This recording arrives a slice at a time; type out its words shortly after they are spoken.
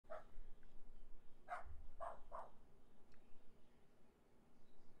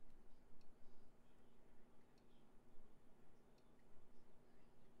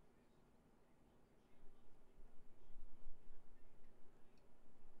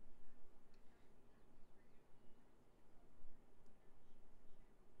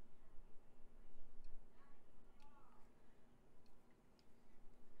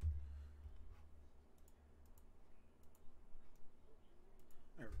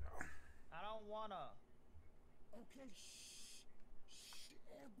marijuana. Okay, shh. Shh,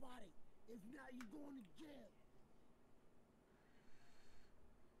 everybody. If not, you're going to jail.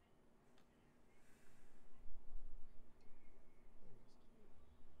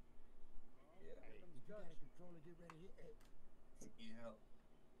 Yeah. Hey, you gotta control it. Get ready to hit. Hey. Yeah.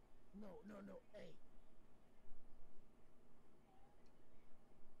 No. Hey.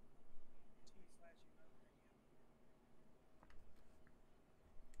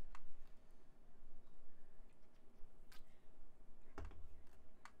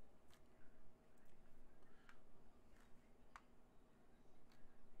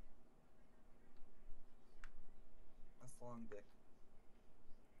 That's long dick.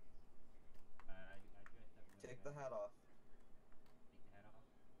 Take the hat off. Take the hat off?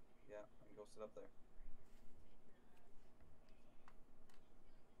 Yeah, and go sit up there.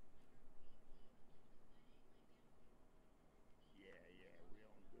 Yeah, we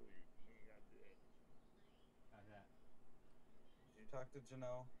don't do it. We ain't gotta do it. How's that? Did you talk to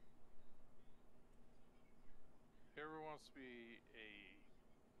Janelle? Whoever wants to be a...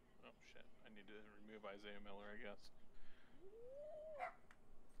 Oh shit, I need to remove Isaiah Miller, I guess.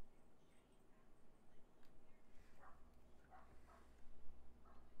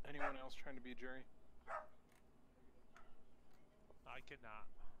 Anyone else trying to be a jury? I cannot.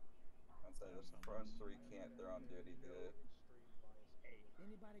 I'd say the front three can't. They're on duty today. Hey,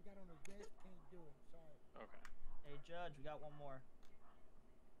 anybody got on a vest can't do it. Sorry. Okay. Hey, Judge, we got one more.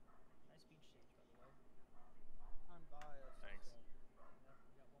 Nice beach change, by the way. Unbiased. Thanks. So. Yep,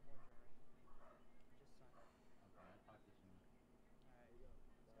 we got one more jury. Just sign it. Okay, I'll talk to some. Alright,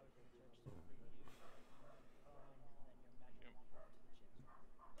 let's go to the judge to review and then your magic Yep. wand over to the chancellor.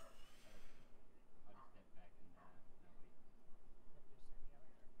 I'll just step back and not wait. Yep, you're standing out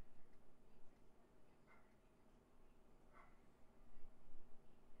right there.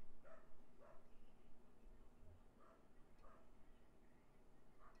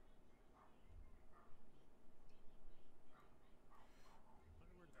 I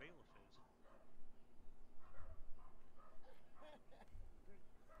wonder where the bailiff is.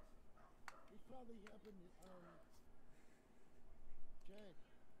 He's probably helping Judge.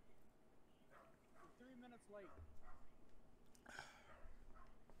 You're 3 minutes late.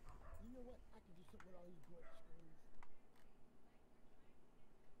 You know what? I can do something with all these glitch screens.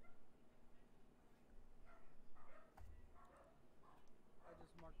 I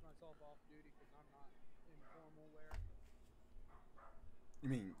just marked myself off duty because I'm not in formal wear. You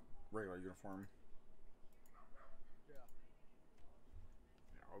mean regular uniform? Yeah.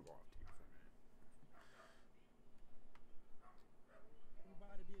 Yeah, I'll go off to you for a minute.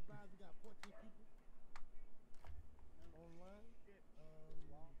 Everybody be advised, we got 14 people online.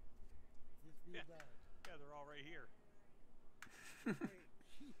 Just be advised. Yeah, they're all right here. Hey,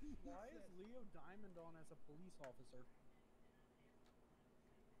 why is Leo Diamond on as a police officer?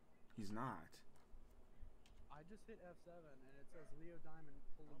 He's not. I just hit F7 and it says Leo Diamond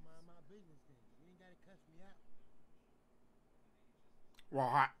police. Don't mind my business then. You ain't gotta cuss me out. Well,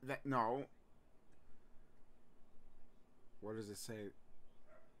 no. What does it say?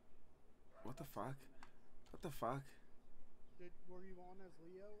 What the fuck? What the fuck? Were you on as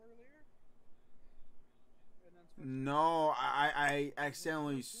Leo earlier? And then switched No, I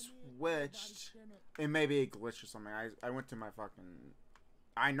accidentally switched. It may be a glitch or something. I went to my fucking...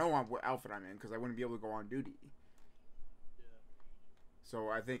 I know what outfit I'm in because I wouldn't be able to go on duty. Yeah. So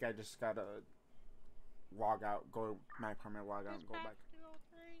I think I just gotta log out, go to my permanent log out, and go back.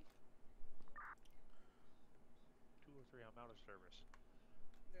 203. 203, I'm out of service.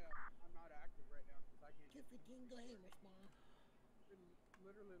 Yeah, I'm not active right now because I can't. 215, go ahead and respond. It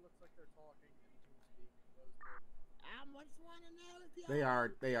literally looks like they're talking in TeamSpeak. Those two. I just want to know if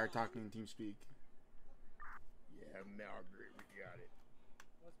They are talking in TeamSpeak. Yeah, Margaret, we got it.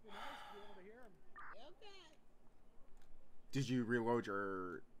 Must be nice to be able to hear him. Okay. Did you reload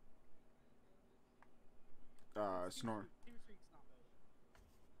your snore? TeamSpeak's not loaded.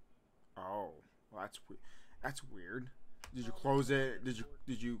 Oh, well, that's weird. Did you close it? Did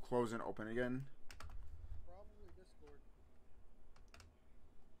you close and open again? Probably Discord.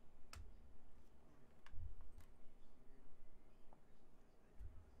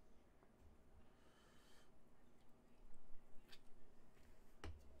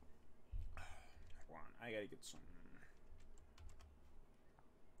 Hold on, I gotta get some.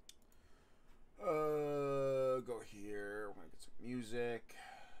 Go here. We're gonna get some music.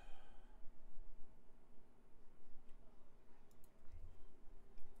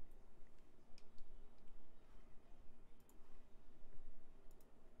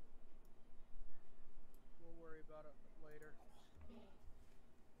 We'll worry about it later.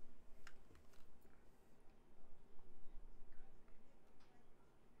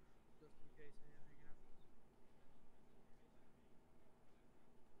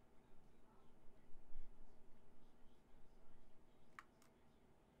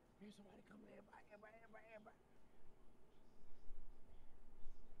 hear somebody coming. Everybody.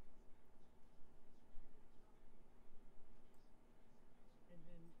 And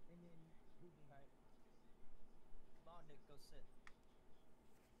then who did? Alright. Come on, Nick, go sit.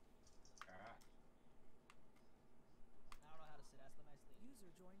 Alright. I don't know how to sit. Ask the nice lady.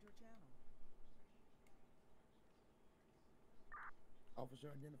 User joined your channel.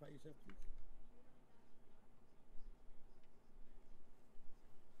 Officer, identify yourself, please.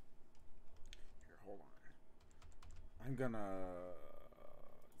 Here, hold on. I'm gonna.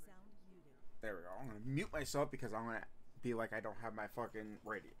 Sound muted. There we go. I'm gonna mute myself because I'm gonna be like I don't have my fucking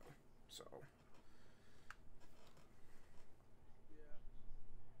radio. So. Yeah.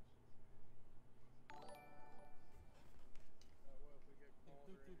 That way if we get called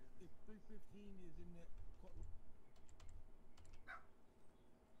or anything. If 315 is in the courtroom.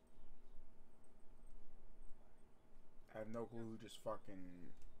 I have no clue who just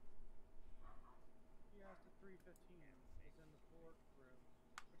fucking. He asked at 3:15 is in the courtroom.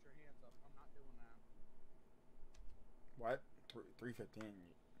 Put your hands up. I'm not doing that. What? 315.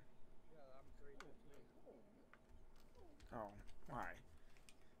 Yeah, I'm 3:15. Oh, why?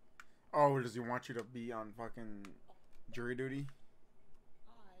 Oh, does he want you to be on fucking jury duty?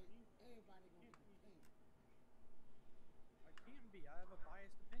 Alright, everybody gonna be detained. I can't be. I have a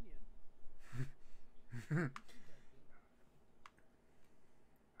biased opinion. I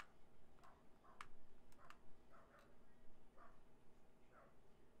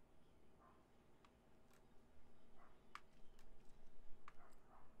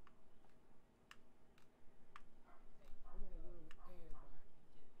want to word with everybody.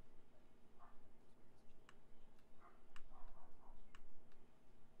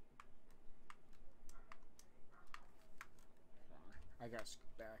 I got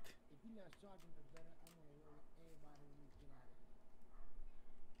scoot back. If you're not sergeant or better, I want to word with everybody when we get out of here.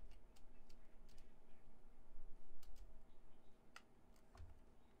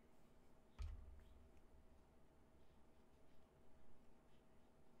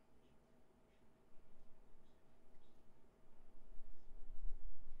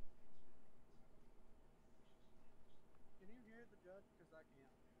 Can you hear the judge? Because I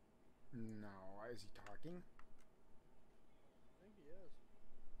can't. No, why is he talking? I think he is.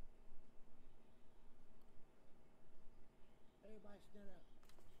 Everybody stand up.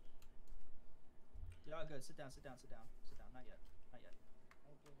 You're all good. Sit down, sit down, sit down. Sit down. Not yet. Not yet.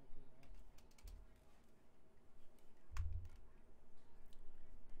 Okay.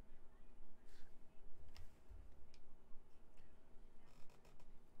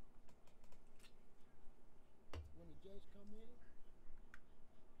 When the judge come in,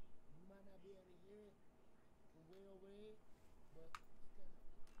 you might not be able to hear it from way over there, but stand up.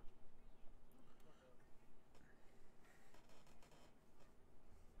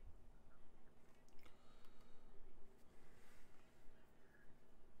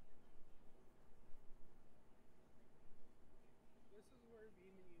 This is where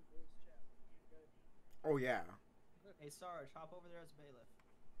me and you voice chat. Okay. Oh yeah. Hey, Sarge, hop over there as bailiff.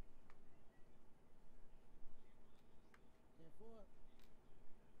 10-4.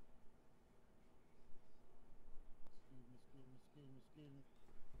 Excuse me.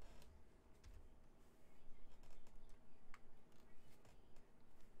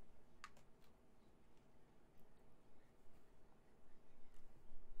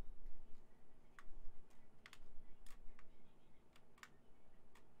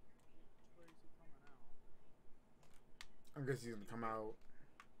 Which way is he coming out? I guess he's gonna come out.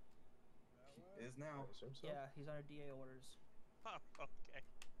 That way? Is now. Yeah, he's under DA orders. Oh, okay.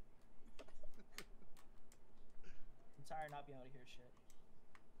 I'm tired of not being able to hear shit.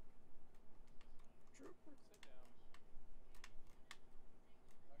 Trooper, sit down.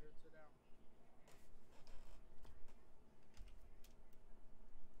 I heard sit down.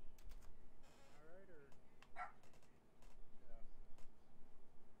 Alright, or. Yeah.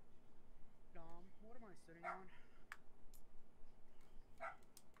 Dom, what am I sitting on?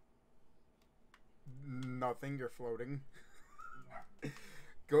 Nothing. You're floating.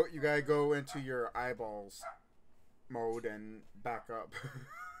 Go. You gotta go into your eyeballs mode and back up.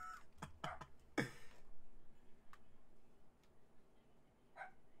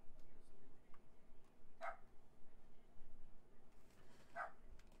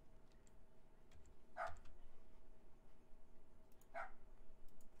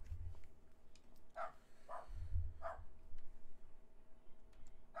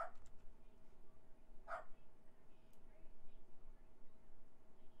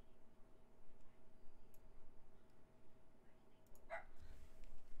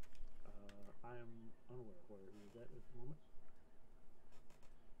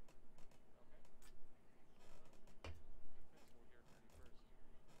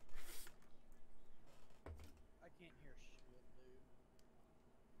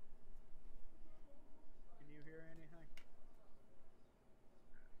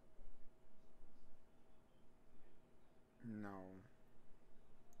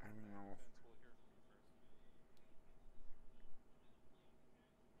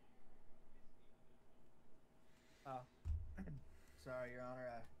 Sorry, Your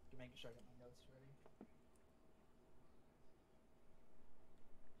Honor. Making sure I got my notes ready.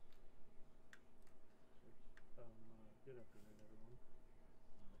 Good afternoon, everyone.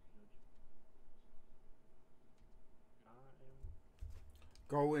 Judge. I am.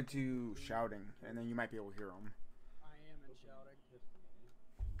 Go into shouting, and then you might be able to hear them. I am in shouting, Testimony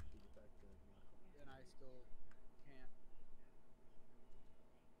due to the fact that my client. and I still can't.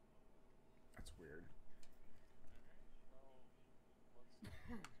 That's weird. Alright, well,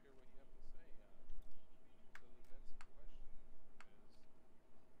 let's hear what you have to say. So the events in question is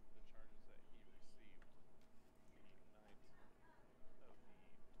the charges that he received the night of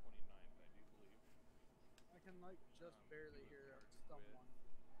the 29th, I do believe. I can like just barely He was hear charged someone.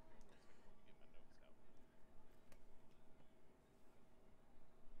 with, give me 1 second, let me get my notes out.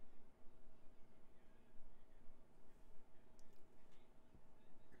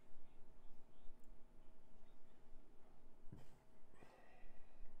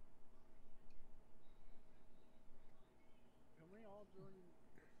 Can we all join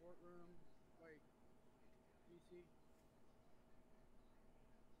the courtroom, like, DC?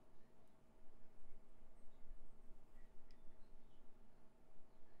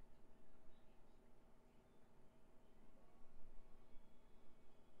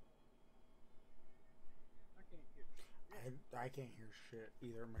 I can't hear. I can't hear shit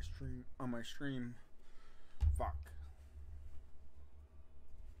either. On my stream. Fuck.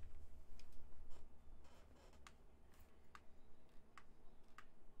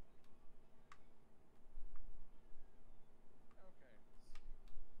 Okay.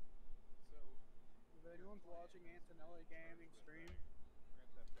 So, If anyone's watching Antonelli Gaming stream,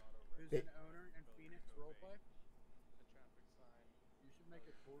 Grand Theft Auto who's They- an owner in Phoenix roleplay, the traffic sign. you should make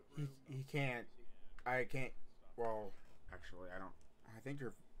a courtroom. He can't. I can't. Well, actually, I don't. I think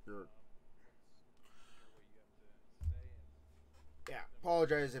you're. Let's hear what you have to say and Yeah.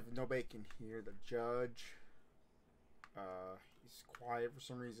 Apologize if nobody can hear the judge. He's quiet for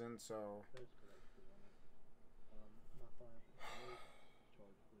some reason, so. That is correct, Your Honor. My client was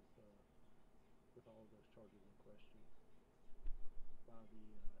charged with all of those charges in question by the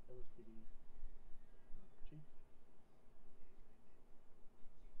LSPD chief.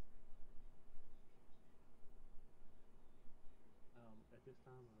 At this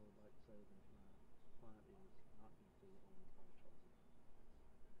time, I would like to say that my client is not guilty on all charges.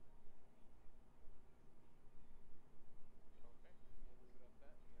 Okay, we'll leave it at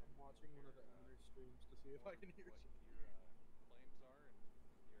that. And then I'm watching one of the hear, owner's streams to see if I can hear what shit. your claims are and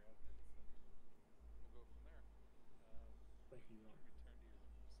your evidence, and we'll go from there. Thank you, Your Honor. Return to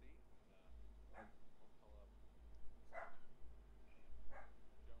your seat, and we'll call up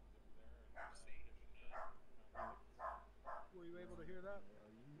Jones over there and his return. Were you able to hear that?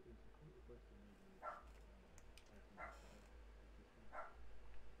 Are you, is the court requesting me to ask him to call at this time?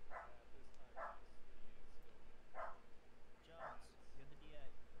 At this time, yes, he is still being held. Jones, you're the DA.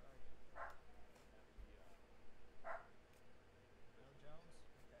 Where are you? At the No Jones?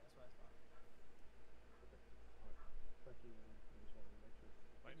 Okay, that's what I thought. Okay. All right. Thank you, Your Honor. I just wanted to make sure.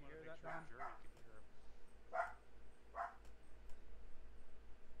 Might you want to hear make that, sure Dom? the jury can hear him.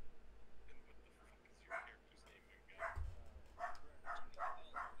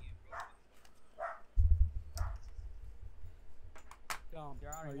 Dom,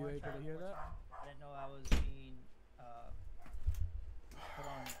 Your Honor, are you wanna able try to it hear one more that? time? I didn't know I was being put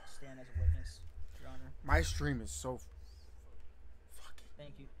on stand as a witness, Your Honor. My stream is so. Fucking.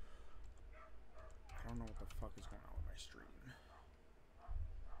 Thank you. I don't know what the fuck is going on with my stream.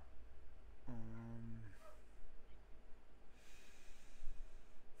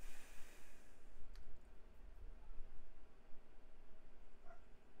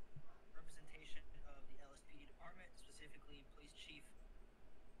 Representation of the LSPD department, specifically Police Chief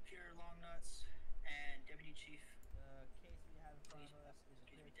Pierre Longnuts and Deputy Chief. The case we have in front of us is a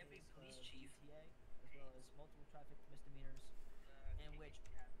clear Deputy case Police of Chief. DTA, as well as multiple traffic misdemeanors, in which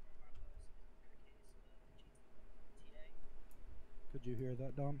Could you hear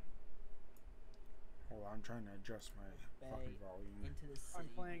that, Dom? Hold on, I'm trying to adjust my fucking volume. into the city.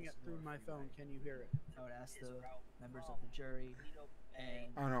 I'm playing it is through more my phone. free Can you hear it? reign. I would ask the members of the jury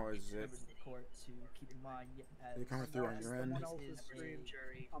and Oh no, is it? members of the court to keep in mind as Is it coming through on your end? Someone else's this is stream.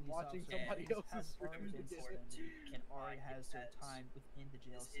 a I'm police watching officer somebody who else's has stream already been again. suspended and already has their time within the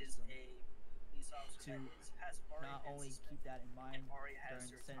jail This is system. a police officer To that has already Not been only suspended keep that in mind and already has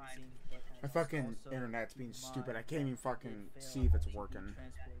during the their time sentencing, but My has fucking also internet's being keep in stupid. I mind can't even that fucking they failed see if it's to be working.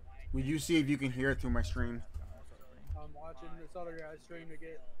 transported. Will you see if you can hear it through my stream? I'm watching this other guy's stream to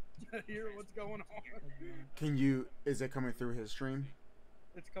get to hear what's going on. Can you? Is it coming through his stream?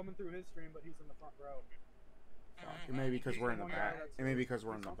 It's coming through his stream, but he's in the front row. It may be because we're in the One guy back. that's- It may be because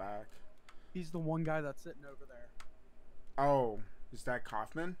we're in the back. He's the one guy that's sitting over there. Oh, is that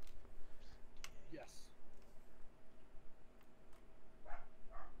Kaufman? Yes.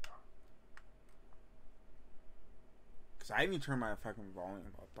 Because I didn't even turn my fucking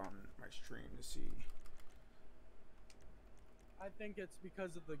volume up on my stream to see. I think it's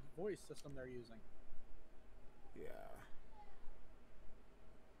because of the voice system they're using. Yeah.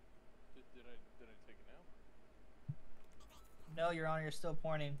 Did I take it now? No, Your Honor, you're still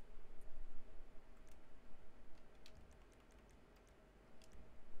pointing.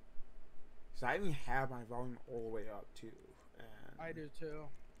 Because I even have my volume all the way up too. And I do too.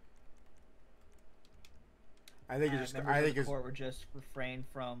 I think it's just. Members I of think the it's. court were just refrain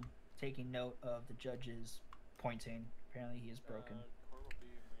from taking note of the judge's pointing. Apparently, he is broken. Court will be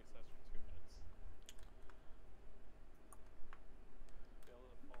in recess for 2 minutes. Fail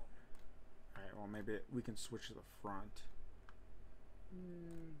to follow me. All right. Well, maybe we can switch to the front.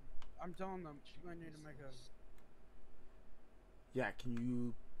 I'm telling them I need to make a. Yeah. Can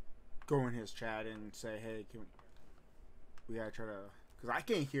you go in his chat and say, hey, can we gotta try to? Because I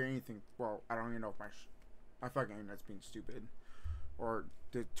can't hear anything. Well, I don't even know if my fucking internet's being stupid, or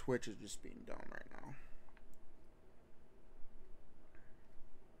the Twitch is just being dumb right now.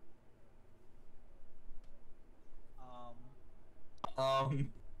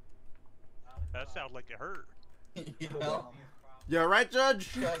 That sounds like it hurt. Yeah. Yeah, right,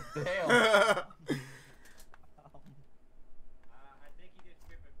 Judge? God damn. I think he just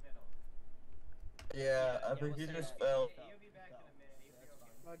tripped middle. Yeah, I think he just fell. He'll be back in a minute. He'll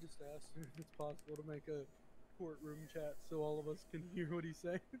be okay. I just asked if it's possible to make a courtroom chat so all of us can hear what he's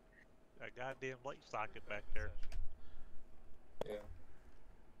saying. That goddamn light socket back there. Yeah.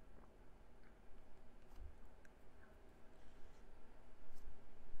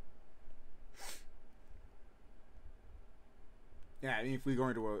 Yeah, I mean, if we go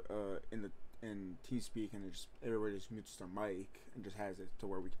into in TeamSpeak and just everybody just mutes their mic and just has it to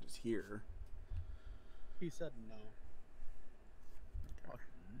where we can just hear. He said no.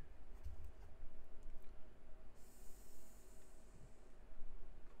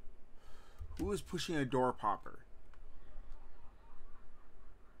 Who is pushing a door popper?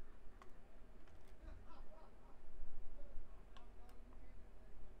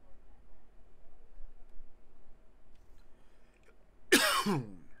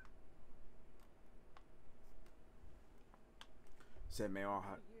 Said may all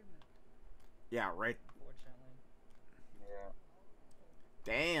have. Yeah, right. Unfortunately. Yeah.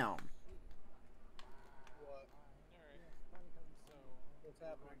 Damn. What? Alright. So, What's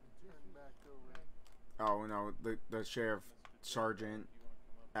happening? turn back over. Oh no, the sheriff sergeant You wanna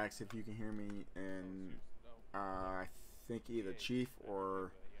come up? asks if you can hear me, and No. I think either chief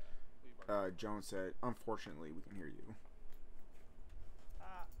or Jones said, unfortunately, we can hear you.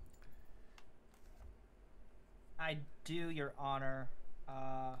 I do, Your Honor,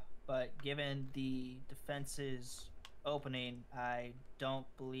 but given the defense's opening, I don't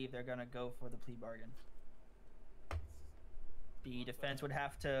believe they're gonna go for the plea bargain. The defense would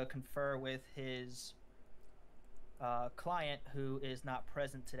have to confer with his client, who is not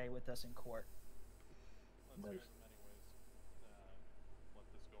present today with us in court. Let's hear them anyways.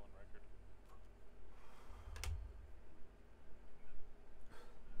 Let this go on record.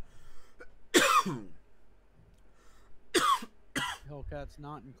 Hellcat's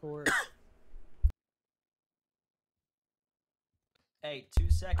not in court. Hey,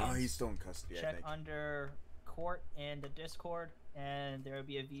 2 seconds. Oh, he's still in custody, I Check think. under court and the Discord, and there will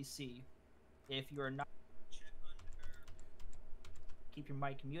be a VC. If you're not, keep your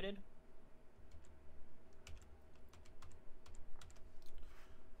mic muted.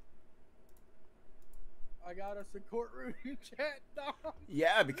 I got us a courtroom chat, Dom.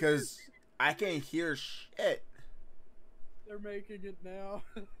 Yeah, because I can't hear shit. They're making it now.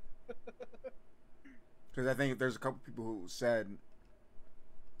 Because I think there's a couple people who said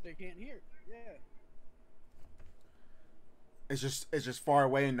They can't hear. Yeah. it's just far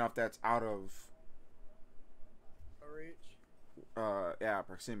away enough that's out of Reach. yeah,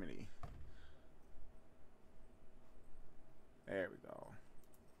 proximity. There we go.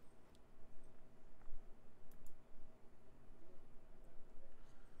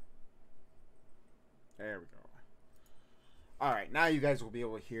 There we go. Alright, now you guys will be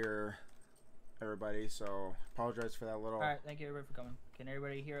able to hear everybody, so apologize for that little... Alright, thank you everybody for coming. Can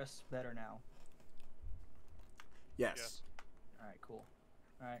everybody hear us better now? Yes. Yes. Alright, cool.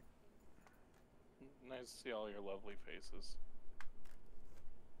 Alright. Nice to see all your lovely faces.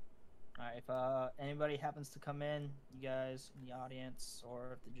 Alright, if anybody happens to come in, you guys in the audience,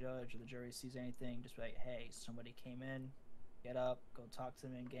 or if the judge or the jury sees anything, just be like, hey, somebody came in, get up, go talk to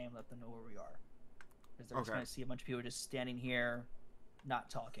them in game, let them know where we are. Because they're just Okay. going to see a bunch of people just standing here, not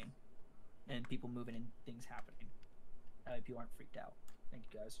talking, and people moving and things happening. That way people aren't freaked out. Thank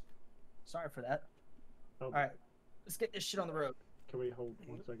you guys. Sorry for that. Oh, Alright, let's get this shit on the road. Can we hold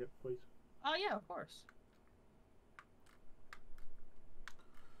 1 second, please? Oh, yeah, of course.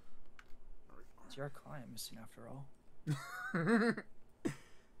 It's your client missing after all.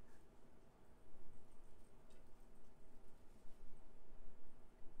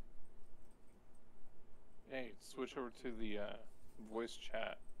 Hey, switch over to the voice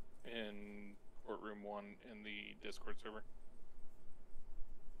chat in courtroom 1 in the Discord server.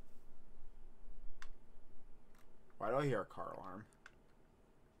 Why do I hear a car alarm?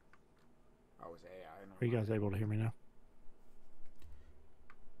 Oh, it was AI. Are you guys able to hear me now?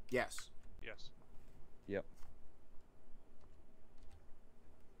 Yes. Yes. Yep.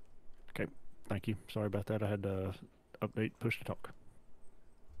 Okay, thank you. Sorry about that. I had to update push to talk.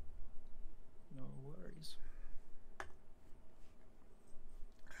 No worries.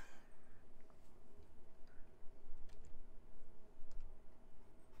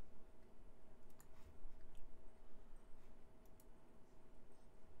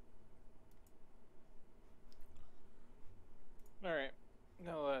 Alright,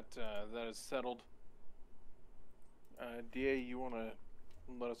 now that that is settled, DA, you want to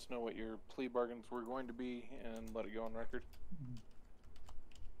let us know what your plea bargains were going to be and let it go on record?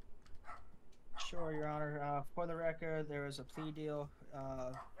 Sure, Your Honor. For the record, there was a plea deal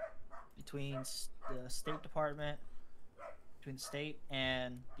between the State Department, between the state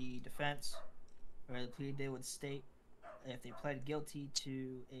and the defense, where the plea deal would state if they pled guilty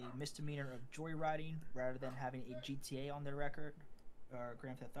to a misdemeanor of joyriding rather than having a GTA on their record, or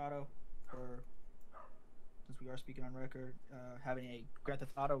Grand Theft Auto, for since we are speaking on record, having a Grand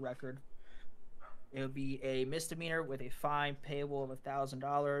Theft Auto record, it would be a misdemeanor with a fine payable of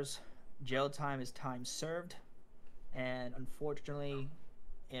 $1,000. Jail time is time served, and unfortunately,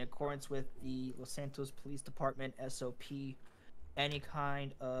 in accordance with the Los Santos Police Department SOP, any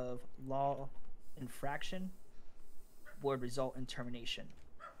kind of law infraction would result in termination.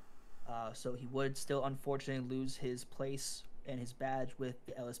 So he would still unfortunately lose his place and his badge with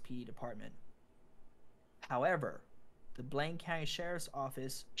the LSPD department. However, the Blaine County Sheriff's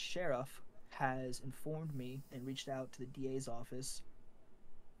Office sheriff has informed me and reached out to the DA's office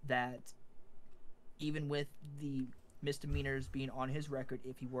that even with the misdemeanors being on his record,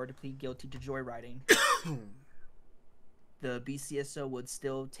 if he were to plead guilty to joyriding, the BCSO would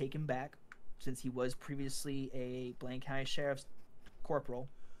still take him back, since he was previously a Blaine County Sheriff's corporal.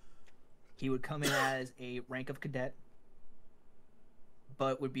 He would come in as a rank of cadet,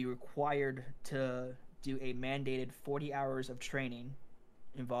 but would be required to do a mandated 40 hours of training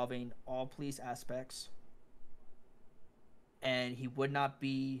involving all police aspects, and he would not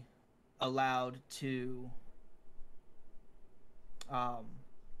be allowed to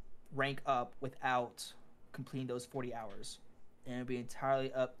rank up without completing those 40 hours. And it would be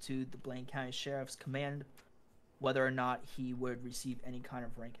entirely up to the Blaine County Sheriff's Command whether or not he would receive any kind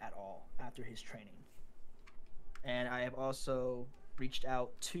of rank at all after his training. And I have also reached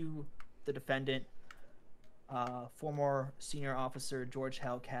out to the defendant, former senior officer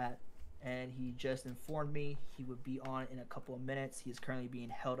G.Hellcat, and he just informed me he would be on in a couple of minutes. He is currently being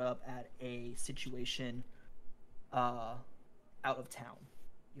held up at a situation out of town,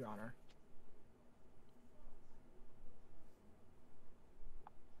 Your Honor.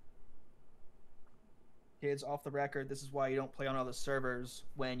 Kids, off the record, this is why you don't play on other servers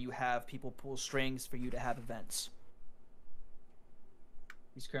when you have people pull strings for you to have events.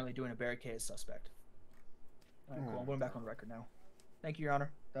 He's currently doing a barricaded suspect. Alright, cool. I'm going back on the record now. Thank you, Your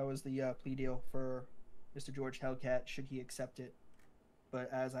Honor. That was the plea deal for Mr. G.Hellcat, should he accept it.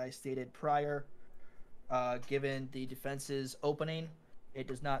 But as I stated prior, given the defense's opening, it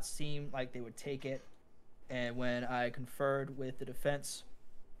does not seem like they would take it. And when I conferred with the defense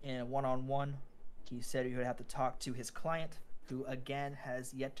in a one-on-one, he said he would have to talk to his client, who again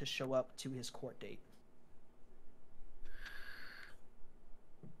has yet to show up to his court date.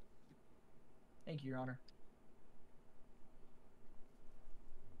 Thank you, Your Honor.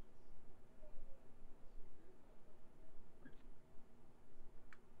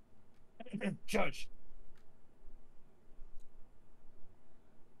 Judge.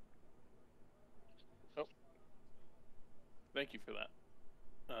 Oh. Thank you for that.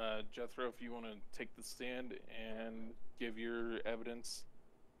 Jethro, if you want to take the stand and give your evidence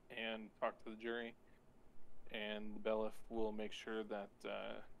and talk to the jury, and the bailiff will make sure that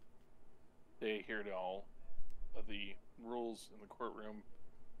they adhere to all of the rules in the courtroom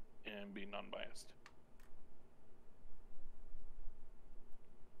and be non-biased.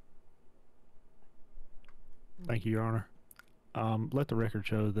 Thank you, Your Honor. Let the record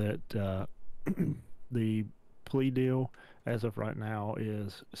show that the plea deal, as of right now,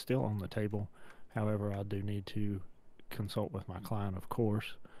 is still on the table. However, I do need to consult with my client, of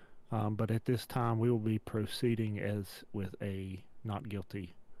course. But at this time, we will be proceeding as with a not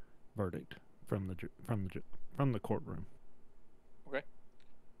guilty verdict from the courtroom. Okay.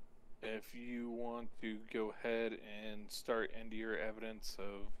 If you want to go ahead and start into your evidence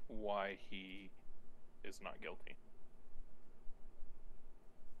of why he is not guilty.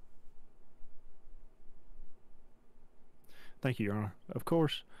 Thank you, Your Honor. Of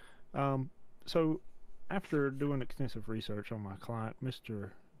course. So, after doing extensive research on my client, Mr.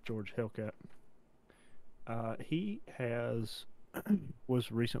 George Hellcat, he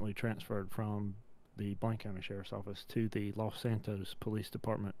was recently transferred from the Blaine County Sheriff's Office to the Los Santos Police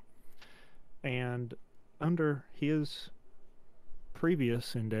Department. And under his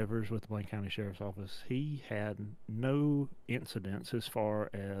previous endeavors with the Blaine County Sheriff's Office, he had no incidents as far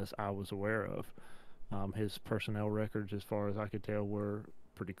as I was aware of. His personnel records, as far as I could tell, were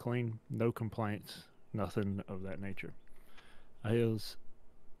pretty clean. No complaints, nothing of that nature. His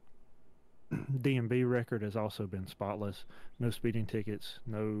DMV record has also been spotless. No speeding tickets,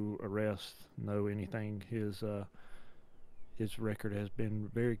 no arrests, no anything. His record has been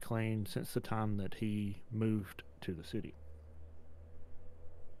very clean since the time that he moved to the city.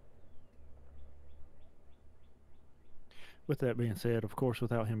 With that being said, of course,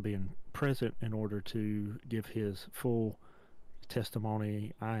 without him being present in order to give his full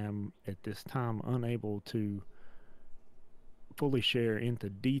testimony, I am at this time unable to fully share into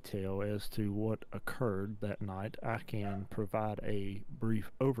detail as to what occurred that night. I can provide a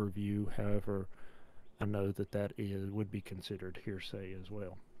brief overview, however, I know that would be considered hearsay as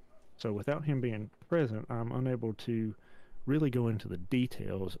well. So without him being present, I'm unable to really go into the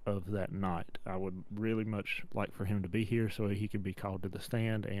details of that night. I would really much like for him to be here so he could be called to the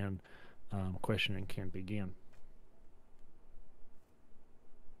stand and questioning can begin.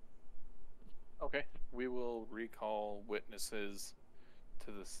 Okay, we will recall witnesses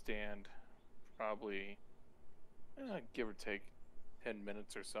to the stand probably, give or take 10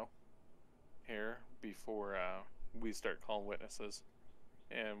 minutes or so here before we start calling witnesses.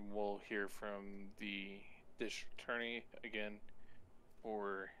 And we'll hear from the district attorney again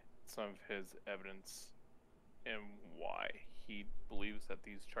for some of his evidence and why he believes that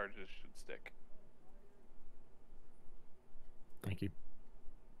these charges should stick. Thank you.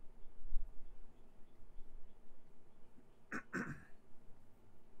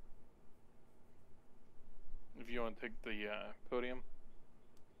 If you want to take the podium,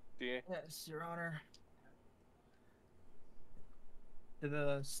 DA. Yes, Your Honor.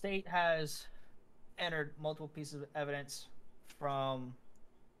 The state has entered multiple pieces of evidence from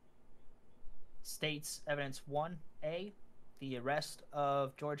State's Evidence 1A, the arrest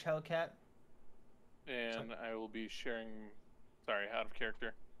of George Hellcat. And I will be sharing, sorry, out of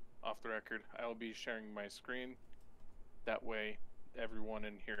character, off the record, I will be sharing my screen. That way, everyone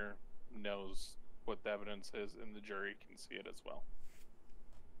in here knows what the evidence is and the jury can see it as well.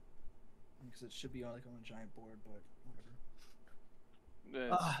 Because it should be on a giant board, but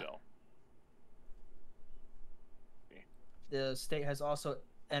whatever. Still. The state has also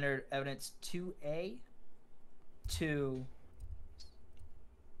entered evidence 2A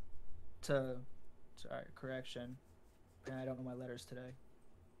sorry, correction. I don't know my letters today.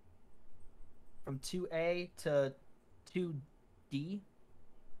 From 2A to 2D,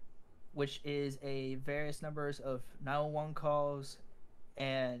 which is a various numbers of 911 calls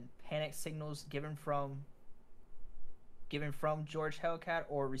and panic signals given from George Hellcat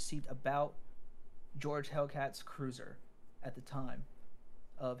or received about George Hellcat's cruiser at the time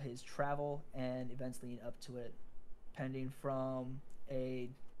of his travel and events leading up to it, pending from a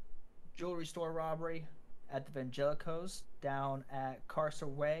jewelry store robbery at the Vangelicos down at Carcer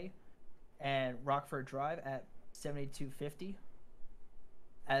Way and Rockford Drive at 7250,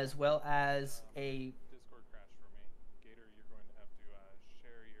 as well as a Discord crashed for me. Gator, you're going to have to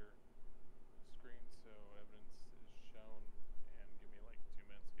share your screen so evidence is shown and give me like 2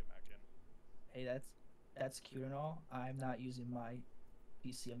 minutes to get back in. Hey, that's cute and all. I'm not using my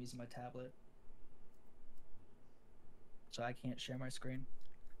PC, I'm using my tablet. So I can't share my screen.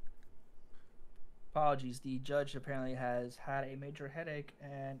 Apologies, the judge apparently has had a major headache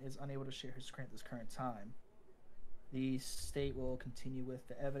and is unable to share his screen at this current time. The state will continue with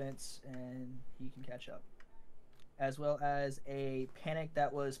the evidence and he can catch up. As well as a panic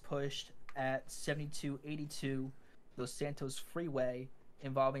that was pushed at 7282 Los Santos Freeway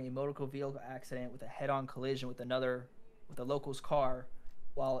involving a motor vehicle accident with a head-on collision with a local's car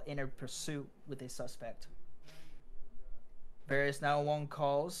while in a pursuit with a suspect. Various 911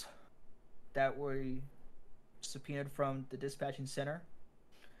 calls that were subpoenaed from the dispatching center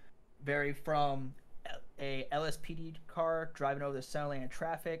vary from a LSPD car driving over the center lane of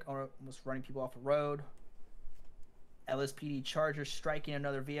traffic, almost running people off the road, LSPD Charger striking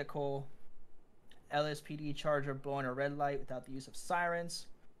another vehicle, LSPD Charger blowing a red light without the use of sirens.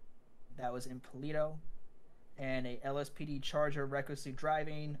 That was in Polito. And a LSPD Charger recklessly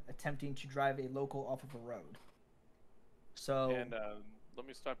driving, attempting to drive a local off of a road. So. And let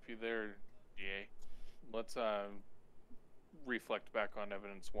me stop you there, DA. Let's reflect back on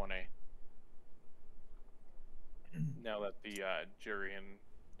evidence 1A. Now that the jury and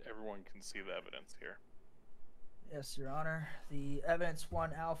everyone can see the evidence here. Yes, Your Honor. The evidence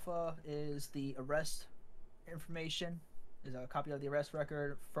 1 alpha is the arrest information. Is a copy of the arrest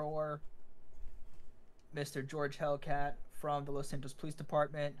record for Mr. G.Hellcat from the Los Santos Police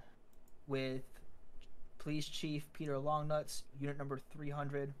Department with Police Chief Peter Longnuts, unit number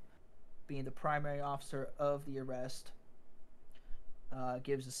 300, being the primary officer of the arrest.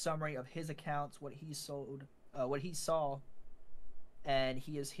 Gives a summary of his accounts, what he saw, and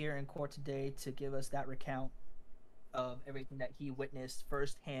he is here in court today to give us that recount of everything that he witnessed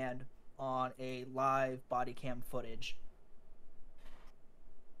firsthand on a live body cam footage.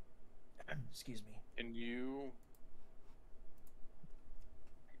 Excuse me. And you...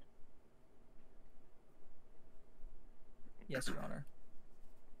 Yes, Your Honor.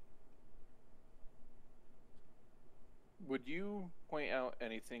 Would you point out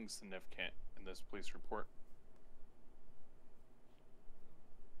anything significant in this police report?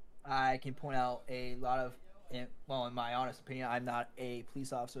 I can point out a lot of, well, in my honest opinion, I'm not a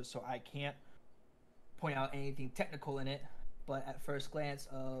police officer, so I can't point out anything technical in it. But at first glance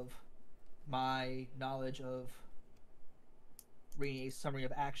of my knowledge of reading a summary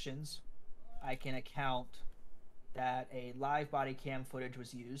of actions, I can account that a live body cam footage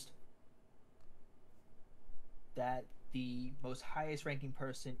was used, that the most highest ranking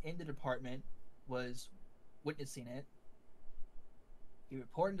person in the department was witnessing it. He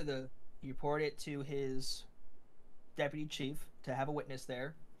reported it to his deputy chief to have a witness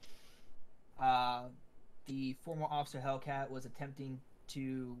there. The former officer Hellcat was attempting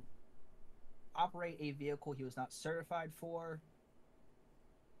to operate a vehicle he was not certified for.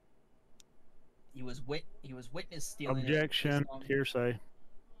 He was witness stealing. Objection. Hearsay.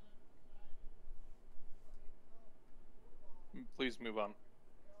 Please move on.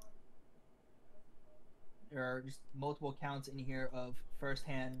 There are just multiple accounts in here of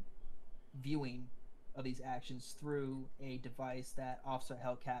firsthand viewing of these actions through a device that Officer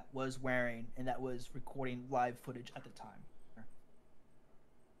Hellcat was wearing and that was recording live footage at the time.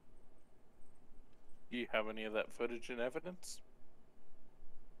 Do you have any of that footage and evidence?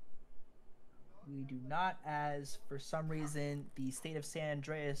 We do not, as for some reason the state of San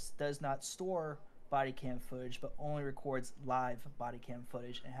Andreas does not store body cam footage but only records live body cam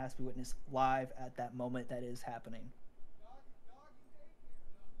footage and has to be witnessed live at that moment that is happening.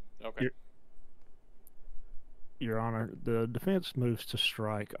 Okay. Your Honor, the defense moves to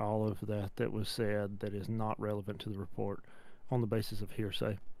strike all of that was said that is not relevant to the report on the basis of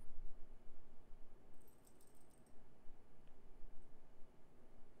hearsay.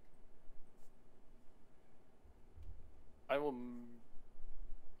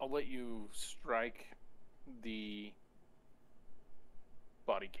 I'll let you strike the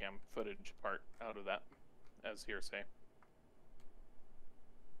body cam footage part out of that as hearsay.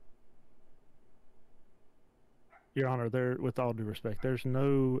 Your Honor, with all due respect, there's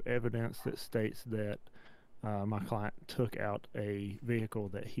no evidence that states that my client took out a vehicle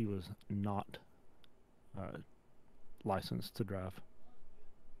that he was not licensed to drive,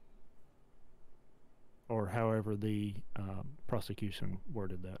 or however the prosecution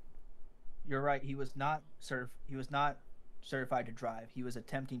worded that. You're right. He was not certified to drive. He was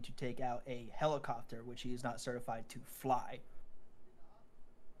attempting to take out a helicopter, which he is not certified to fly.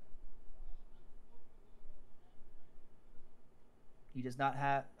 He does not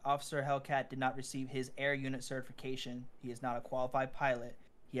have. Officer Hellcat did not receive his air unit certification. He is not a qualified pilot.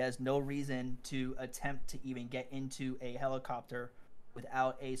 He has no reason to attempt to even get into a helicopter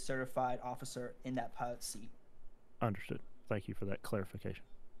without a certified officer in that pilot seat. Understood. Thank you for that clarification.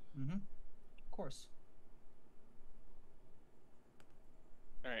 Mm-hmm. Of course.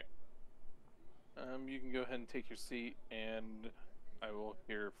 All right. You can go ahead and take your seat, and I will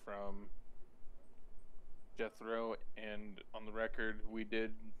hear from Jethro. And on the record, we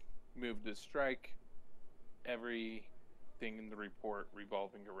did move to strike everything in the report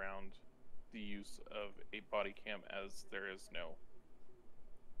revolving around the use of a body cam, as there is no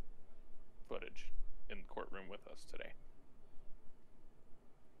footage in the courtroom with us today.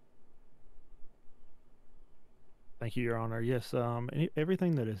 Thank you, Your Honor. Yes,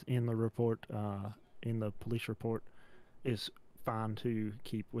 everything that is in the report, in the police report, is fine to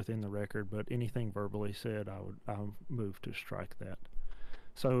keep within the record. But anything verbally said, I'll move to strike that.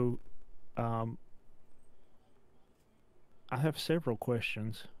 So, I have several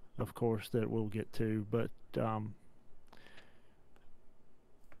questions, of course, that we'll get to, but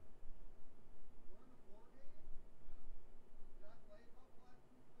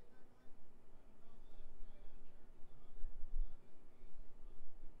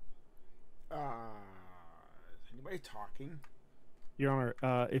Is anybody talking? Your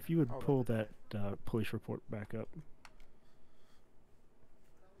Honor, if you would Oh, pull that police report back up.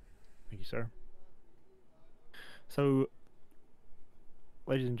 Thank you, sir. So,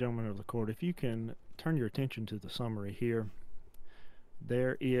 ladies and gentlemen of the court, if you can turn your attention to the summary here,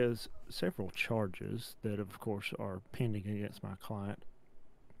 there is several charges that, of course, are pending against my client.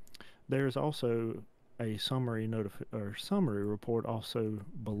 There is also a summary report also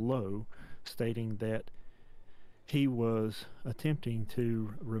below stating that he was attempting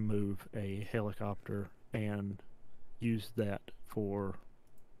to remove a helicopter and use that for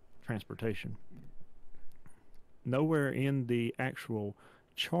transportation. Nowhere in the actual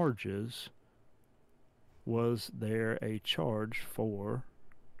charges was there a charge for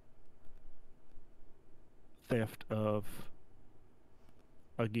theft of,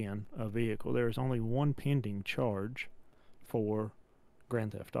 again, a vehicle. There is only one pending charge for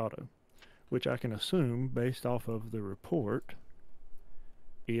Grand Theft Auto, which I can assume, based off of the report,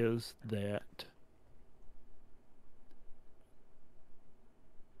 is that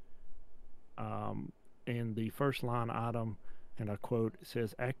in the first line item, and I quote, it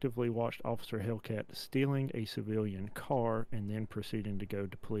says, actively watched Officer Hellcat stealing a civilian car and then proceeding to go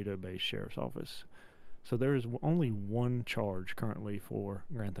to Toledo Bay Sheriff's Office. So there is only one charge currently for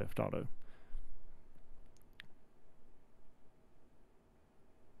Grand Theft Auto.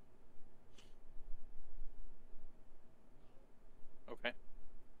 Okay.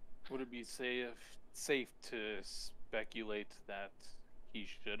 Would it be safe to speculate that he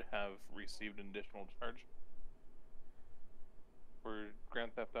should have received an additional charge for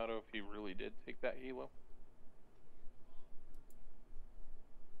Grand Theft Auto if he really did take that helo?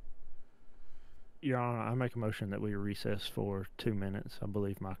 Your Honor, I make a motion that we recess for 2 minutes. I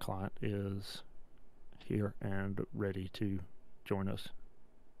believe my client is here and ready to join us.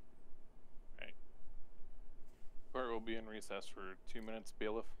 Right. Court will be in recess for 2 minutes,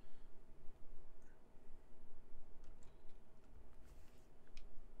 bailiff.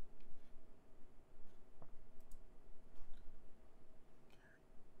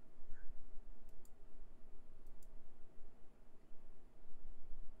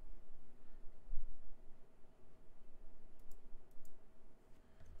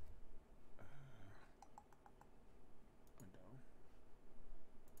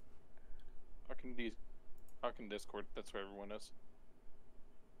 I can Discord. That's where everyone is.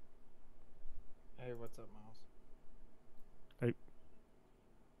 Hey, what's up, Miles? Hey.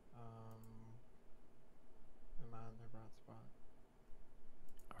 Am I in the right spot?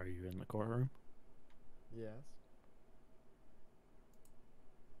 Are you in the courtroom? Yes.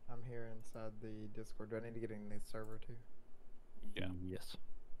 I'm here inside the Discord. Do I need to get in the server too? Yeah. Yes.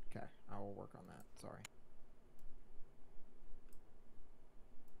 Okay, I will work on that. Sorry.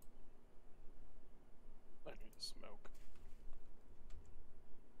 I need to smoke.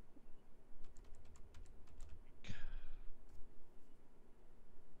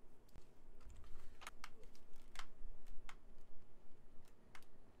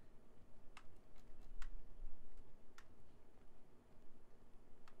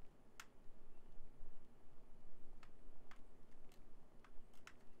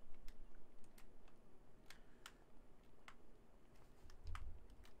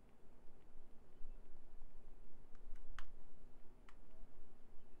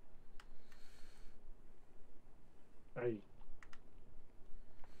 Hey.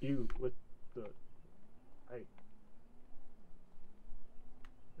 You with the... Hey. You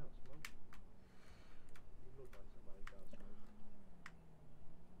don't smoke? You look like somebody got smoke.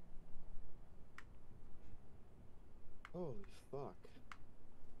 Holy fuck.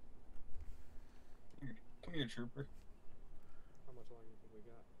 Come here, trooper. How much longer do you think we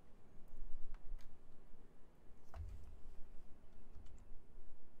got?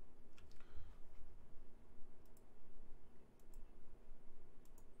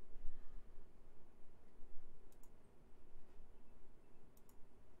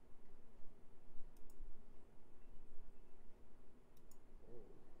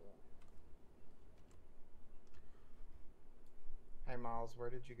 Miles, where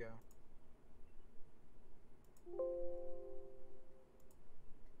did you go?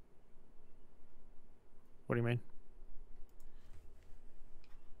 What do you mean?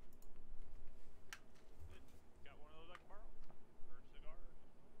 Got one of those I can borrow? Or a cigar or something?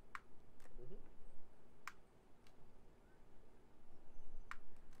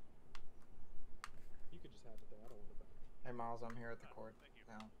 You could just have it though. I don't want it back. Hey Miles, I'm here at the court Thank you.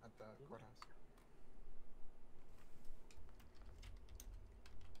 now, at the courthouse.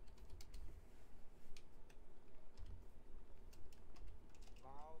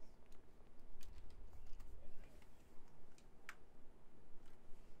 Miles?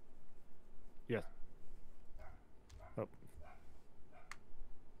 Yes. Oh. What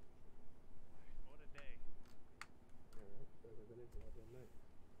a day. Alright, better than any other night.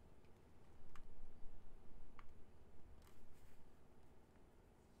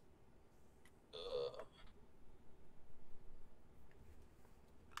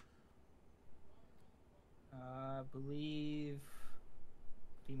 I believe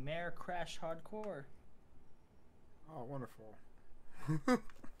the mayor crashed hardcore. Oh, wonderful.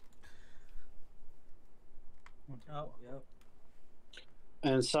 Oh, yep.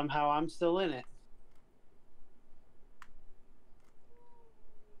 And somehow I'm still in it.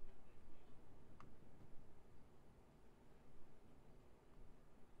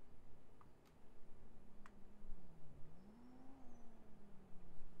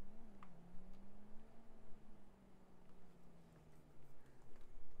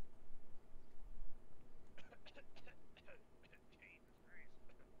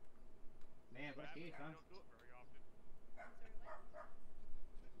 Man, what a case, I huh? don't do it very often.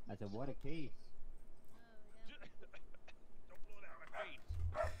 I said, what a case. Don't blow it out of my face.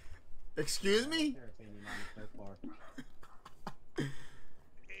 Excuse me? What's your opinion on it so far?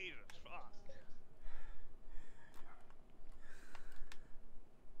 Jesus, fuck.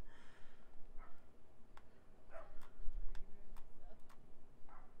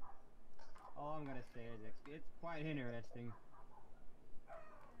 All I'm gonna say is it's quite interesting.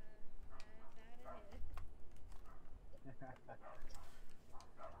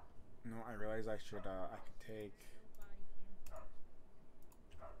 No, I realize I could take.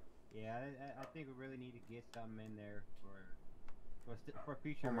 Yeah, I think we really need to get something in there for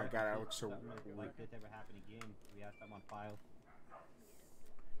future. Oh my god, I references. look so Something weird. like this ever happen again. We have something on file.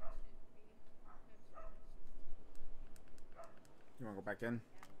 You wanna go back in?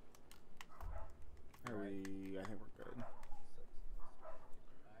 Are we? I think we're good.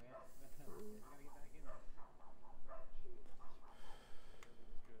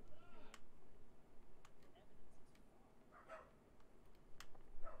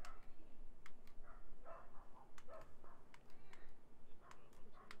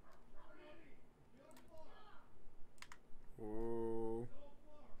 Oh,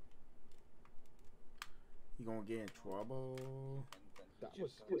 you gonna get in trouble? That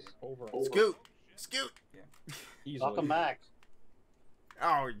was over. Scoot, scoot. Yeah. Easily. Welcome back.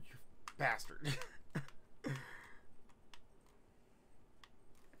 Oh, you bastard.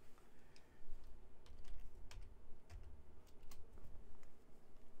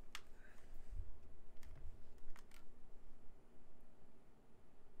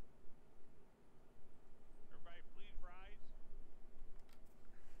 Everybody, please rise.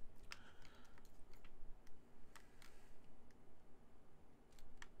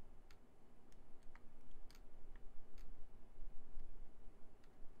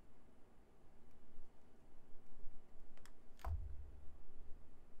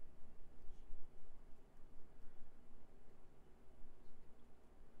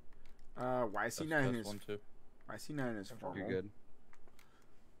 YC9 is 1, 2. YC9 is formal. You're good.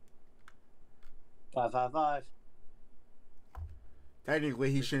 555.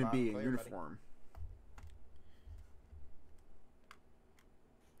 Technically, he shouldn't be in Clear, buddy. uniform.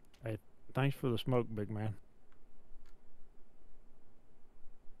 Hey, thanks for the smoke, big man.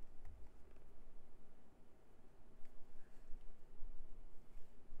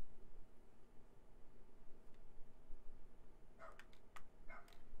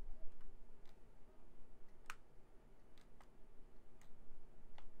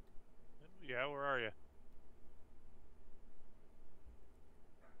 Yeah, where are you?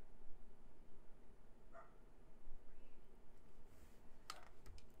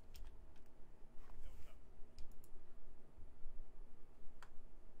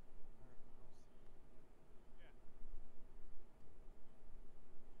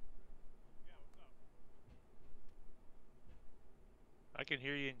 I can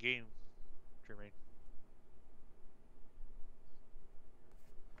hear you in game, Jermaine.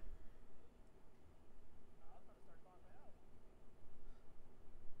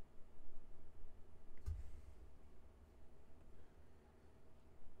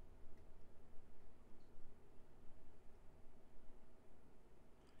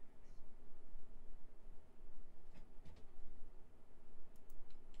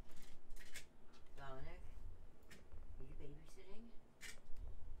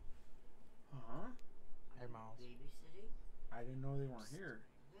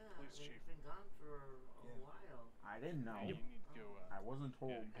 police chief. It's been gone for a while. I didn't know. You need to go. I wasn't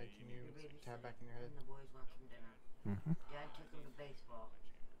told. Hey, can you tab back in your head? And the boys want some dinner. Mm-hmm. Dad took them to baseball.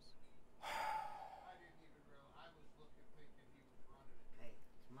 I didn't even realize. I was looking, thinking he was running it. Hey,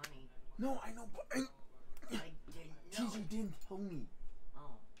 it's money. No, I know, but I didn't know. TJ didn't tell me.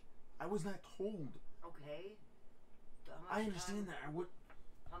 Oh. I was not told. Okay. So how much I understand time- that. I would.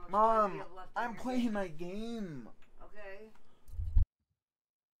 how much time do Mom, you have left in I'm your playing game? my game. Okay.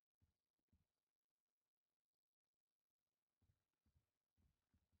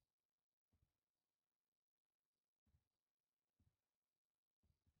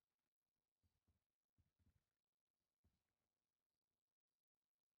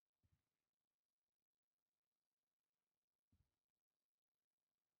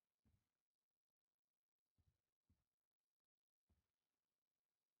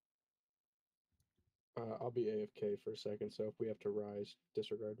 I'll be AFK for a second, so if we have to rise,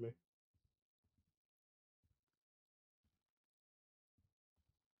 disregard me.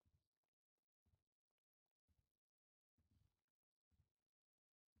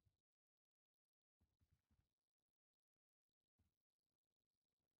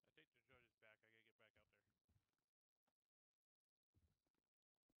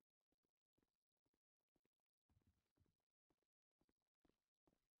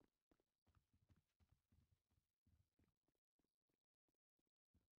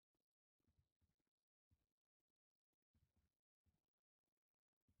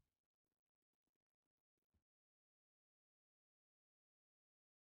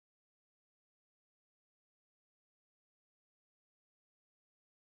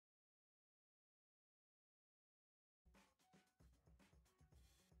 I think the judge is back. I gotta get back out there.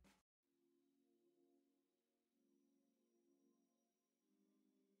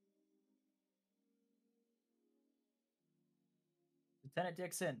 'Lieutenant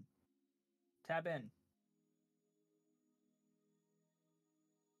Dixon, tab in.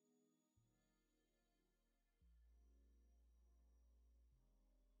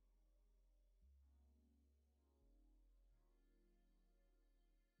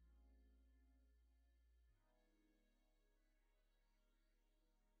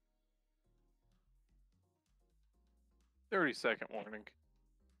 "30-second warning."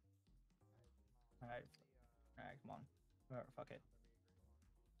 Alright, come on. Or, fuck it.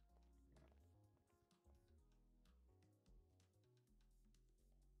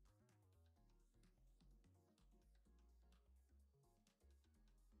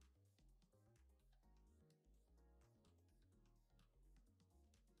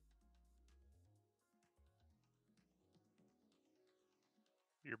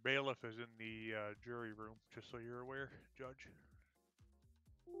 Your bailiff is in the jury room, just so you're aware, Judge.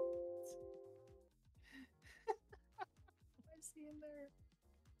 I see him there.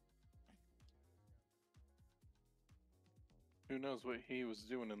 Who knows what he was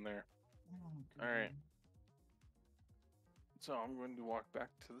doing in there? Oh, All right. So I'm going to walk back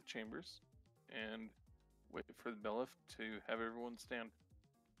to the chambers and wait for the bailiff to have everyone stand.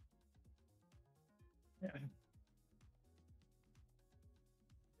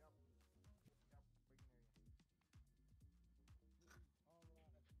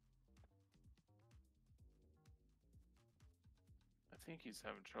 I think he's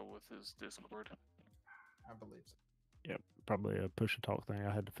having trouble with his Discord. I believe so. Yep, probably a push-to-talk thing.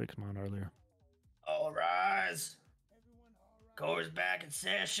 I had to fix mine earlier. All rise. Court's back in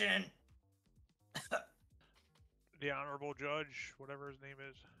session. The Honorable Judge, whatever his name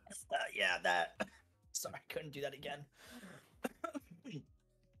is. Yeah, that. Sorry, I couldn't do that again.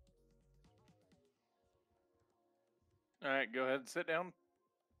 All right, go ahead and sit down.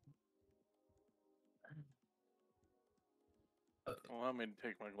 Allow me to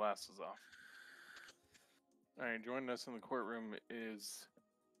take my glasses off. All right, joining us in the courtroom is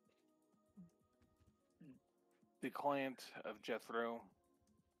the client of Jethro.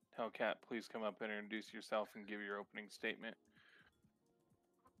 Hellcat, please come up and introduce yourself and give your opening statement.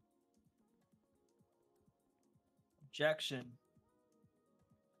 Objection.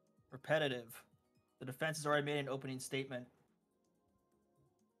 Repetitive. The defense has already made an opening statement.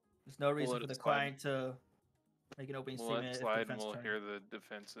 There's no reason let for the it slide. client to make an opening We'll statement let it if the slide and defense we'll attorney. hear the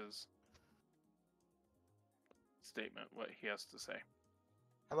defense's statement, what he has to say.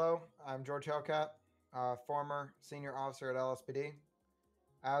 Hello, I'm G.Hellcat, former senior officer at LSPD.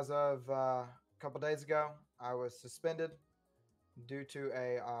 As of a couple days ago, I was suspended due to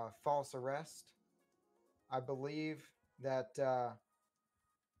a false arrest. I believe that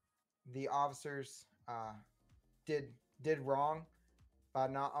the officers did wrong by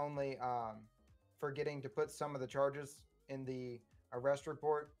not only forgetting to put some of the charges in the arrest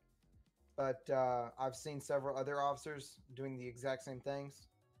report, but I've seen several other officers doing the exact same things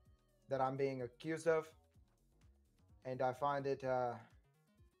that I'm being accused of, and I find it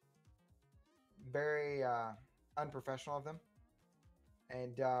very unprofessional of them.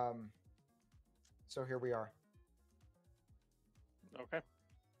 And so here we are. Okay.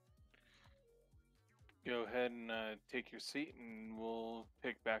 Go ahead and take your seat, and we'll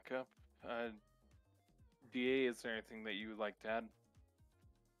pick back up. DA, is there anything that you would like to add?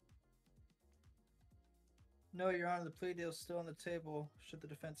 No, Your Honor, the plea deal's still on the table. Should the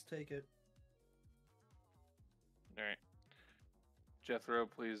defense take it? All right. Jethro,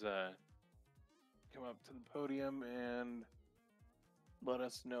 please come up to the podium and let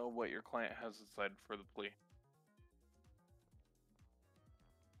us know what your client has decided for the plea.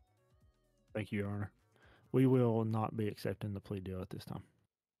 Thank you, Your Honor. We will not be accepting the plea deal at this time.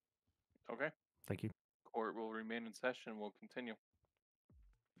 Okay. Thank you. Court will remain in session. We'll continue.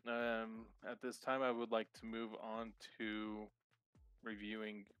 At this time, I would like to move on to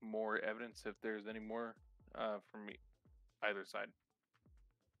reviewing more evidence, if there's any more from either side.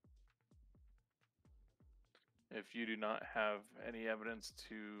 If you do not have any evidence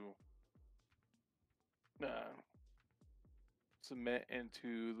to submit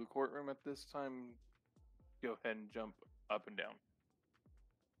into the courtroom at this time, go ahead and jump up and down.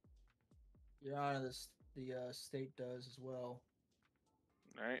 Your Honor, the state does as well.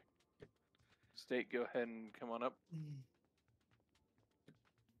 All right. State, go ahead and come on up.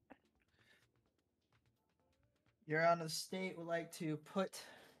 Your Honor, the state would like to put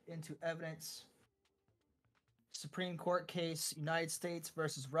into evidence Supreme Court case United States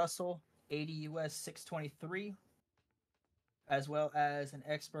versus Russell, 80 U.S. 623, as well as an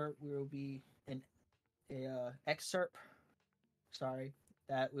expert. We will be an excerpt.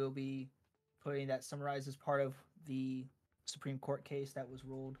 That will be putting that summarizes part of the Supreme Court case that was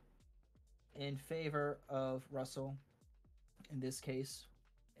ruled in favor of Russell in this case.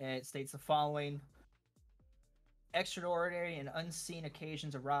 And it states the following: extraordinary and unseen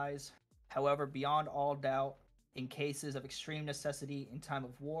occasions arise, however, beyond all doubt, in cases of extreme necessity in time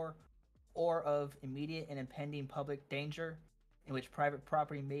of war or of immediate and impending public danger, in which private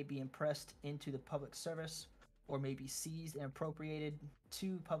property may be impressed into the public service or may be seized and appropriated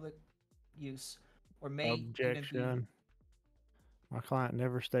to public use, or may Objection. even be... My client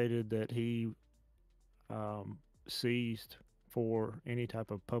never stated that he seized for any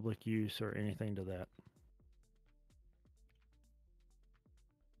type of public use or anything to that.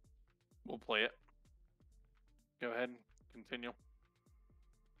 We'll play it. Go ahead and continue.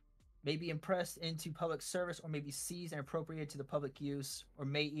 May be impressed into public service or may be seized and appropriated to the public use, or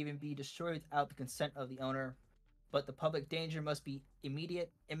may even be destroyed without the consent of the owner. But the public danger must be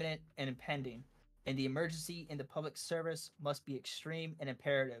immediate, imminent, and impending, and the emergency in the public service must be extreme and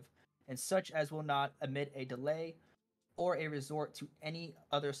imperative, and such as will not admit a delay or a resort to any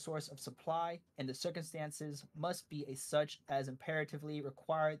other source of supply, and the circumstances must be as such as imperatively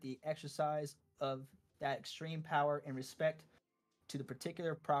require the exercise of that extreme power in respect to the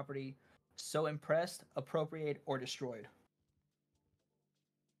particular property so impressed, appropriated, or destroyed.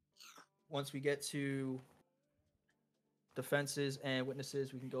 Once we get to defenses and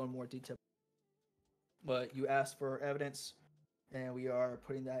witnesses, we can go in more detail. But you asked for evidence, and we are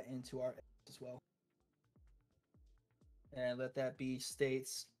putting that into our evidence as well. And let that be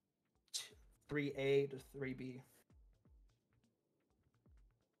states 3A to 3B.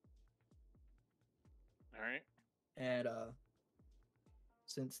 All right. And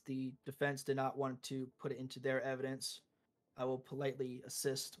since the defense did not want to put it into their evidence, I will politely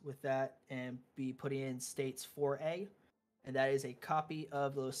assist with that and be putting in states 4A, and that is a copy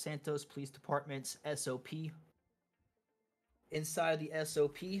of the Los Santos Police Department's SOP. Inside the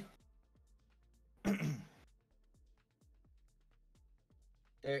SOP,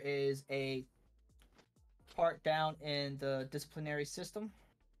 there is a part down in the disciplinary system.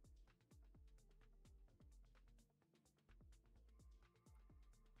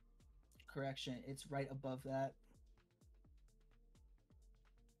 Correction, it's right above that.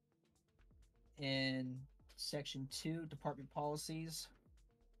 In section 2, department policies,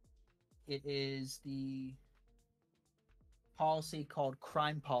 it is the policy called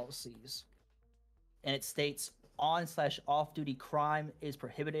crime policies. And it states on/off duty crime is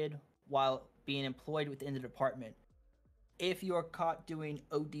prohibited while being employed within the department. If you are caught doing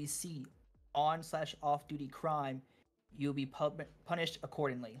ODC, on/off duty crime, you'll be punished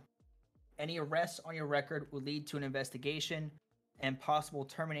accordingly. Any arrests on your record will lead to an investigation and possible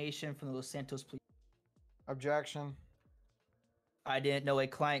termination from the Los Santos Police. Objection. I didn't know a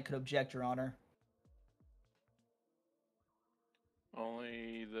client could object, Your Honor.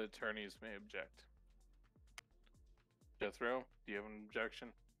 Only the attorneys may object. Jethro, do you have an objection?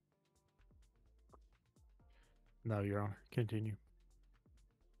 No, Your Honor. Continue.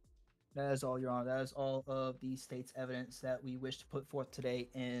 That is all, Your Honor. That is all of the state's evidence that we wish to put forth today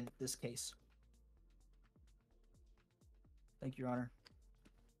in this case. Thank you, Your Honor.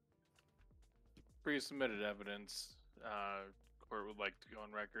 Pre-submitted evidence, court would like to go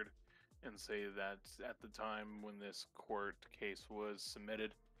on record and say that at the time when this court case was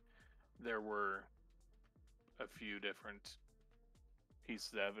submitted, there were a few different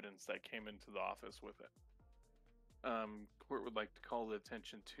pieces of evidence that came into the office with it. Court would like to call the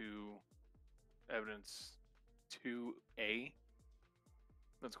attention to evidence 2A.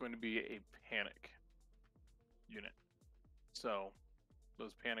 That's going to be a panic unit. So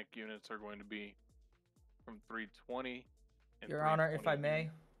those panic units are going to be from 320 and Your Honor, if I 320.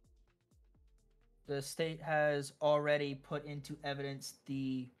 may, the state has already put into evidence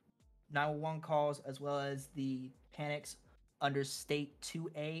the 911 calls as well as the panics under state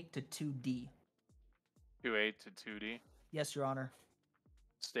 2A to 2D. 2A to 2D. Yes, Your Honor.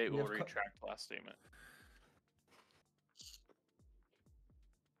 State We will have retract last statement.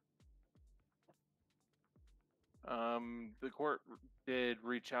 The court did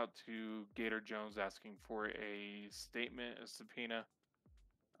reach out to Gator Jones asking for a statement, a subpoena.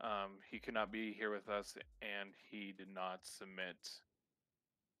 He could not be here with us, and he did not submit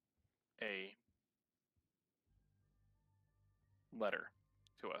a letter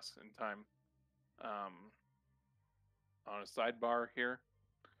to us in time. On a sidebar here,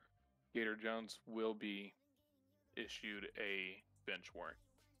 Gator Jones will be issued a bench warrant.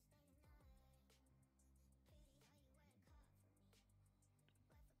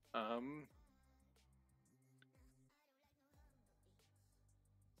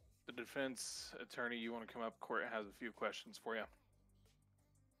 The defense attorney, you want to come up? Court has a few questions for you.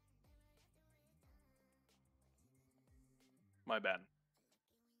 My bad.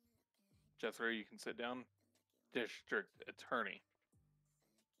 Jethro, you can sit down. District attorney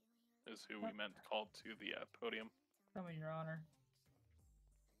is who we meant to call to the podium. Coming, Your Honor.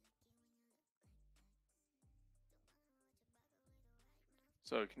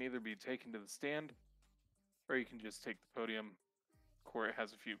 So it can either be taken to the stand, or you can just take the podium. Court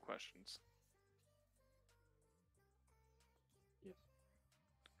has a few questions. Yes.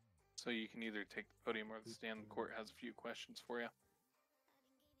 So you can either take the podium or the stand. The court has a few questions for you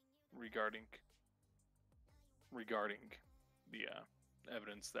regarding the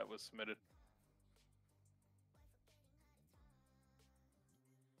evidence that was submitted.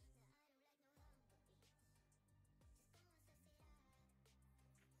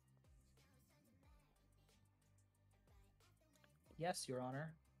 Yes, Your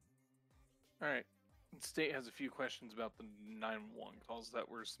Honor. All right. The state has a few questions about the 911 calls that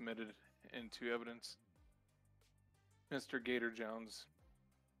were submitted into evidence. Mr. Gator Jones,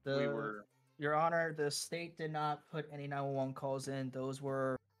 Your Honor, the state did not put any 911 calls in. Those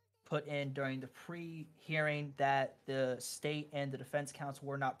were put in during the pre-hearing that the state and the defense counsel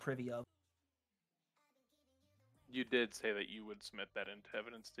were not privy of. You did say that you would submit that into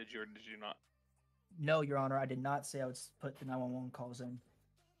evidence, did you, or did you not? No, Your Honor, I did not say I would put the 911 calls in.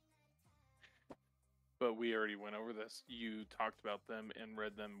 But we already went over this. You talked about them and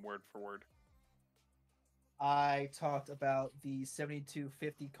read them word for word. I talked about the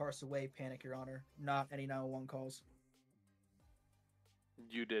 7250 Carsaway panic, Your Honor, not any 911 calls.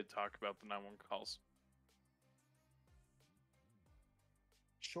 You did talk about the 911 calls.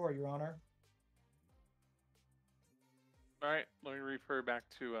 Sure, Your Honor. All right, let me refer back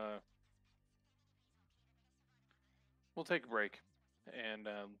to. We'll take a break, and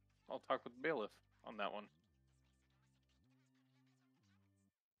I'll talk with the bailiff on that one.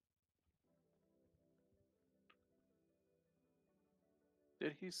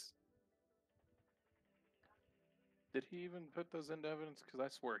 Did he even put those into evidence? Because I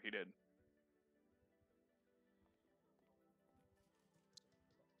swear he did.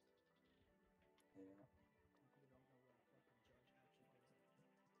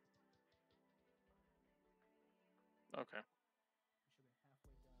 Okay.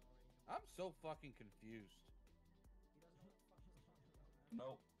 I'm so fucking confused.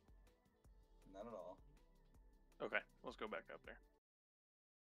 Nope. Not at all. Okay, let's go back up there.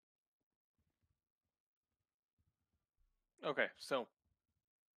 Okay, so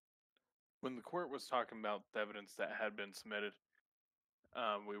when the court was talking about the evidence that had been submitted,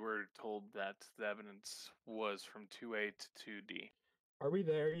 we were told that the evidence was from 2A to 2D. Are we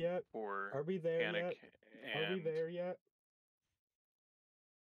there yet? For we there panic yet? Are we there yet?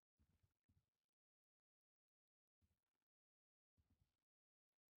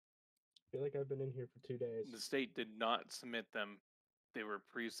 feel like I've been in here for 2 days. The state did not submit them. They were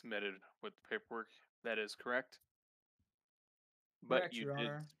pre-submitted with the paperwork. That is correct. But Correct, you Your did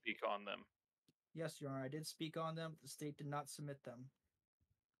Honor. speak on them. Yes, Your Honor. I did speak on them. The state did not submit them.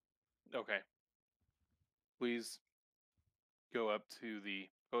 Okay. Please go up to the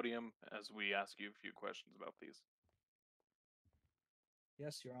podium as we ask you a few questions about these.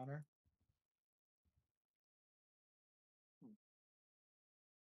 Yes, Your Honor.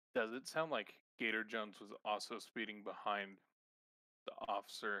 Does it sound like Gator Jones was also speeding behind the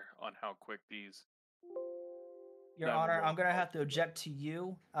officer on how quick these? Your Honor, I'm going to have to object to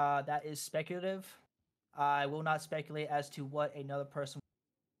you. That is speculative. I will not speculate as to what another person.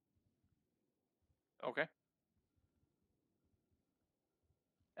 Okay.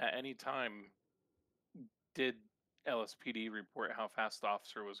 At any time, did LSPD report how fast the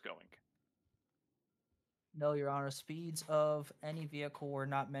officer was going? No, Your Honor. Speeds of any vehicle were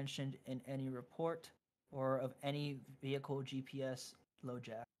not mentioned in any report or of any vehicle GPS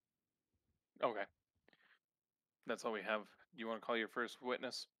LoJack. Okay. That's all we have. You want to call your first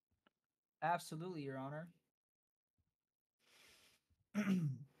witness? Absolutely, Your Honor.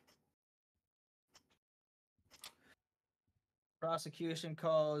 Prosecution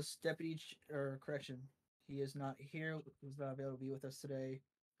calls correction. He is not here. He's not available to be with us today.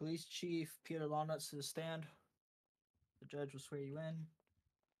 Police Chief Peter Lawnuts to the stand. The judge will swear you in.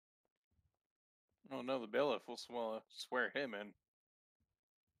 Oh no, the bailiff will swear him in.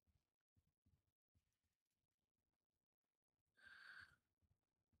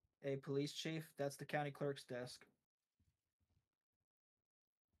 A police chief, that's the county clerk's desk.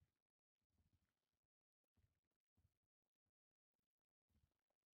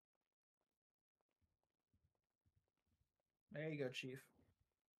 There you go, chief.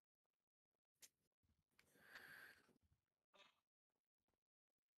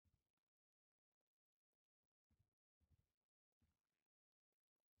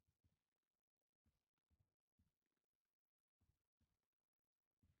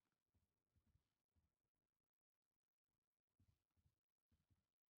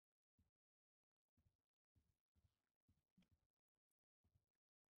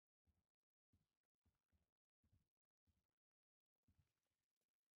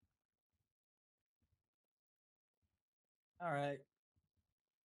 All right.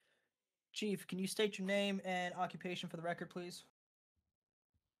 Chief, can you state your name and occupation for the record, please?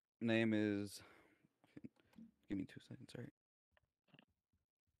 Name is. Give me 2 seconds, sorry.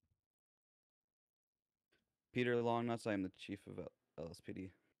 Peter Longnuts. I am the chief of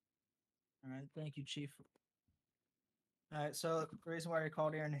LSPD. All right, thank you, Chief. All right, so the reason why you're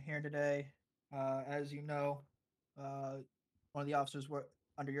called here today, as you know, one of the officers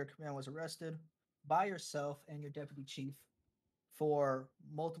under your command was arrested by yourself and your deputy chief for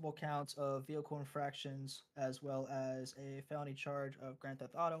multiple counts of vehicle infractions, as well as a felony charge of grand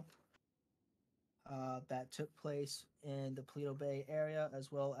theft auto. That took place in the Paleto Bay area,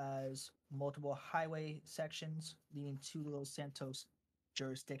 as well as multiple highway sections leading to the Los Santos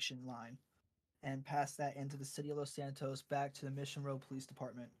jurisdiction line, and past that into the city of Los Santos back to the Mission Road Police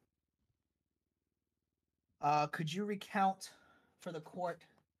Department. Could you recount for the court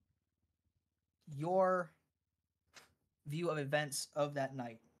your view of events of that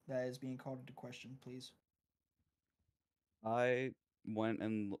night that is being called into question, please? I went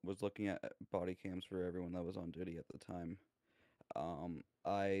and was looking at body cams for everyone that was on duty at the time.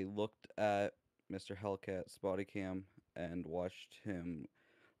 I looked at Mr. Hellcat's body cam and watched him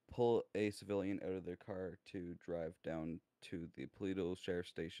pull a civilian out of their car to drive down to the Paleto Sheriff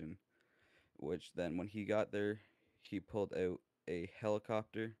Station, which then when he got there, he pulled out a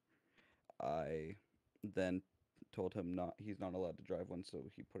helicopter. I then told him he's not allowed to drive one, so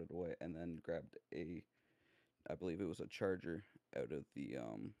he put it away and then grabbed I believe it was a charger out of the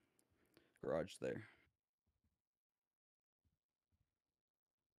garage there.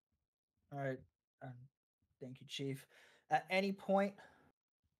 All right. Thank you, Chief. At any point,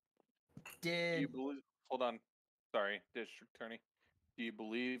 Do you believe? Hold on. Sorry, District Attorney. Do you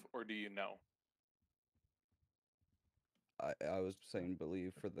believe or do you know? I was saying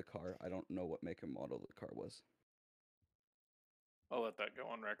believe for the car. I don't know what make and model the car was. I'll let that go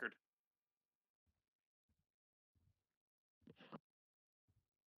on record.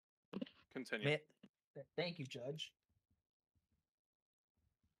 Continue. Thank you, Judge.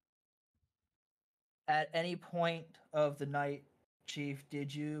 At any point of the night, Chief,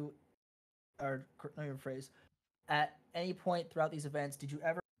 did you, or let me rephrase, at any point throughout these events, did you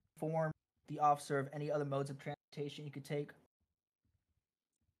ever inform the officer of any other modes of transportation you could take?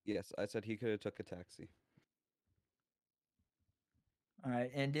 Yes, I said he could have took a taxi. All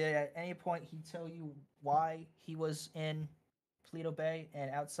right. And did at any point he tell you why he was in Paleto Bay and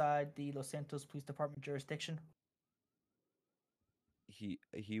outside the Los Santos Police Department jurisdiction?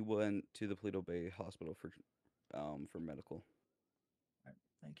 He went to the Paleto Bay Hospital for medical. All right.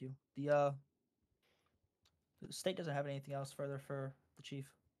 Thank you. The state doesn't have anything else further for the chief,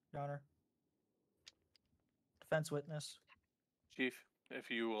 Your Honor. Defense witness. Chief, if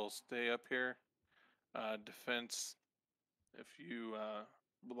you will stay up here. Defense, if you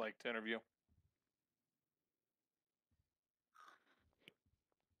would like to interview.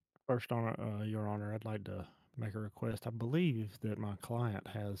 First, Your Honor, I'd like to make a request. I believe that my client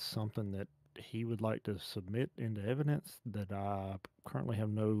has something that he would like to submit into evidence that I currently have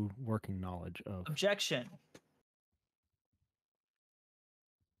no working knowledge of. Objection.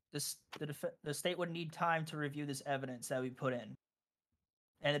 The state would need time to review this evidence that we put in.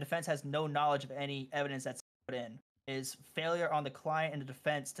 And the defense has no knowledge of any evidence that's put in. It is failure on the client and the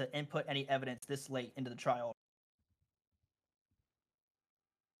defense to input any evidence this late into the trial.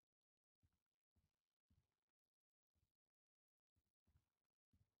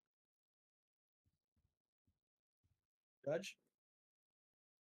 Judge?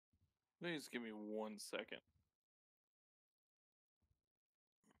 Please give me 1 second.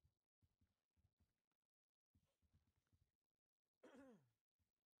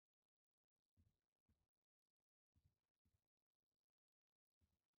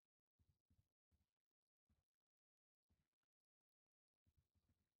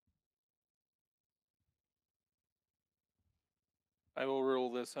 I will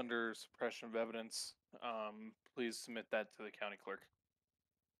rule this under suppression of evidence. Please submit that to the county clerk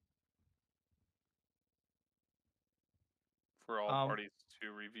for all parties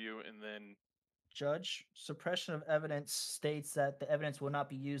to review, and then Judge, suppression of evidence states that the evidence will not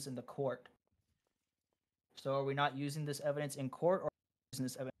be used in the court. So are we not using this evidence in court, or using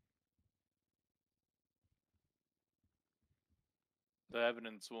this evidence? the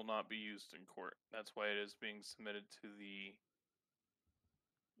evidence will not be used in court. That's why it is being submitted to the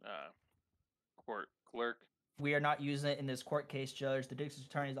court clerk. We are not using it in this court case, Judge. The district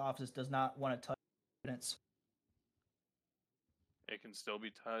attorney's office does not want to touch evidence. It can still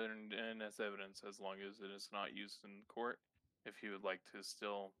be turned in as evidence as long as it is not used in court. If you would like to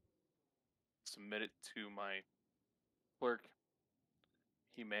still submit it to my clerk,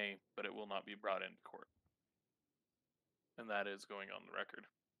 he may, but it will not be brought into court. And that is going on the record.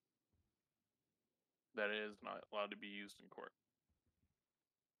 That it is not allowed to be used in court.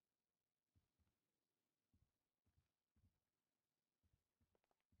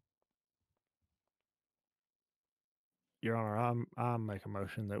 Your Honor, I make a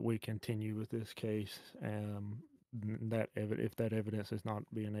motion that we continue with this case. If that evidence is not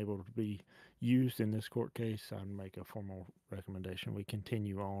being able to be used in this court case, I'd make a formal recommendation. We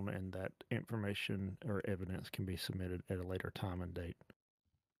continue on, and that information or evidence can be submitted at a later time and date.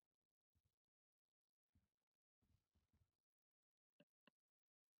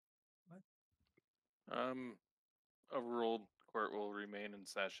 Overruled. Court will remain in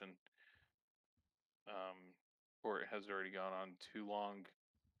session. Court has already gone on too long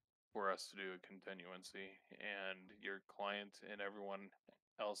for us to do a continuancy, and your client and everyone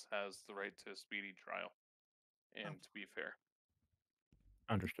else has the right to a speedy trial and to be fair.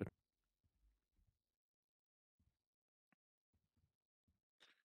 Understood.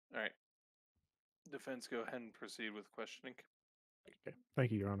 All right. Defense, go ahead and proceed with questioning. Okay.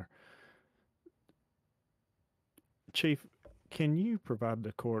 Thank you, Your Honor. Chief, can you provide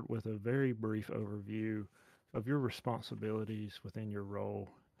the court with a very brief overview of your responsibilities within your role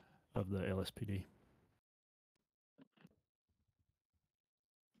of the LSPD?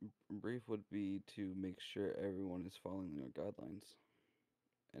 Brief would be to make sure everyone is following their guidelines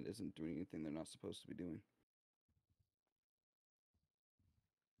and isn't doing anything they're not supposed to be doing.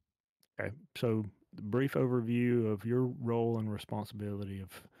 Okay, so the brief overview of your role and responsibility of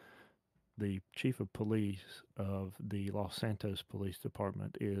the chief of police of the Los Santos Police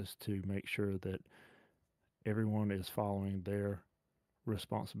Department is to make sure that everyone is following their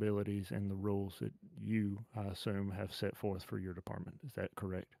responsibilities and the rules that you, I assume, have set forth for your department. Is that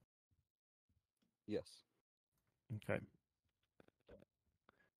correct? Yes. Okay.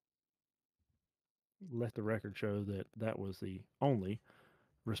 Let the record show that that was the only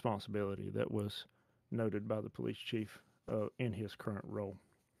responsibility that was noted by the police chief in his current role.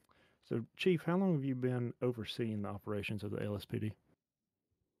 So, Chief, how long have you been overseeing the operations of the LSPD?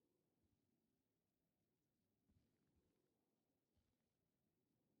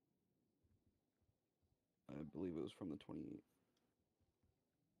 I believe it was from the 28th.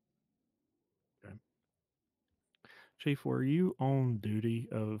 Okay. Chief, were you on duty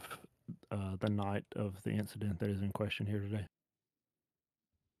of the night of the incident that is in question here today?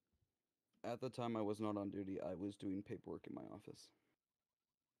 At the time, I was not on duty. I was doing paperwork in my office.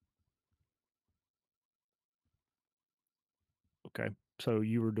 Okay, so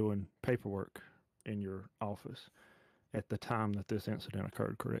you were doing paperwork in your office at the time that this incident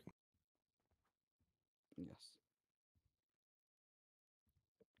occurred, correct? Yes.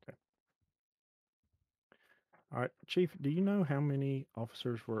 Okay. All right, Chief, do you know how many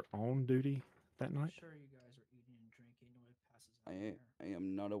officers were on duty that night? Sure, you guys are eating and drinking. Nobody passes out I there. I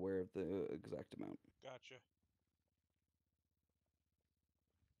am not aware of the exact amount. Gotcha.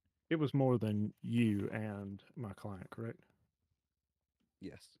 It was more than you and my client, correct?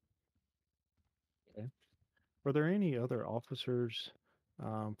 Yes. Okay. Were there any other officers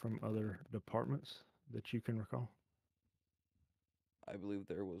from other departments that you can recall? I believe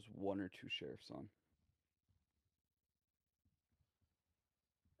there was one or two sheriffs on.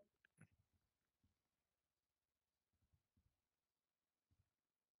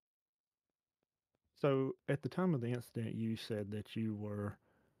 So, at the time of the incident, you said that you were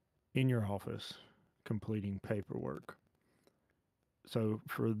in your office completing paperwork. So,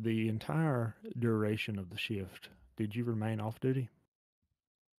 for the entire duration of the shift, did you remain off duty?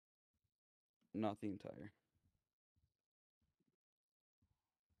 Not the entire.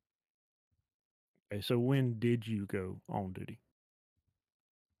 Okay, so when did you go on duty?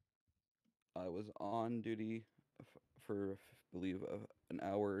 I was on duty for, I believe, an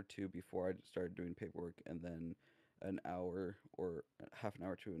hour or two before I started doing paperwork, and then an hour or half an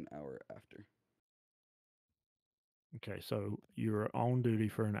hour to an hour after. Okay, so you were on duty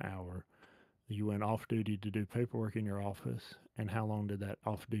for an hour. You went off duty to do paperwork in your office. And how long did that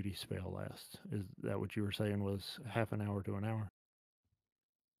off duty spell last? Is that what you were saying was half an hour to an hour?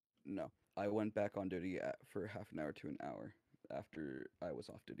 No, I went back on duty for half an hour to an hour after I was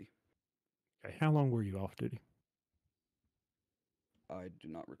off duty. Okay, how long were you off duty? I do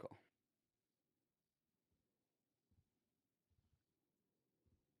not recall.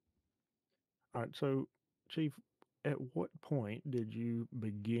 All right, so Chief, at what point did you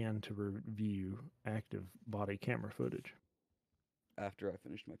begin to review active body camera footage? After I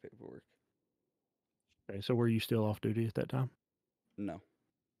finished my paperwork. Okay, so were you still off duty at that time? No.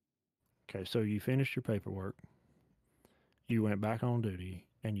 Okay, so you finished your paperwork, you went back on duty,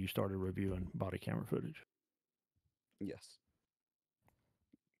 and you started reviewing body camera footage. Yes.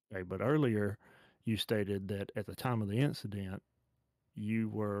 Okay, but earlier you stated that at the time of the incident, you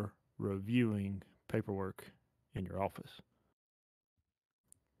were reviewing paperwork in your office.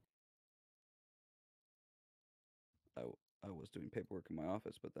 I was doing paperwork in my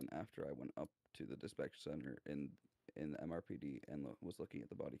office, but then after I went up to the dispatch center in the MRPD and was looking at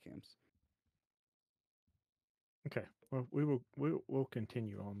the body cams. Okay, well we'll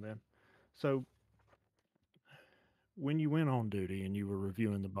continue on then. So when you went on duty and you were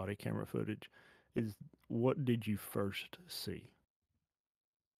reviewing the body camera footage, is what did you first see?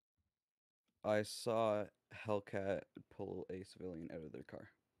 I saw Hellcat pull a civilian out of their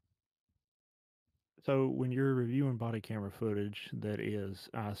car. So when you're reviewing body camera footage that is,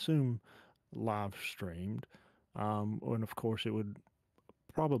 I assume, live streamed, and of course it would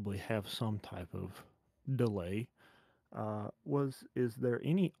probably have some type of delay. Is there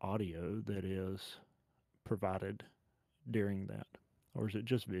any audio that is provided during that, or is it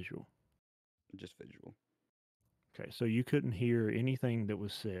just visual? Just visual. Okay, so you couldn't hear anything that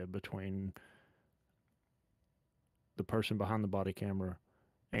was said between the person behind the body camera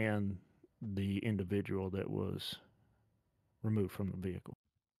and the individual that was removed from the vehicle.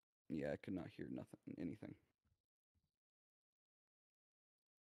 Yeah, I could not hear anything.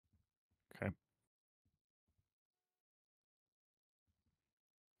 Okay.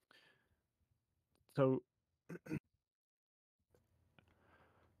 So,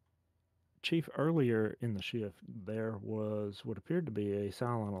 Chief, earlier in the shift, there was what appeared to be a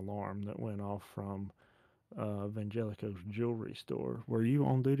silent alarm that went off from Evangelico's jewelry store. Were you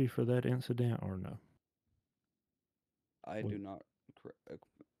on duty for that incident or no? I do not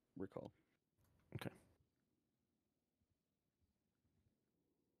recall. Okay.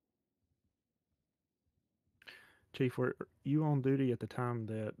 Chief, were you on duty at the time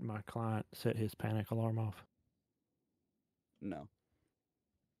that my client set his panic alarm off? No.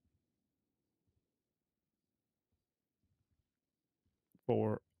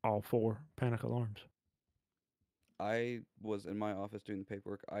 For all four panic alarms? I was in my office doing the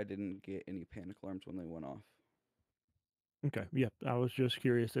paperwork. I didn't get any panic alarms when they went off. Okay, yeah, I was just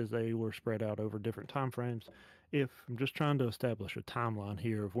curious as they were spread out over different time frames. If I'm just trying to establish a timeline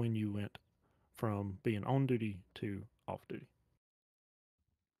here of when you went from being on duty to off duty.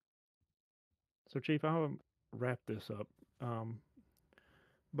 So, Chief, I'll wrap this up.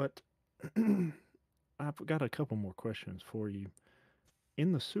 But I've got a couple more questions for you.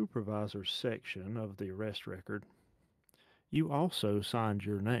 In the supervisor section of the arrest record, you also signed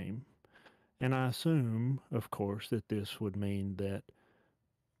your name. And I assume, of course, that this would mean that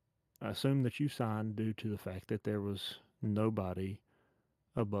I assume that you signed due to the fact that there was nobody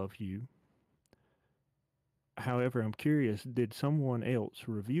above you. However, I'm curious, did someone else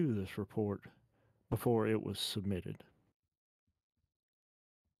review this report before it was submitted?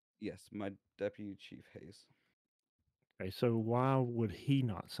 Yes, my deputy chief Hayes. Okay, so why would he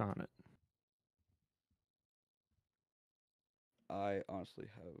not sign it? I honestly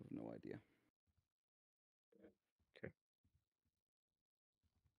have no idea. Okay.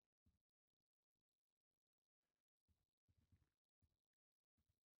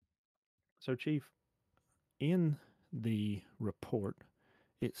 So, Chief, in the report,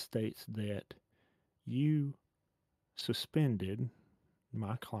 it states that you suspended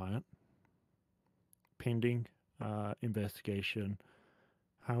my client pending investigation.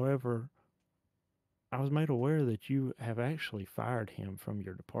 However, I was made aware that you have actually fired him from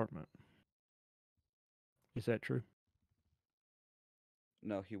your department. Is that true?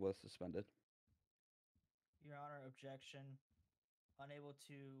 No, he was suspended. Your Honor, objection. Unable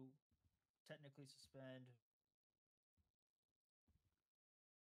to technically suspend.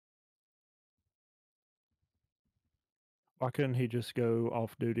 Why couldn't he just go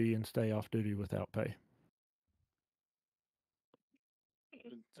off duty and stay off duty without pay?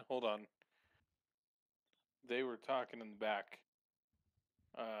 Hold on. They were talking in the back.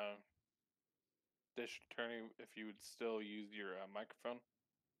 District Attorney, if you would still use your microphone.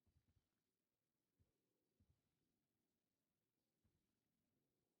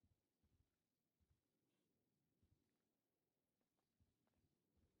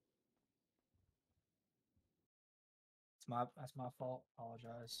 That's my fault.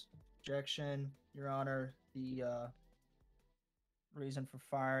 Apologize. Objection, Your Honor. The reason for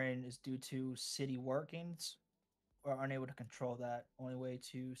firing is due to city workings. We're unable to control that. Only way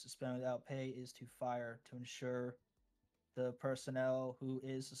to suspend without pay is to fire to ensure the personnel who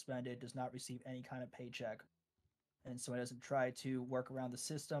is suspended does not receive any kind of paycheck. And so it doesn't try to work around the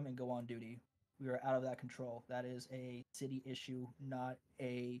system and go on duty. We are out of that control. That is a city issue, not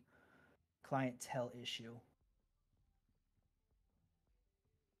a clientele issue.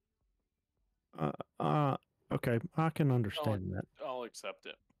 Okay, I can understand that. I'll accept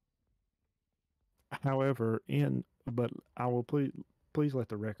it. However, but I will please let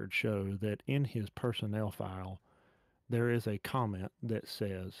the record show that in his personnel file there is a comment that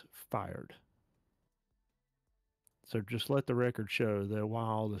says fired. So just let the record show that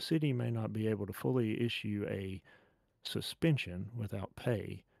while the city may not be able to fully issue a suspension without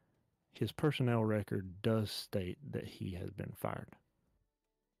pay, his personnel record does state that he has been fired.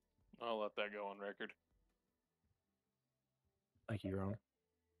 I'll let that go on record. Thank you, Your Honor.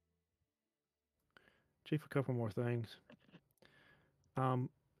 Chief, a couple more things.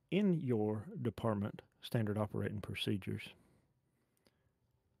 In your department standard operating procedures,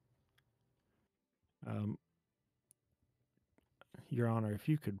 Your Honor, if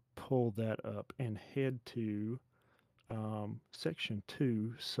you could pull that up and head to Section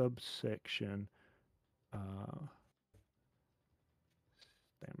 2, subsection, stand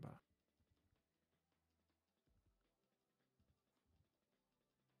by.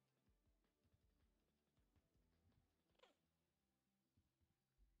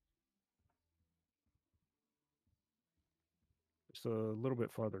 Just a little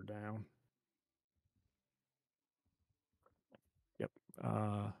bit farther down. Yep.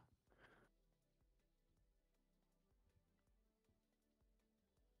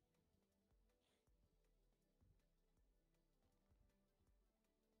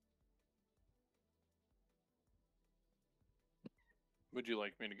 Would you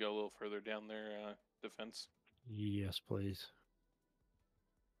like me to go a little further down there, defense? Yes, please.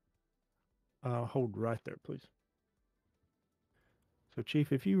 Hold right there, please. So,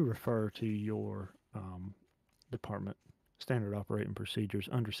 Chief, if you refer to your department standard operating procedures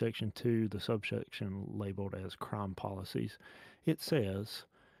under Section 2, the subsection labeled as crime policies, it says,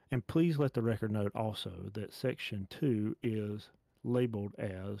 and please let the record note also that Section 2 is labeled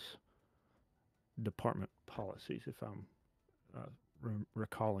as department policies, if I'm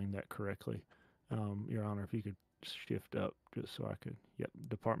recalling that correctly. Your Honor, if you could shift up just so I could, yep,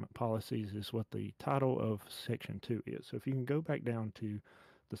 department policies is what the title of Section 2 is. So if you can go back down to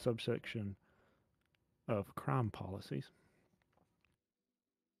the subsection of crime policies.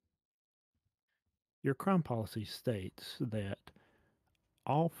 Your crime policy states that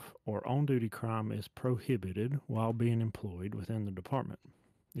off or on duty crime is prohibited while being employed within the department.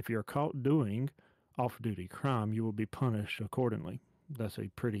 If you're caught doing off duty crime, you will be punished accordingly. That's a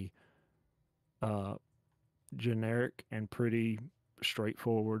pretty generic and pretty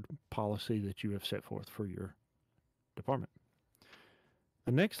straightforward policy that you have set forth for your department.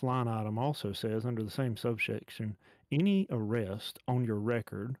 The next line item also says, under the same subsection, any arrest on your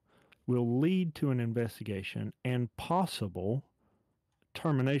record will lead to an investigation and possible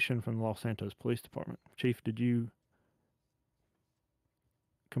termination from the Los Santos Police Department. Chief, did you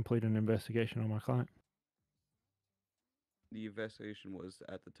complete an investigation on my client? The investigation was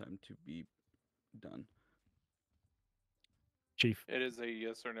at the time to be done. Chief, It is a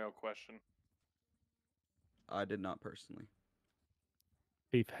yes or no question. I did not personally.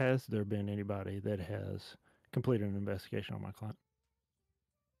 Chief, has there been anybody that has completed an investigation on my client?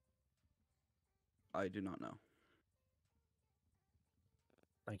 I do not know.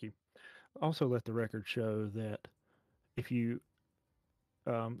 Thank you. Also, let the record show that if you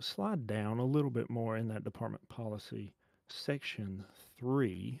slide down a little bit more in that department policy, section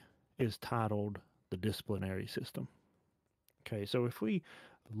 3 is titled the disciplinary system. Okay, so if we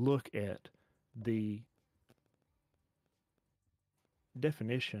look at the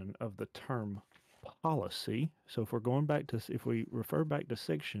definition of the term policy, so if we're going back to, if we refer back to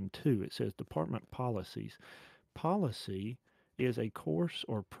section 2, it says department policies. Policy is a course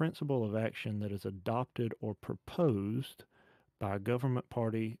or principle of action that is adopted or proposed by a government,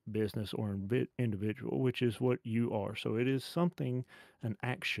 party, business, or individual, which is what you are. So it is something, an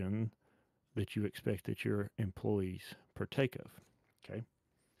action that you expect that your employees partake of. Okay.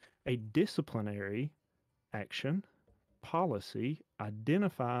 A disciplinary action policy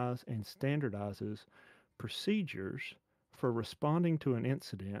identifies and standardizes procedures for responding to an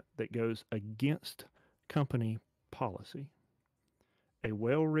incident that goes against company policy. A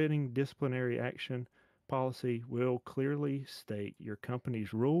well-written disciplinary action policy will clearly state your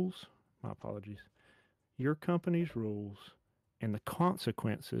company's rules, my apologies, your company's rules and the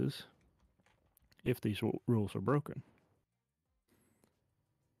consequences if these rules are broken.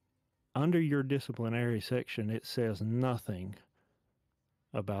 Under your disciplinary section, it says nothing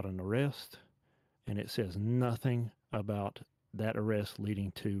about an arrest, and it says nothing about that arrest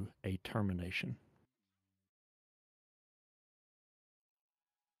leading to a termination.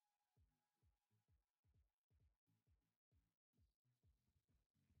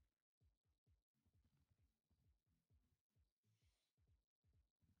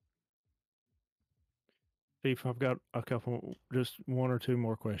 Chief, I've got a couple, just one or two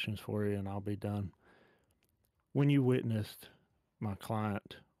more questions for you, and I'll be done. When you witnessed my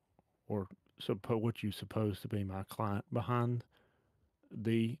client, or what you suppose to be my client, behind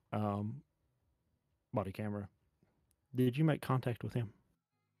the body camera, did you make contact with him?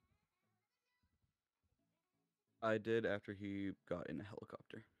 I did after he got in a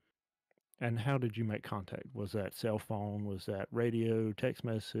helicopter. And how did you make contact? Was that cell phone? Was that radio, text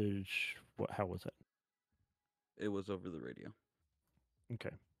message? How was that? It was over the radio.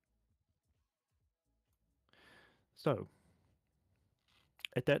 Okay. So,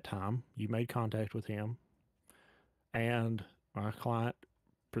 at that time, you made contact with him, and my client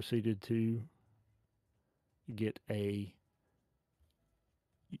proceeded to get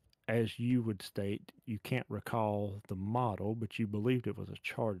as you would state, you can't recall the model, but you believed it was a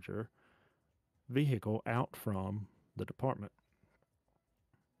Charger vehicle out from the department.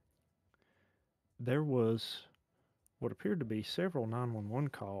 There was what appeared to be several 911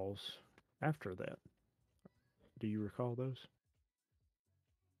 calls after that. Do you recall those?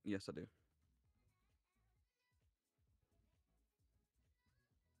 Yes, I do.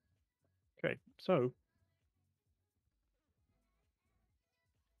 Okay, so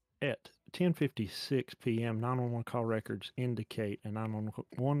at 10:56 p.m., 911 call records indicate a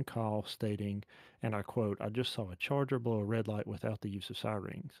 911 call stating, and I quote, "I just saw a Charger blow a red light without the use of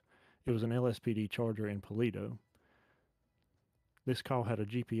sirens." It was an LSPD Charger in Paleto. This call had a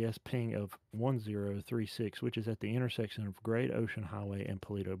GPS ping of 1036, which is at the intersection of Great Ocean Highway and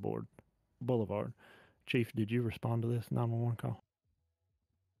Paleto Boulevard. Chief, did you respond to this 911 call?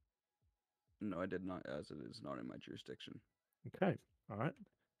 No, I did not, as it is not in my jurisdiction. Okay, all right.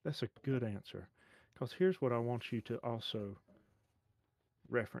 That's a good answer. Because here's what I want you to also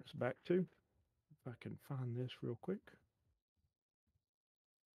reference back to. If I can find this real quick.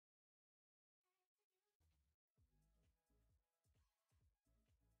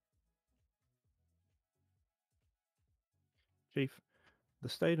 Chief, the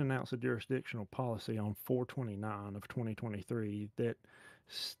state announced a jurisdictional policy on 429 of 2023 that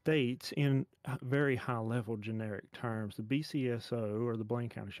states in very high level generic terms the BCSO or the Blaine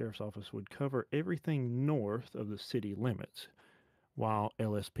County Sheriff's Office would cover everything north of the city limits, while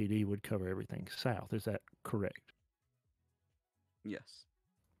LSPD would cover everything south. Is that correct? Yes.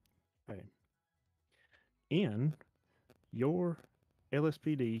 Okay. In your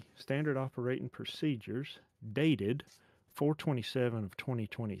LSPD standard operating procedures dated 427 of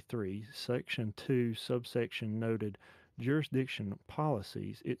 2023, section 2, subsection noted jurisdiction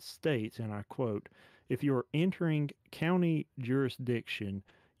policies, it states, and I quote, if you're entering county jurisdiction,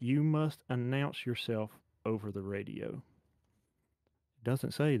 you must announce yourself over the radio. It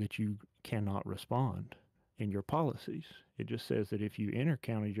doesn't say that you cannot respond in your policies. It just says that if you enter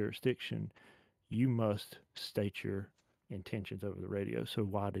county jurisdiction, you must state your intentions over the radio. So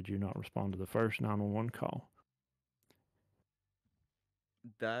why did you not respond to the first 911 call?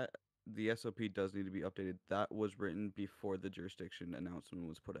 That the SOP does need to be updated. That was written before the jurisdiction announcement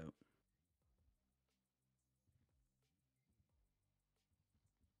was put out.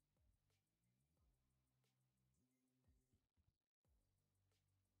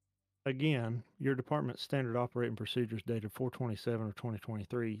 Again, your department's standard operating procedures dated 427 of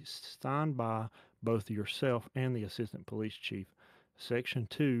 2023, signed by both yourself and the assistant police chief. Section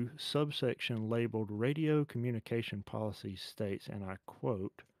 2, subsection labeled radio communication policy states, and I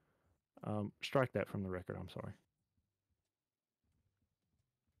quote, strike that from the record, I'm sorry.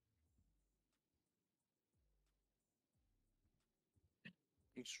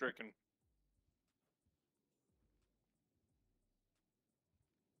 He's stricken.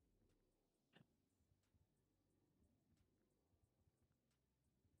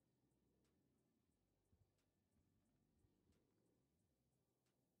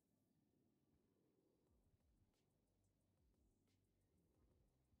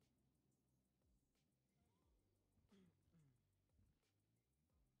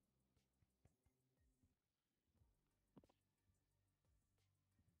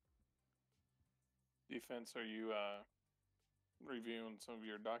 Defense, are you reviewing some of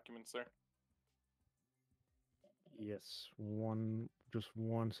your documents there? Yes, just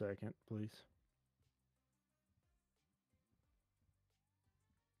 1 second, please.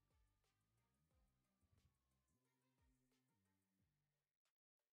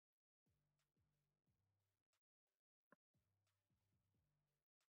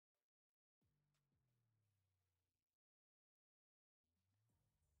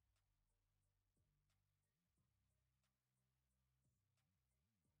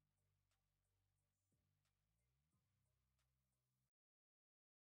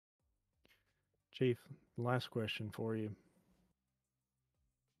 Chief, last question for you.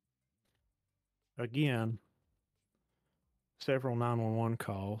 Again, several 911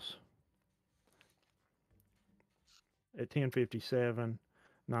 calls. At 10:57,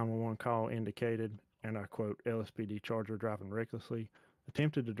 911 call indicated, and I quote, LSPD Charger driving recklessly,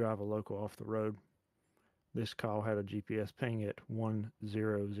 attempted to drive a local off the road. This call had a GPS ping at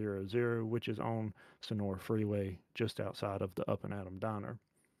 1000, which is on Sonora Freeway, just outside of the Up and Adam Diner.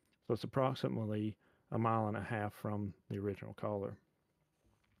 So it's approximately a mile and a half from the original caller.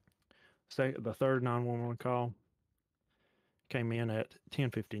 The third 911 call came in at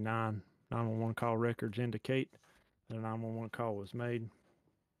 10:59. 911 call records indicate that a 911 call was made.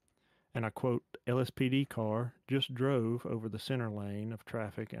 And I quote, LSPD car just drove over the center lane of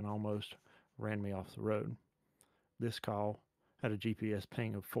traffic and almost ran me off the road. This call had a GPS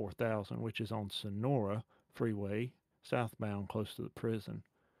ping of 4000, which is on Sonora Freeway, southbound, close to the prison.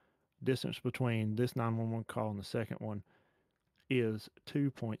 Distance between this 911 call and the second one is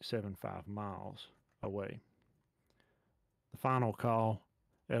 2.75 miles away. The final call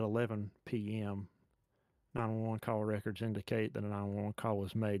at 11 p.m., 911 call records indicate that a 911 call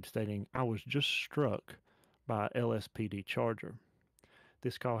was made stating, I was just struck by a LSPD Charger.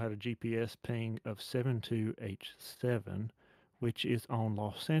 This call had a GPS ping of 72H7, which is on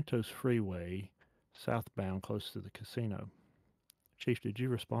Los Santos Freeway, southbound, close to the casino. Chief, did you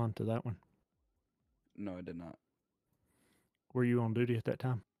respond to that one? No, I did not. Were you on duty at that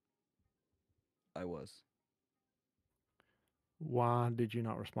time? I was. Why did you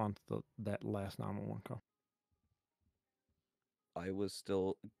not respond to that last 911 call? I was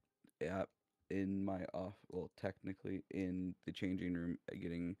still in my technically in the changing room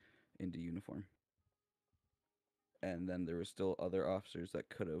getting into uniform. And then there were still other officers that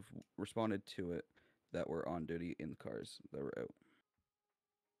could have responded to it that were on duty in the cars that were out.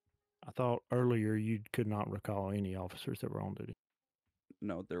 I thought earlier you could not recall any officers that were on duty.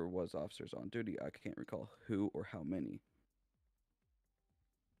 No, there was officers on duty. I can't recall who or how many.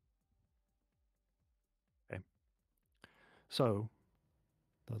 So,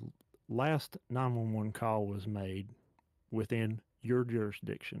 the last 911 call was made within your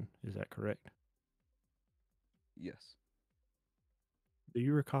jurisdiction. Is that correct? Yes. Do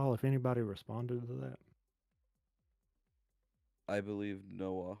you recall if anybody responded to that? I believe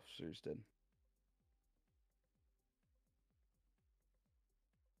no officers did.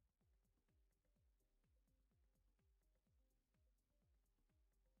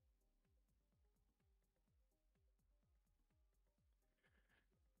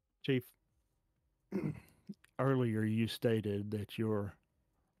 Chief, earlier you stated that your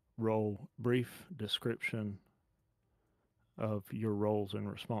brief description of your roles and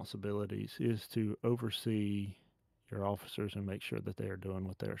responsibilities is to oversee your officers and make sure that they are doing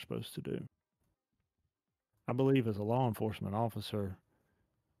what they're supposed to do. I believe as a law enforcement officer,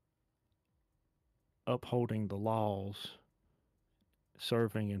 upholding the laws,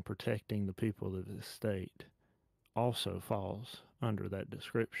 serving and protecting the people of the state also falls under that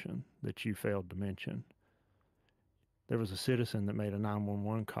description that you failed to mention. There was a citizen that made a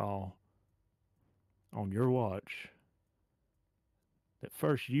 911 call on your watch that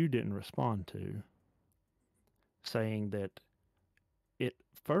first you didn't respond to, saying that it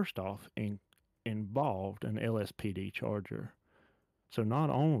first off involved an LSPD charger. So not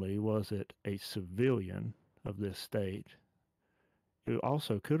only was it a civilian of this state, it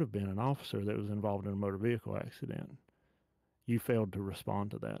also could have been an officer that was involved in a motor vehicle accident. You failed to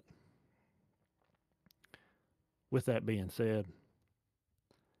respond to that. With that being said,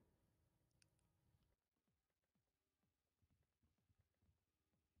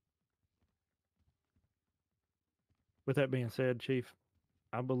 Chief,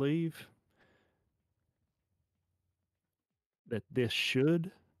 I believe that this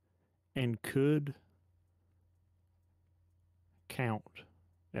should and could count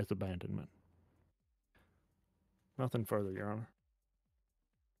as abandonment. Nothing further, Your Honor.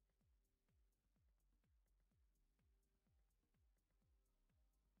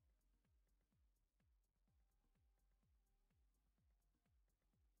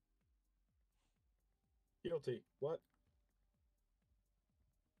 Guilty. What?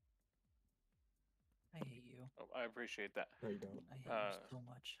 I hate you. Oh, I appreciate that. No, you don't. I hate you so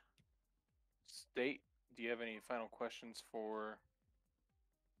much. State, do you have any final questions for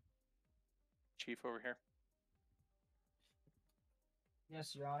Chief over here?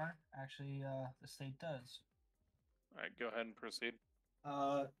 Yes, Your Honor. Actually, the state does. All right, go ahead and proceed.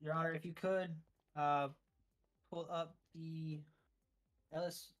 Your Honor, if you could, pull up the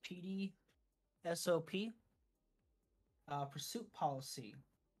LSPD SOP, pursuit policy.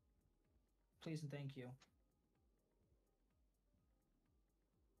 Please and thank you.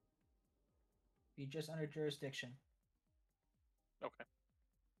 Be just under jurisdiction. Okay.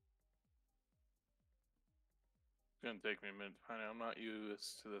 It's gonna take me a minute to find out. I'm not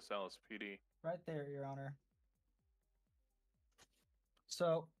used to this LSPD. Right there, Your Honor.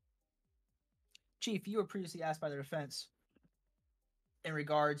 So, Chief, you were previously asked by the defense in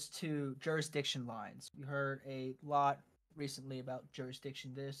regards to jurisdiction lines. You heard a lot recently about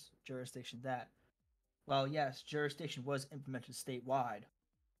jurisdiction this, jurisdiction that. Well, yes, jurisdiction was implemented statewide.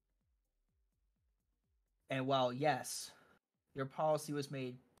 And while, yes, your policy was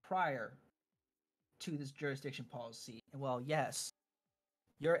made prior to this jurisdiction policy, and while, yes,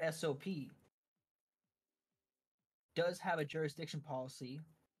 your SOP does have a jurisdiction policy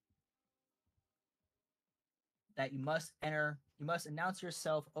that you must announce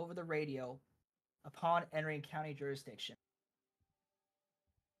yourself over the radio upon entering county jurisdiction.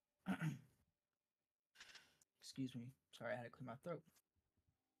 Excuse me. Sorry, I had to clear my throat.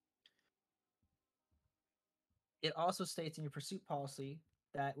 It also states in your pursuit policy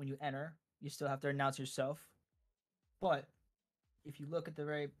that when you enter, you still have to announce yourself. But if you look at the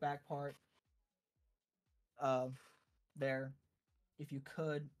very back part of there, if you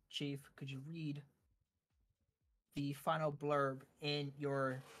could, Chief, could you read the final blurb in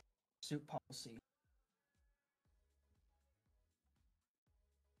your pursuit policy?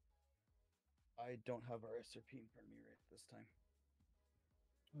 I don't have our SRP in front of me right this time.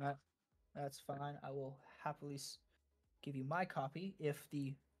 That's fine. I will happily give you my copy if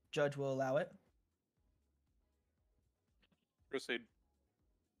the judge will allow it. Proceed.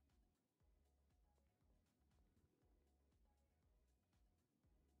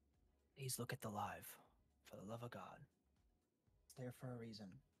 Please look at the live. For the love of God. It's there for a reason.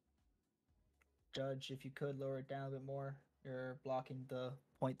 Judge, if you could lower it down a bit more. You're blocking the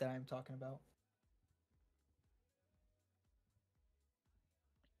point that I'm talking about.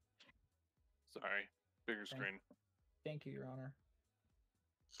 Sorry. Bigger screen. Thank you, Your Honor.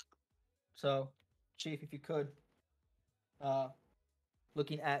 So, Chief, if you could,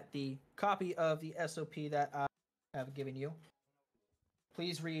 looking at the copy of the SOP that I have given you,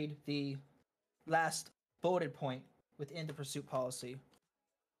 please read the last bulleted point within the pursuit policy.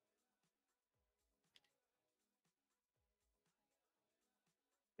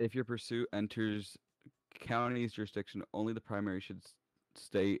 If your pursuit enters county's jurisdiction, only the primary should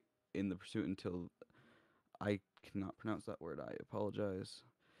stay in the pursuit until, I cannot pronounce that word, I apologize,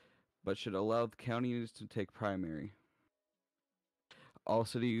 but should allow the county units to take primary. All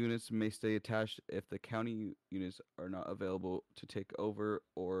city units may stay attached if the county units are not available to take over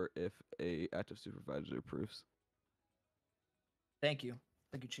or if a active supervisor approves. Thank you.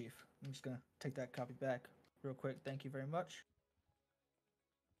 Thank you, Chief. I'm just going to take that copy back real quick. Thank you very much.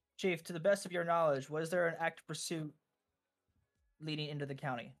 Chief, to the best of your knowledge, was there an active pursuit leading into the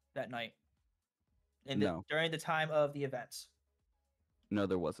county that night? No. During the time of the events? No,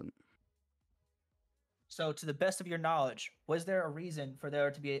 there wasn't. So, to the best of your knowledge, was there a reason for there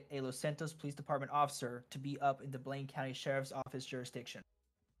to be a Los Santos Police Department officer to be up in the Blaine County Sheriff's Office jurisdiction?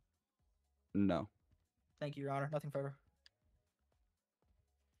 No. Thank you, Your Honor. Nothing further.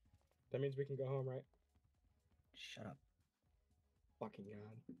 That means we can go home, right? Shut up. Fucking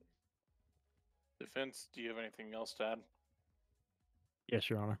God. Defense, do you have anything else to add? Yes,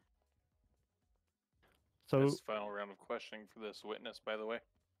 Your Honor. So, This is the final round of questioning for this witness, by the way.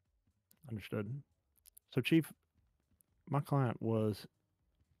 Understood. So, Chief, my client was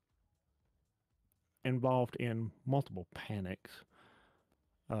involved in multiple panic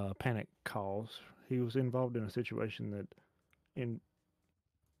calls. He was involved in a situation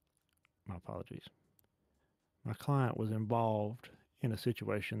my apologies. My client was involved in a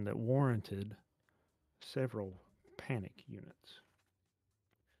situation that warranted several panic units.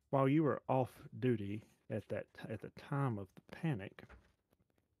 While you were off duty at the time of the panic,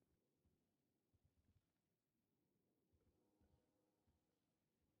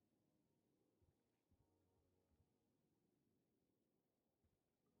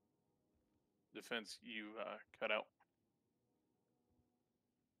 Defense, you cut out.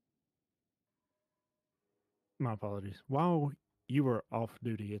 my apologies. While you were off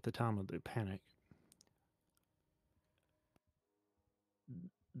duty at the time of the panic,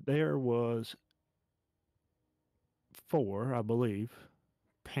 there was 4, I believe,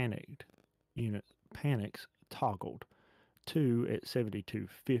 panics toggled. 2 at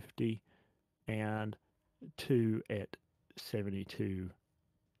 7250 and 2 at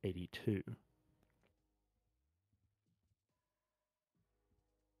 7282.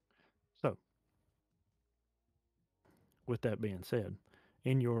 So, with that being said,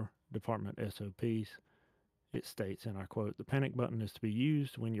 in your department SOPs, it states, and I quote, "The panic button is to be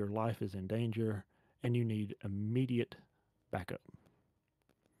used when your life is in danger and you need immediate backup."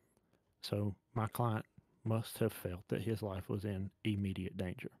 So, my client must have felt that his life was in immediate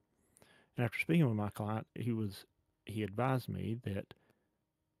danger. And after speaking with my client, he advised me that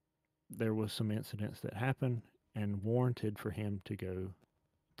there was some incidents that happened and warranted for him to go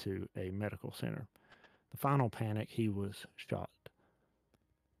to a medical center. The final panic, he was shot.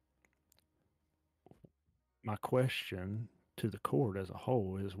 My question to the court as a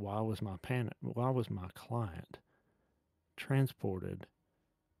whole is, why was my client transported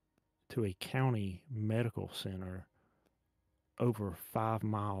to a county medical center over 5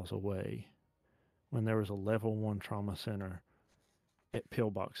 miles away when there was a level 1 trauma center at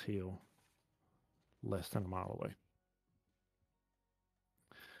Pillbox Hill less than a mile away?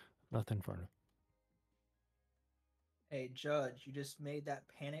 Nothing further. Hey, Judge, you just made that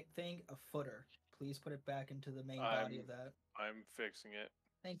panic thing a footer. Please put it back into the main body of that. I'm fixing it.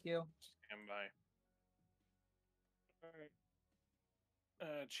 Thank you. Stand by. All right.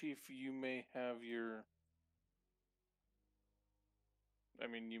 Chief, you may have your...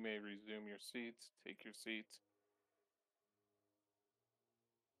 you may resume your seats. Take your seats.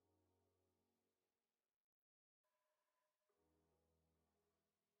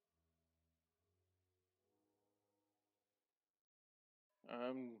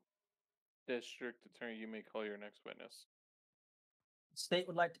 District Attorney, you may call your next witness. The state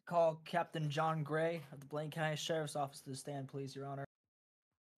would like to call Captain John Gray of the Blaine County Sheriff's Office to the stand, please, Your Honor.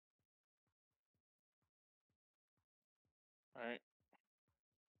 All right.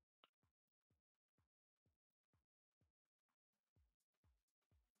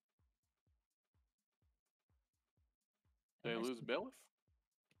 Did I lose a bailiff?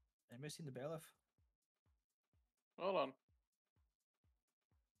 Am I missing the bailiff? Hold on.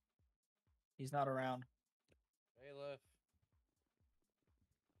 He's not around. Bailiff.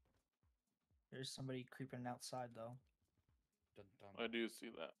 There's somebody creeping outside, though. I do see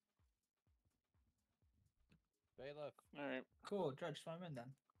that. Bailiff. All right. Cool, Judge, so I'm in then.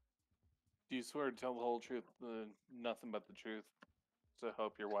 Do you swear to tell the whole truth, nothing but the truth? So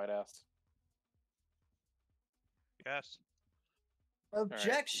help your white ass. Yes.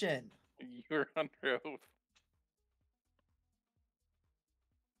 Objection. You're under oath.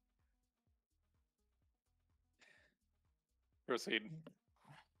 Proceed.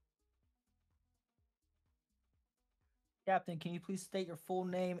 Captain, can you please state your full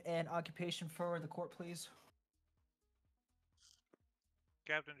name and occupation for the court, please?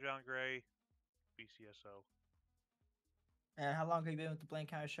 Captain John Gray, BCSO. And how long have you been with the Blaine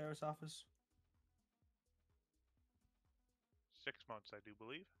County Sheriff's Office? 6 months, I do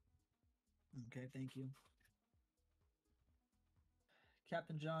believe. Okay, thank you.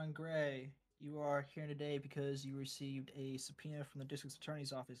 Captain John Gray, you are here today because you received a subpoena from the District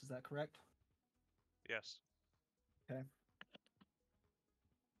Attorney's Office, is that correct? Yes. Okay.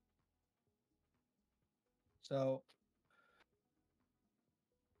 So,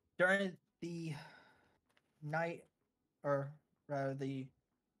 during the night, or rather the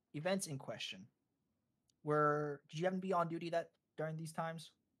events in question, did you happen to be on duty during these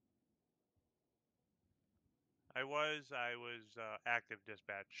times? I was active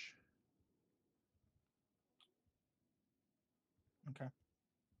dispatch. Okay.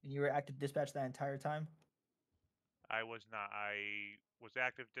 And you were active dispatch that entire time? I was not. I was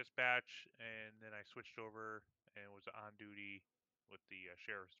active dispatch, and then I switched over and was on duty with the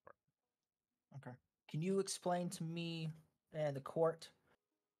sheriff's department. Okay. Can you explain to me and the court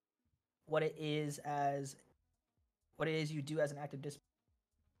what it is you do as an active dispatch?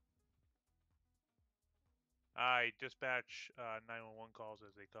 I dispatch 911 calls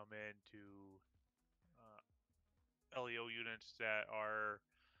as they come in to LEO units that are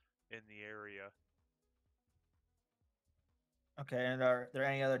in the area. Okay, and are there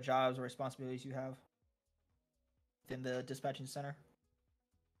any other jobs or responsibilities you have within the dispatching center?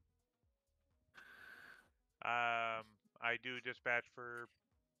 I do dispatch for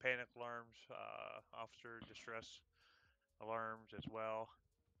panic alarms, officer distress alarms as well,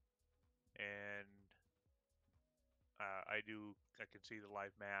 and I can see the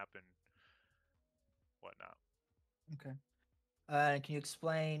live map and whatnot. Okay. Can you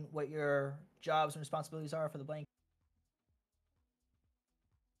explain what your jobs and responsibilities are for the blank?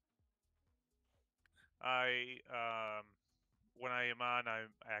 When I am on, I'm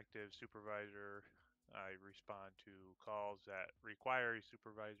active supervisor. I respond to calls that require a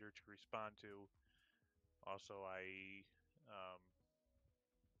supervisor to respond to. Also, I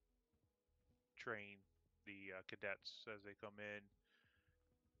train the cadets as they come in,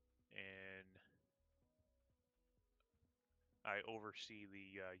 and I oversee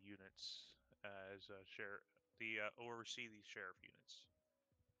the units as a sheriff. Oversee the sheriff units.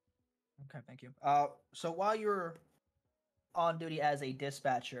 Okay, thank you. So while you're on duty as a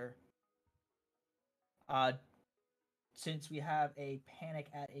dispatcher, since we have a panic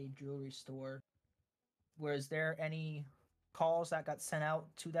at a jewelry store, was there any calls that got sent out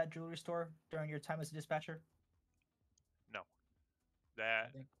to that jewelry store during your time as a dispatcher? No.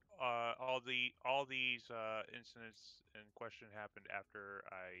 That all these incidents in question happened after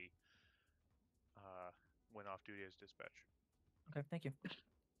I went off duty as dispatch. Okay, thank you.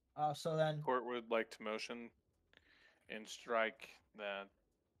 So then, Court would like to motion and strike that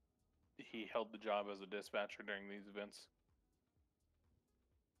he held the job as a dispatcher during these events.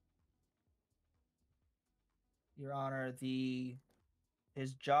 Your Honor,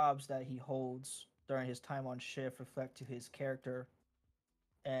 his jobs that he holds during his time on shift reflect to his character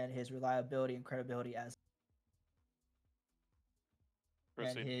and his reliability and credibility and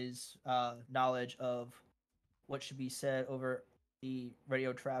his knowledge of what should be said over the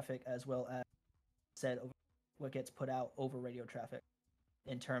radio traffic, as well as said over what gets put out over radio traffic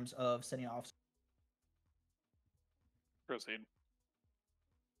in terms of sending off. Proceed.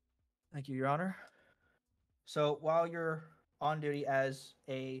 Thank you, Your Honor. So while you're on duty as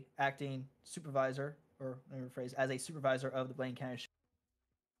a acting supervisor, or let me rephrase, as a supervisor of the Blaine County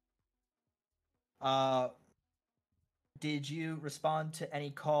did you respond to any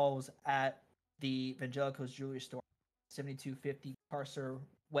calls at the Evangelico's jewelry store, 7250 Parser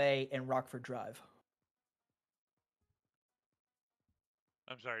Way and Rockford Drive?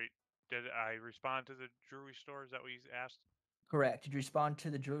 I'm sorry. Did I respond to the jewelry store? Is that what you asked? Correct. Did you respond to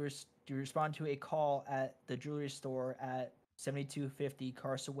Did you respond to a call at the jewelry store at 7250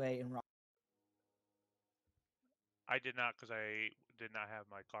 Carson Way in Rockford? I did not, because I did not have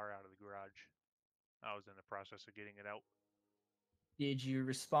my car out of the garage. I was in the process of getting it out. Did you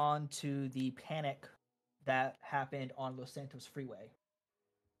respond to the panic that happened on Los Santos Freeway?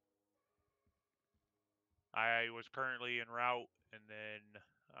 I was currently en route, and then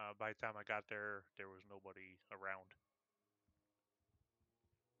by the time I got there, there was nobody around.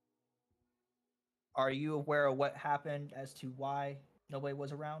 Are you aware of what happened as to why nobody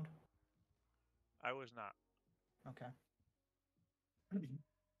was around? I was not. Okay.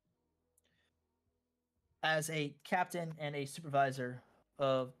 As a captain and a supervisor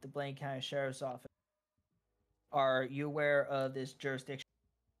of the Blaine County Sheriff's Office, are you aware of this jurisdiction?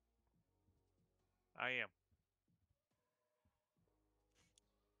 I am.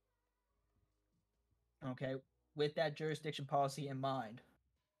 Okay. With that jurisdiction policy in mind,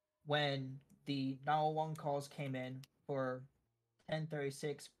 when the 911 calls came in for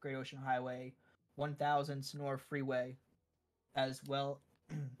 1036 Great Ocean Highway, 1000 Sonora Freeway, as well,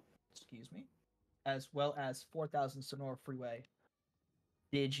 excuse me, as well as 4000 Sonora Freeway,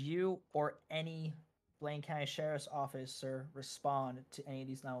 did you or any Blaine County Sheriff's Officer respond to any of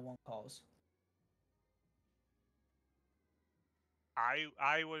these 911 calls?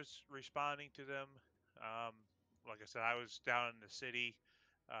 I was responding to them. Like I said, I was down in the city.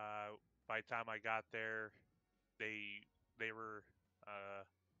 By the time I got there, they were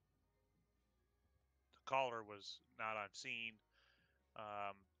the caller was not on scene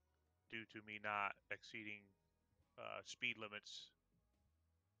um, due to me not exceeding speed limits.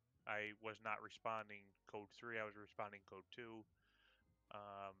 I was not responding code 3. I was responding code 2,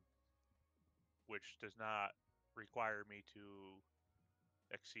 um, which does not require me to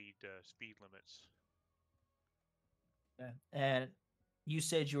exceed speed limits. Yeah. And you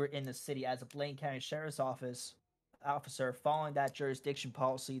said you were in the city as a Blaine County Sheriff's Office officer following that jurisdiction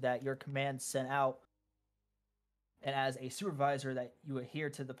policy that your command sent out, and as a supervisor that you adhere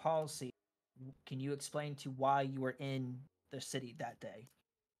to the policy. Can you explain to why you were in the city that day?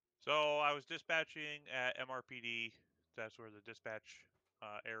 So I was dispatching at MRPD. That's where the dispatch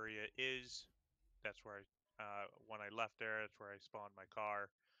area is. That's where when I left there, that's where I spawned my car.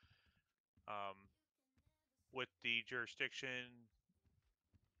 With the jurisdiction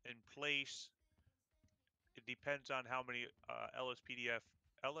in place, it depends on how many LSPD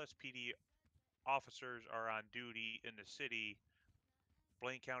officers are on duty in the city.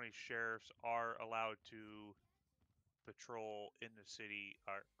 Blaine County sheriffs are allowed to patrol in the city,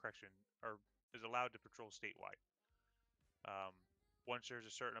 or correction, or is allowed to patrol statewide. Um, Once there's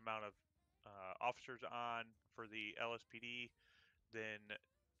a certain amount of officers on for the LSPD, then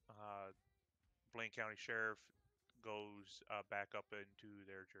Blaine County Sheriff goes back up into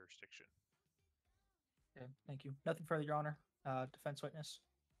their jurisdiction. Okay, thank you. Nothing further, Your Honor. Defense witness.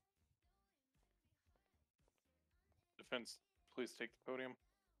 Defense, please take the podium.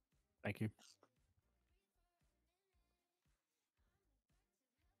 Thank you.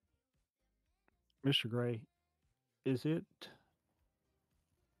 Mr. Gray, is it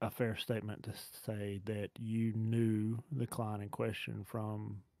a fair statement to say that you knew the client in question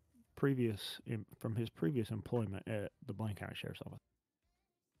from his previous employment at the Blaine County Sheriff's Office?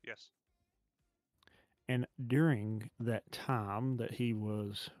 Yes. And during that time that he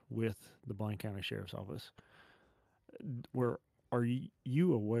was with the Blaine County Sheriff's Office, are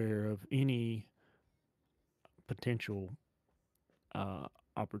you aware of any potential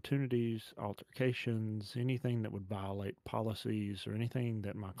opportunities, altercations, anything that would violate policies or anything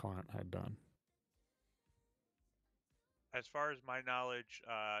that my client had done? As far as my knowledge,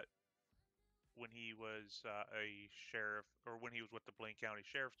 when he was a sheriff, or when he was with the Blaine County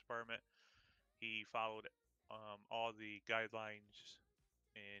Sheriff's Department, he followed all the guidelines,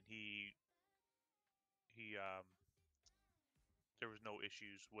 and he there was no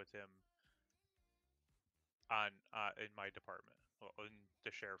issues with him on in my department, well, in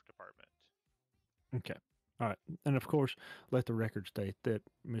the sheriff department. Okay. All right. And of course, let the record state that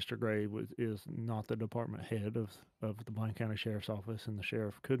Mr. Gray is not the department head of the Blaine County Sheriff's Office, and the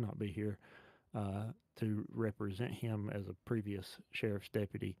sheriff could not be here to represent him as a previous sheriff's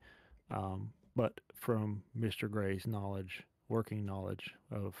deputy. But from Mr. Gray's knowledge, working knowledge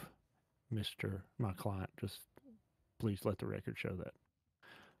of my client, just please let the record show that.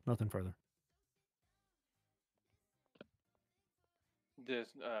 Nothing further. Does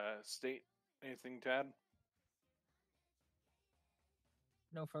state anything to add?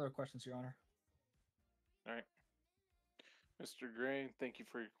 No further questions, Your Honor. All right. Mr. Gray, thank you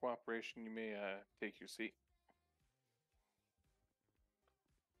for your cooperation. You may take your seat.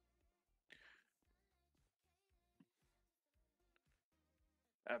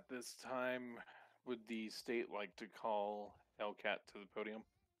 At this time, would the state like to call Hellcat to the podium?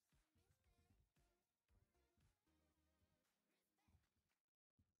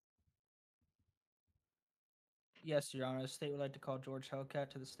 Yes, Your Honor. The state would like to call George Hellcat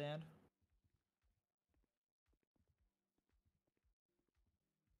to the stand.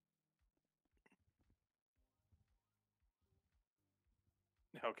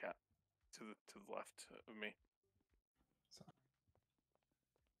 Hellcat to the left of me.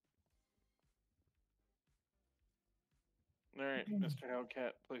 All right, Mr.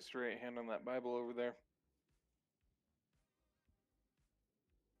 Hellcat, place your right hand on that Bible over there.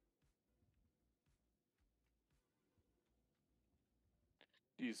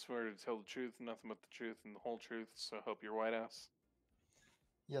 Do you swear to tell the truth, nothing but the truth, and the whole truth, so help your white ass?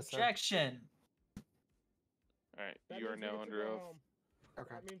 Yes, sir. Objection. All right, That you are means we now get to under go oath. home.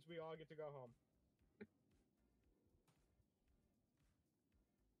 Okay. That means we all get to go home.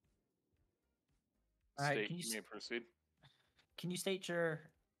 All right, State, you may proceed. Can you state your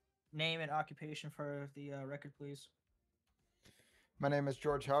name and occupation for the record, please? My name is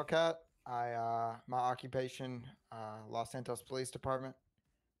George Hellcat. My occupation, Los Santos Police Department.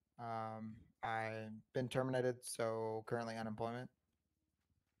 I've been terminated, so currently unemployment.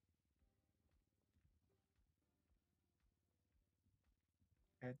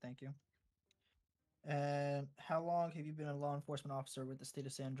 Okay, thank you. And how long have you been a law enforcement officer with the state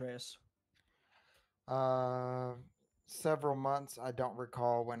of San Andreas? Several months. I don't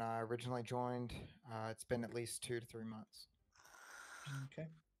recall when I originally joined. It's been at least 2 to 3 months. Okay.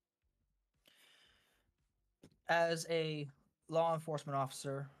 As a law enforcement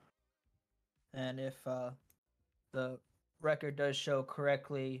officer, and if the record does show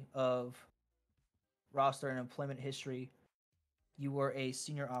correctly of roster and employment history, you were a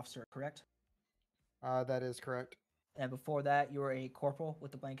senior officer, correct? That is correct. And before that, you were a corporal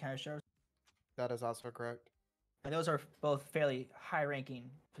with the Blaine County Sheriff's. That is also correct. And those are both fairly high-ranking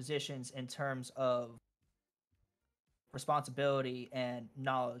positions in terms of responsibility and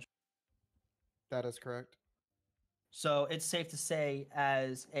knowledge. That is correct. So it's safe to say,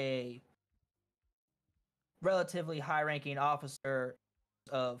 as a relatively high-ranking officer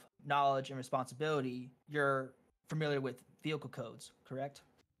of knowledge and responsibility, you're familiar with vehicle codes, correct?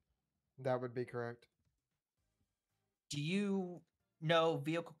 That would be correct. Do you know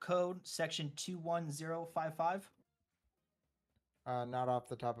vehicle code section 21055? Not off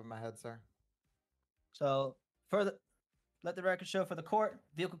the top of my head, sir. So let the record show for the court,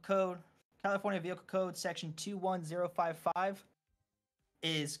 vehicle code, California Vehicle Code section 21055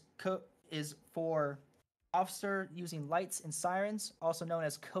 is for officer using lights and sirens, also known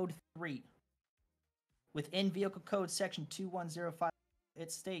as code 3. Within vehicle code section 2105,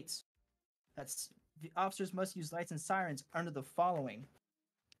 it states that the officers must use lights and sirens under the following.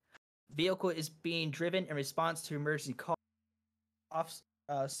 Vehicle is being driven in response to emergency call.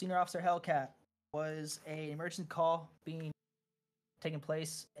 Senior Officer Hellcat, was an emergency call taking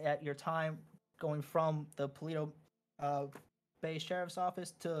place at your time going from the Paleto Bay Sheriff's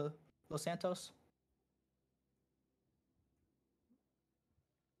Office to Los Santos?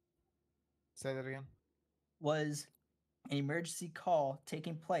 Say that again. Was an emergency call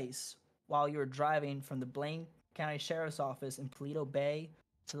taking place while you were driving from the Blaine County Sheriff's Office in Paleto Bay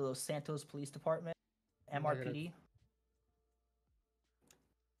to the Los Santos Police Department, MRPD? Negative.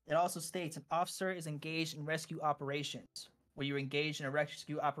 It also states an officer is engaged in rescue operations. Were you engaged in a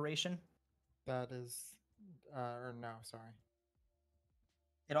rescue operation? That is, or no, sorry.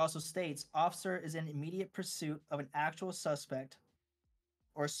 It also states officer is in immediate pursuit of an actual suspect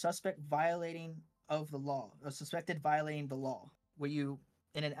or suspect violating of the law, or suspected violating the law. Were you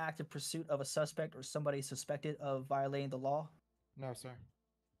in an active pursuit of a suspect or somebody suspected of violating the law? No, sir.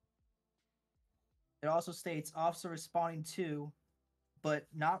 It also states officer responding to, but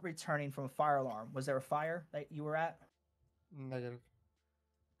not returning from a fire alarm. Was there a fire that you were at? Negative.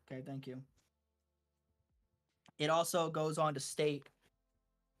 Okay, thank you. It also goes on to state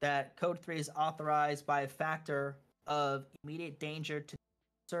that Code 3 is authorized by a factor of immediate danger to the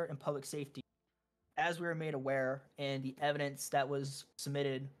officer and public safety. As we were made aware in the evidence that was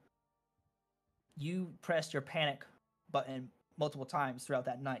submitted, you pressed your panic button multiple times throughout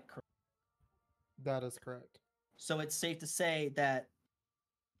that night, correct? That is correct. So it's safe to say that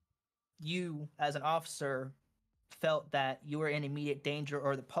you, as an officer, felt that you were in immediate danger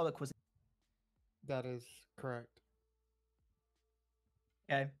or the public was. That is correct.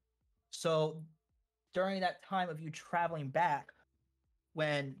 Okay. So during that time of you traveling back,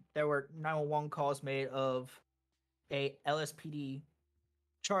 when there were 911 calls made of a LSPD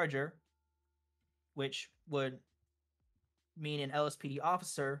charger, which would mean an LSPD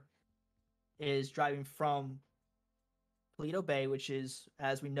officer is driving from Paleto Bay, which is,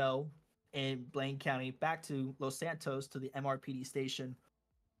 as we know, in Blaine County, back to Los Santos to the MRPD station.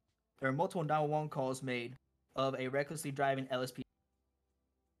 There are multiple 911 calls made of a recklessly driving LSPD.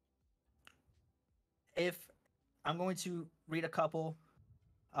 If I'm going to read a couple,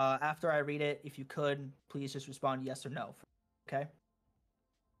 after I read it, if you could, please just respond yes or no. Okay?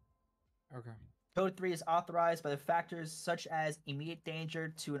 Okay. Code 3 is authorized by the factors such as immediate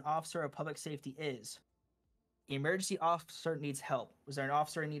danger to an officer of public safety is emergency officer needs help. Was there an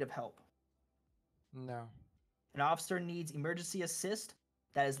officer in need of help? No. An officer needs emergency assist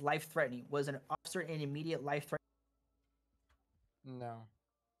that is life threatening. Was an officer in immediate life threat? No.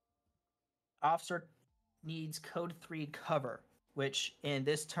 Officer needs code 3 cover, which in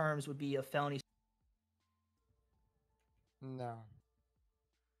this terms would be a felony. No.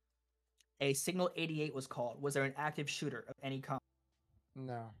 A signal 88 was called. Was there an active shooter of any kind?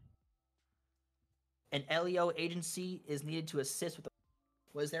 No. An LEO agency is needed to assist with the.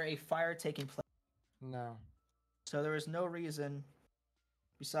 Was there a fire taking place? No. So there is no reason,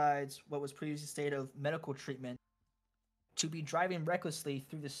 besides what was previously stated of medical treatment, to be driving recklessly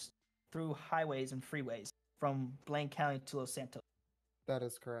through highways and freeways from Blaine County to Los Santos. That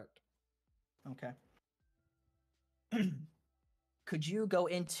is correct. Okay. Could you go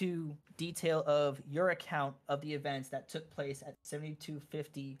into detail of your account of the events that took place at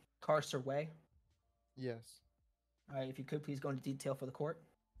 7250 Carcer Way? Yes. All right, if you could please go into detail for the court.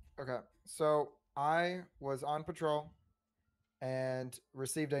 Okay. So I was on patrol and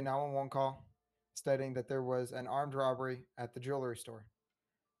received a 911 call stating that there was an armed robbery at the jewelry store.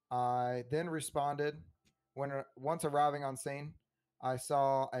 I then responded. Once arriving on scene, I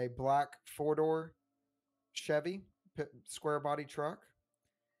saw a black four-door Chevy square body truck,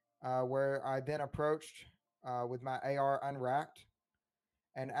 where I then approached with my AR unracked.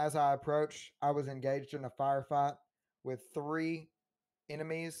 And as I approached, I was engaged in a firefight with 3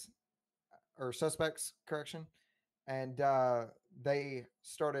 enemies or suspects, correction, and they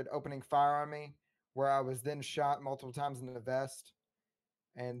started opening fire on me, where I was then shot multiple times in the vest.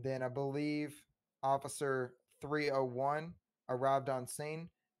 And then I believe Officer 301 arrived on scene,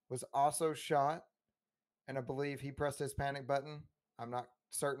 was also shot, and I believe he pressed his panic button. I'm not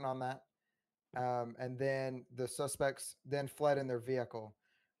certain on that. And then the suspects then fled in their vehicle,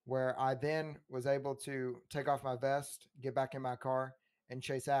 where I then was able to take off my vest, get back in my car, and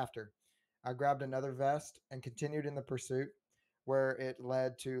chase after. I grabbed another vest and continued in the pursuit, where it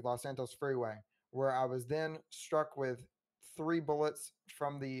led to Los Santos Freeway, where I was then struck with 3 bullets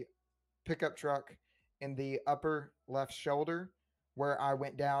from the pickup truck in the upper left shoulder, where I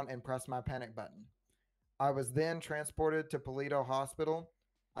went down and pressed my panic button. I was then transported to Polito Hospital.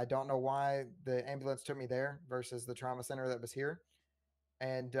 I don't know why the ambulance took me there versus the trauma center that was here.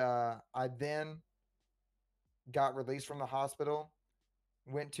 And I then got released from the hospital,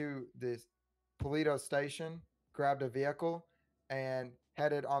 went to the Polito station, grabbed a vehicle, and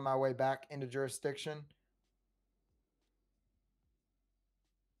headed on my way back into jurisdiction.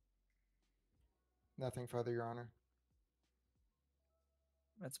 Nothing further, Your Honor.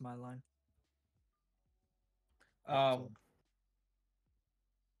 That's my line. Excellent.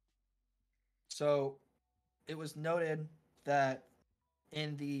 So it was noted that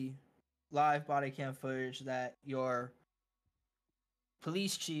in the live body cam footage that your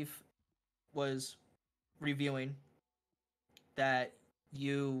police chief was reviewing that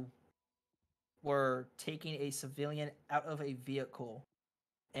you were taking a civilian out of a vehicle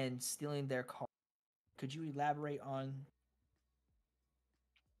and stealing their car. Could you elaborate on?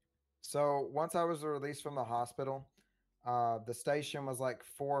 So once I was released from the hospital, the station was like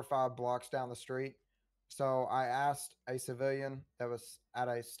 4 or 5 blocks down the street. So I asked a civilian that was at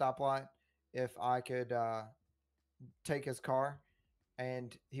a stoplight if I could take his car,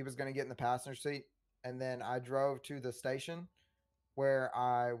 and he was going to get in the passenger seat. And then I drove to the station, where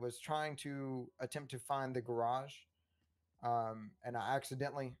I was trying to attempt to find the garage. And I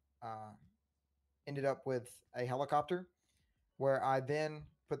accidentally ended up with a helicopter, where I then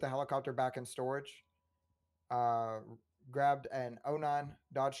put the helicopter back in storage, grabbed an 09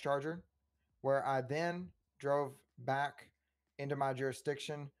 Dodge Charger, where I then drove back into my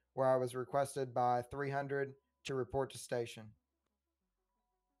jurisdiction, where I was requested by 300 to report to station.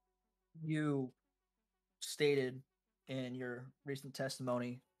 You stated in your recent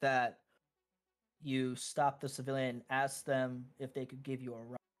testimony that you stopped the civilian and asked them if they could give you a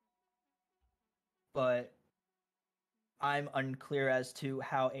ride. But I'm unclear as to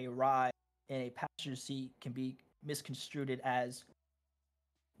how a ride in a passenger seat can be misconstrued as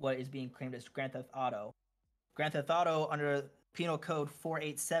what is being claimed as Grand Theft Auto. Grand Theft Auto, under Penal Code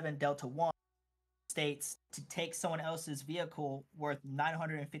 487 Delta 1, states to take someone else's vehicle worth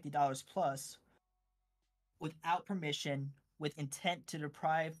 $950 plus without permission, with intent to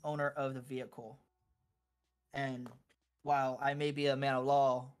deprive owner of the vehicle. And while I may be a man of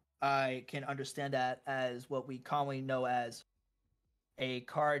law, I can understand that as what we commonly know as a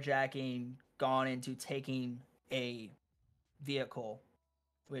carjacking gone into taking a vehicle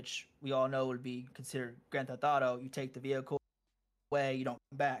which we all know would be considered Grand Theft Auto. You take the vehicle away, you don't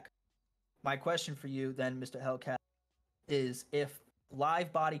come back. My question for you then, Mr. Hellcat, is if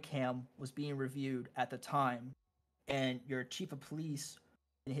live body cam was being reviewed at the time and your chief of police,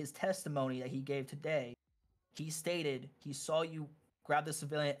 in his testimony that he gave today, he stated he saw you grab the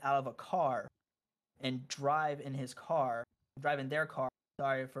civilian out of a car and drive in their car.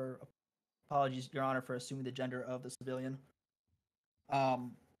 Sorry for apologies, Your Honor, for assuming the gender of the civilian.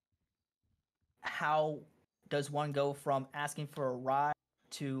 How does one go from asking for a ride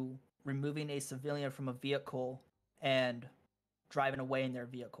to removing a civilian from a vehicle and driving away in their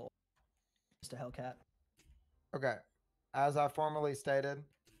vehicle, Mr. Hellcat? Okay. As I formally stated,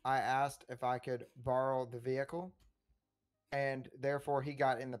 I asked if I could borrow the vehicle, and therefore he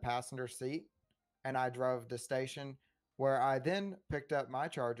got in the passenger seat, and I drove to station, where I then picked up my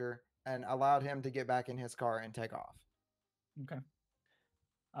charger and allowed him to get back in his car and take off. Okay.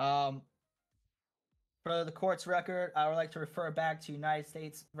 For the court's record, I would like to refer back to United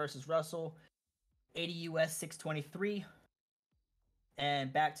States versus Russell, 80 U.S. 623,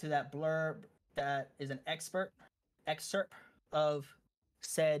 and back to that blurb that is an excerpt of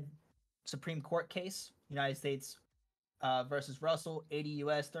said Supreme Court case, United States versus Russell, 80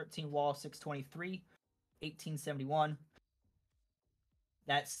 U.S. 13 Wall 623, 1871.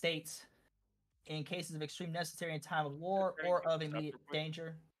 That states, in cases of extreme necessary in time of war or of immediate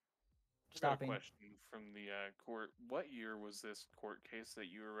danger. I got a question from the court. What year was this court case that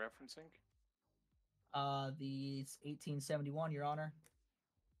you were referencing? The 1871, Your Honor.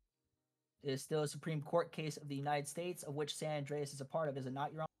 It is still a Supreme Court case of the United States, of which San Andreas is a part of, is it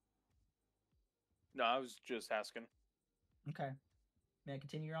not, Your Honor? No, I was just asking. Okay. May I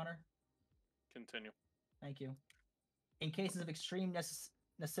continue, Your Honor? Continue. Thank you. In cases of extreme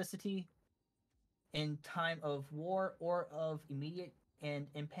necessity in time of war or of immediate and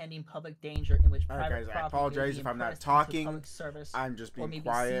impending public danger in which private guys, I property apologize may be if I'm not impressed into talking. public service I'm just or may being be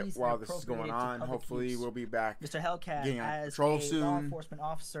quiet seized while and this is going appropriated to on. public Hopefully, use. we'll be back. Mr. Hellcat, getting on as patrol a soon. law enforcement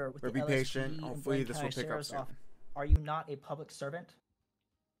officer with But the be LSPD patient. and Hopefully, Blaine this County will pick up Sheriff's soon. Office, are you not a public servant?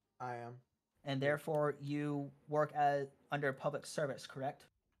 I am. And therefore, you work under public service, correct?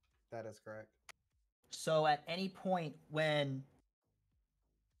 That is correct. So at any point when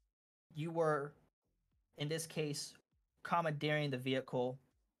you were, in this case, commandeering the vehicle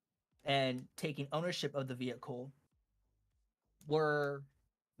and taking ownership of the vehicle, was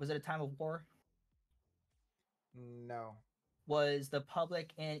it a time of war? No. Was the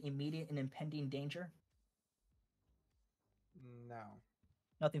public in immediate and impending danger? No.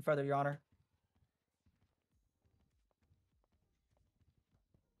 Nothing further, Your Honor.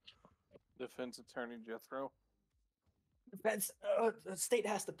 Defense Attorney Jethro. Defense, the state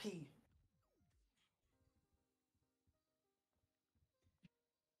has to pee.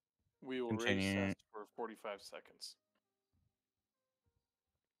 We will Continue. recess for 45 seconds.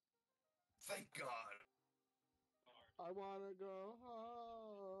 Thank God. I want to go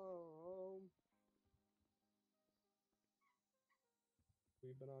home.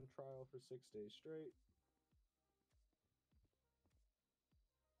 We've been on trial for 6 days straight.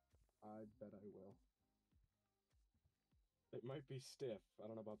 I bet I will. It might be stiff. I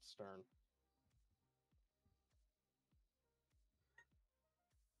don't know about stern.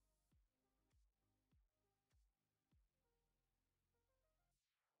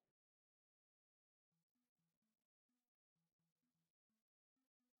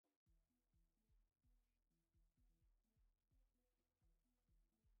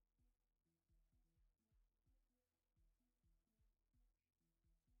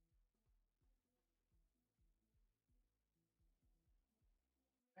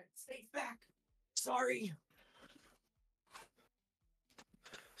 State's back. Sorry.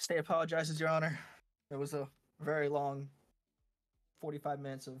 State apologizes, Your Honor. It was a very long 45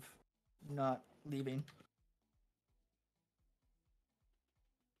 minutes of not leaving.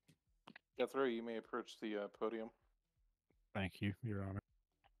 Jethro, you may approach the podium. Thank you, Your Honor.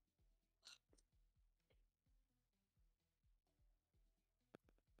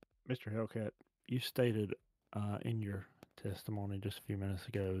 Mr. Hellcat, you stated in your testimony just a few minutes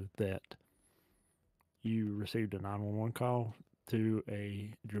ago that you received a 911 call to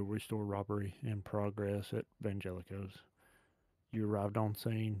a jewelry store robbery in progress at Vangelico's. You arrived on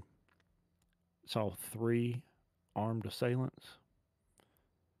scene, saw 3 armed assailants,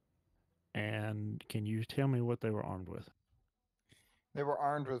 and can you tell me what they were armed with? They were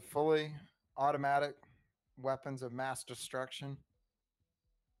armed with fully automatic weapons of mass destruction.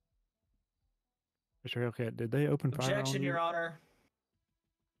 Mr. Hellcat, did they open fire on Objection, you? Your Honor.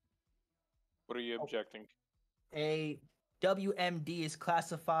 What are you objecting? A WMD is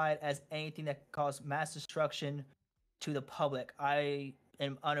classified as anything that can cause mass destruction to the public. I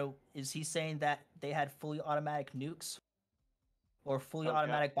am is he saying that they had fully automatic nukes or fully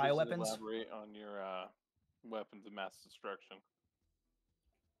automatic Please bioweapons? elaborate on your weapons of mass destruction.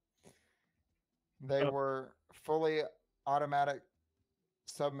 They were fully automatic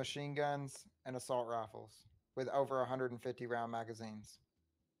submachine guns and assault rifles with over 150 round magazines.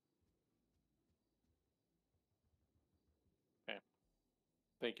 Okay.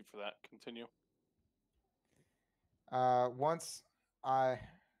 Thank you for that. Continue. Once I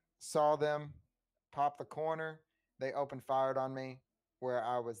saw them pop the corner, they opened fire on me, where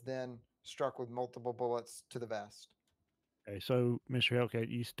I was then struck with multiple bullets to the vest. Okay, so Mr. Hellcat,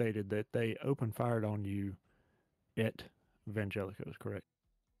 you stated that they opened fired on you at Vangelico's, correct?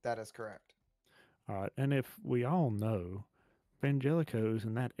 That is correct. All right, and if we all know, Vangelico's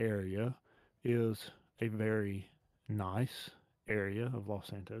in that area is a very nice area of Los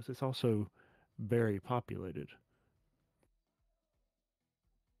Santos. It's also very populated.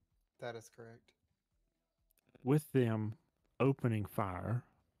 That is correct. With them opening fire,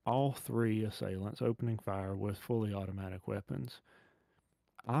 all three assailants opening fire with fully automatic weapons,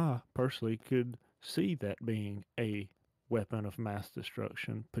 I personally could see that being a weapon of mass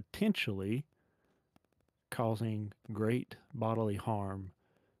destruction, potentially causing great bodily harm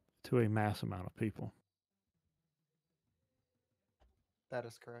to a mass amount of people. That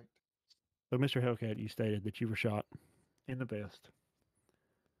is correct. So, Mr. Hellcat, you stated that you were shot in the vest,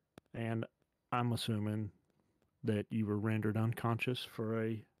 and I'm assuming that you were rendered unconscious for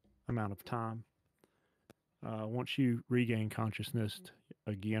a amount of time. Once you regain consciousness,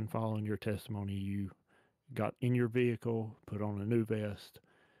 again, following your testimony, you got in your vehicle, put on a new vest,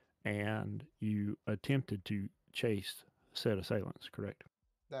 and you attempted to chase said assailants, correct?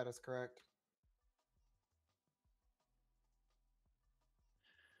 That is correct.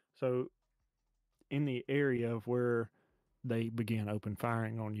 So, in the area of where they began open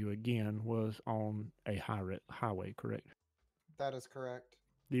firing on you again was on a highway, correct? That is correct.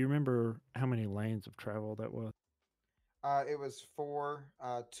 Do you remember how many lanes of travel that was? It was four,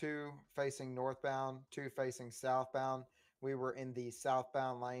 two facing northbound, two facing southbound. We were in the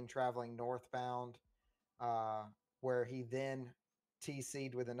southbound lane traveling northbound, where he then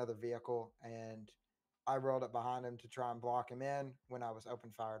TC'd with another vehicle, and I rolled up behind him to try and block him in when I was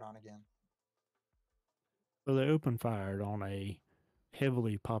open fired on again. So they opened fired on a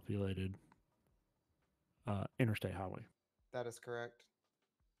heavily populated interstate highway. That is correct.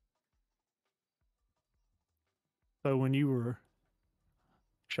 So when you were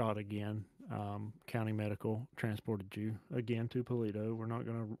shot again, county medical transported you again to Toledo. We're not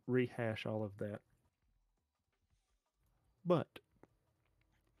going to rehash all of that. But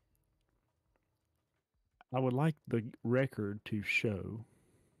I would like the record to show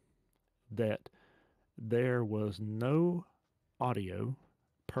that there was no audio,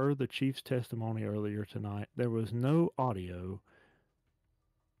 per the chief's testimony earlier tonight, there was no audio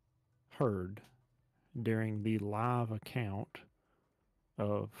heard during the live account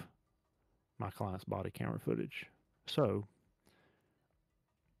of my client's body camera footage. So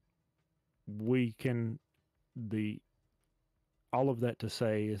we can, all of that to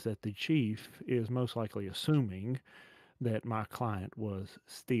say is that the chief is most likely assuming that my client was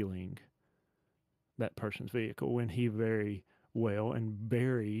stealing that person's vehicle when he very well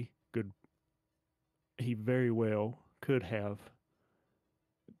could have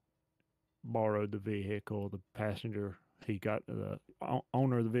borrowed the vehicle. The passenger, the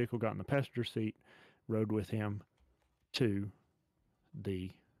owner of the vehicle got in the passenger seat, rode with him to the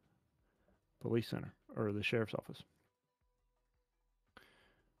police center or the sheriff's office.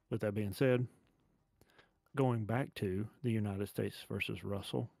 With that being said, going back to the United States versus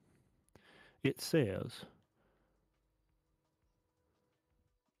Russell, it says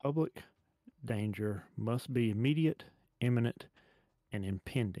public danger must be immediate, imminent, and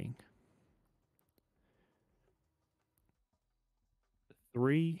impending.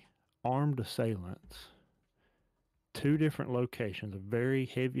 3 armed assailants, 2 different locations, a very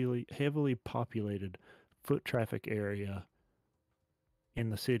heavily populated foot traffic area in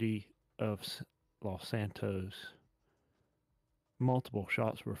the city of Los Santos. Multiple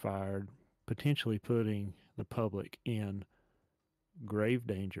shots were fired, potentially putting the public in grave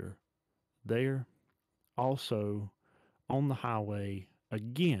danger there. Also, on the highway,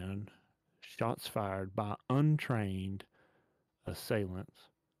 again, shots fired by untrained assailants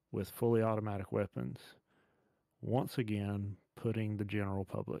with fully automatic weapons, once again putting the general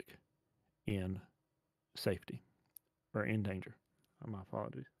public in safety or in danger. My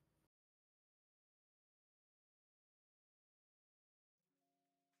apologies.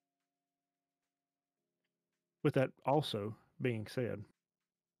 With that also being said,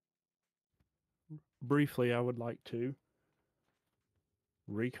 briefly, I would like to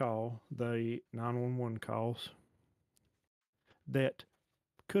recall the 911 calls that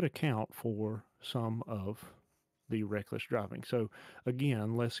could account for some of the reckless driving. So,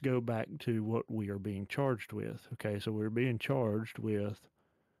 again, let's go back to what we are being charged with. Okay, so we're being charged with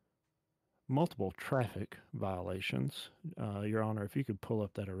multiple traffic violations. Your Honor, if you could pull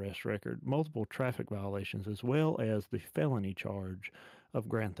up that arrest record, multiple traffic violations, as well as the felony charge of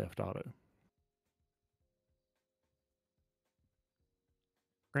Grand Theft Auto.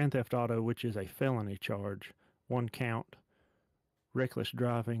 Grand Theft Auto, which is a felony charge, 1 count. Reckless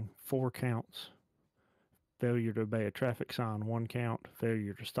driving, 4 counts. Failure to obey a traffic sign, 1 count.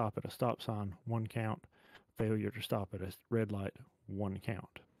 Failure to stop at a stop sign, 1 count. Failure to stop at a red light, 1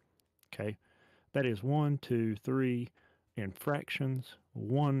 count. Okay, that is 1, 2, 3 infractions,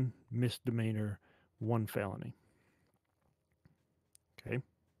 1 misdemeanor, 1 felony. Okay,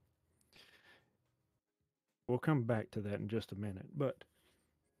 we'll come back to that in just a minute, but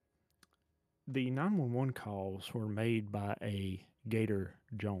the 911 calls were made by a Gator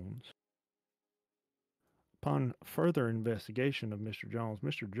Jones. Upon further investigation of Mr.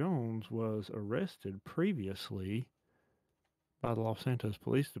 Jones was arrested previously by the Los Santos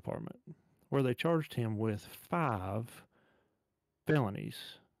Police Department, where they charged him with 5 felonies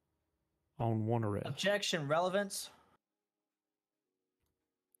on 1 arrest. Objection, relevance.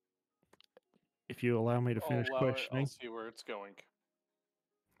 If you allow me to finish I'll allow it. questioning. I'll see where it's going.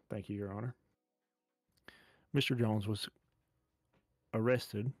 Thank you, Your Honor. Mr. Jones was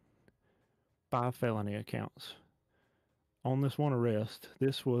arrested, 5 felony accounts. On this 1 arrest,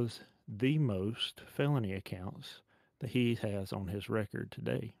 this was the most felony accounts that he has on his record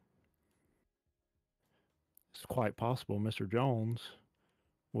today. It's quite possible Mr. Jones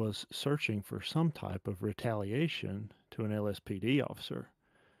was searching for some type of retaliation to an LSPD officer,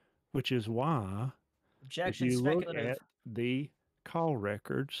 which is why, Objection, if you look speculative. at the call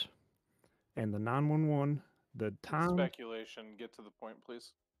records and the 911, the time. Speculation. Get to the point,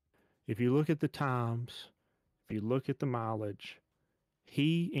 please. If you look at the times, if you look at the mileage,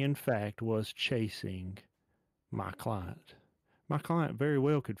 he in fact was chasing my client. My client very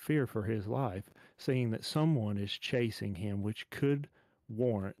well could fear for his life, seeing that someone is chasing him, which could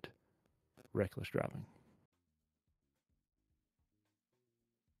warrant reckless driving.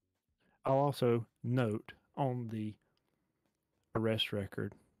 I'll also note on the arrest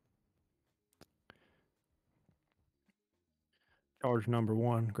record, charge number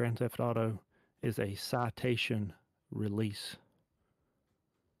 1, Grand Theft Auto, is a citation release.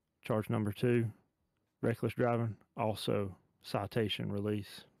 Charge number 2, reckless driving, also citation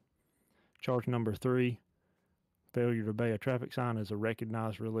release. Charge number 3, failure to obey a traffic sign, is a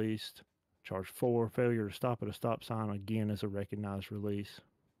recognized release. Charge 4, failure to stop at a stop sign, again is a recognized release.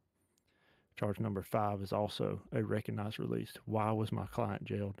 Charge number 5 is also a recognized release. Why was my client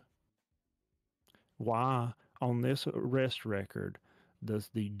jailed? Why, on this arrest record, does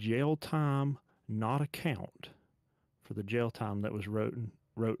the jail time not account for the jail time that was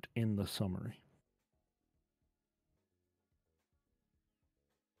wrote in the summary?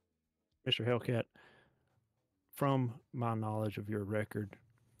 Mr. Hellcat, from my knowledge of your record,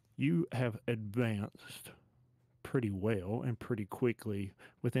 you have advanced pretty well and pretty quickly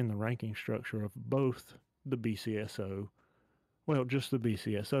within the ranking structure of both the BCSO, well, just the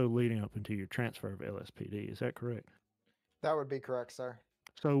BCSO leading up into your transfer of LSPD. Is that correct? That would be correct, sir.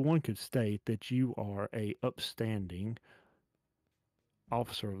 So one could state that you are a upstanding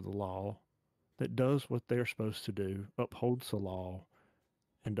officer of the law that does what they're supposed to do, upholds the law,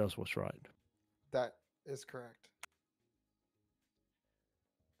 and does what's right. That is correct.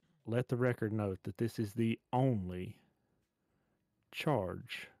 Let the record note that this is the only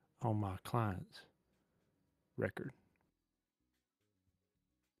charge on my client's record.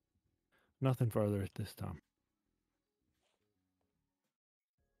 Nothing further at this time.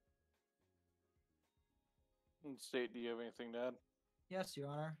 State, do you have anything to add? Yes, Your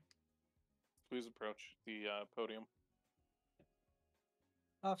Honor. Please approach the podium.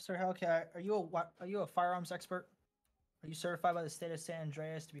 Officer Hellcat, are you a firearms expert? Are you certified by the state of San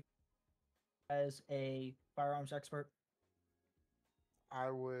Andreas to be as a firearms expert?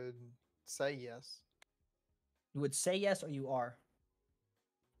 I would say yes. You would say yes, or you are?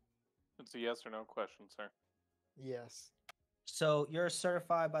 It's a yes or no question, sir. Yes. So you're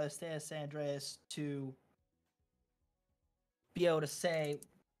certified by the state of San Andreas to be able to say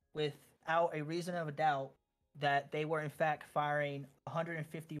without a reason of a doubt that they were in fact firing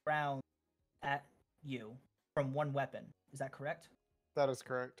 150 rounds at you from one weapon. Is that correct? That is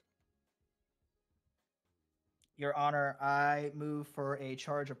correct. Your Honor, I move for a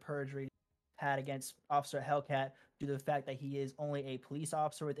charge of perjury had against Officer Hellcat due to the fact that he is only a police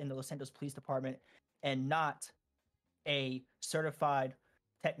officer within the Los Santos Police Department and not a certified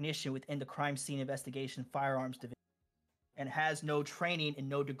technician within the crime scene investigation firearms division and has no training and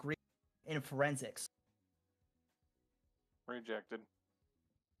no degree in forensics. Rejected.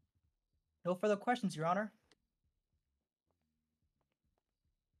 No further questions, Your Honor.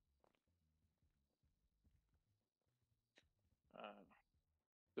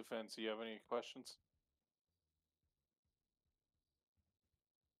 Defense, do you have any questions?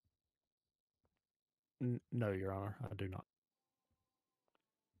 No, Your Honor, I do not.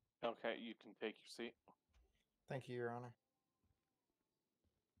 Okay, you can take your seat. Thank you, Your Honor.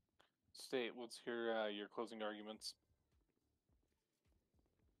 State, let's hear your closing arguments.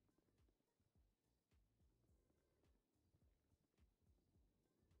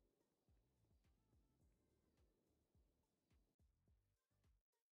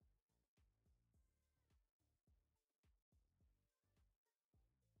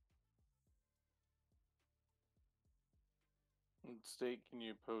 State, can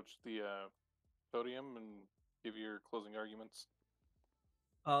you approach the podium and give your closing arguments?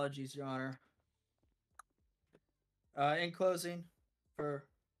 Apologies, Your Honor. In closing, for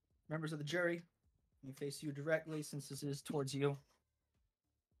members of the jury, let me face you directly since this is towards you.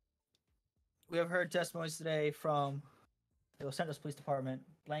 We have heard testimonies today from the Los Santos Police Department,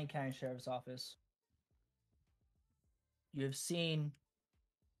 Blaine County Sheriff's Office. You have seen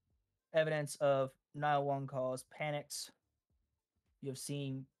evidence of 911 calls, panics. You have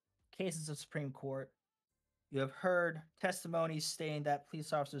seen cases of Supreme Court. You have heard testimonies stating that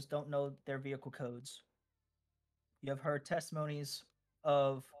police officers don't know their vehicle codes. You have heard testimonies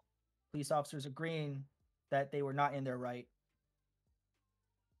of police officers agreeing that they were not in their right.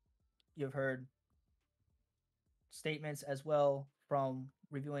 You have heard statements as well from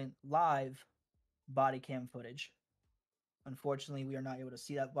reviewing live body cam footage. Unfortunately, we are not able to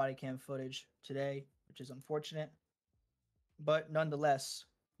see that body cam footage today, which is unfortunate. But nonetheless,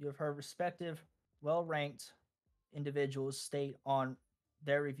 you have heard respective, well-ranked individuals state on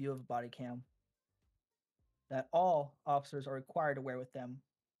their review of a body cam that all officers are required to wear with them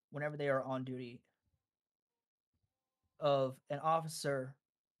whenever they are on duty, of an officer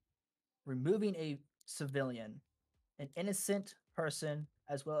removing a civilian, an innocent person,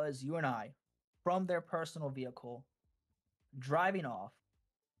 as well as you and I, from their personal vehicle, driving off,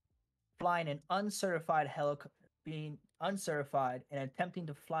 flying an uncertified being uncertified and attempting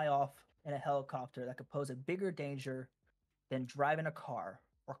to fly off in a helicopter that could pose a bigger danger than driving a car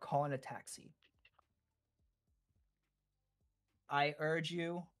or calling a taxi. I urge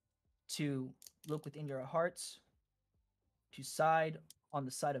you to look within your hearts, to side on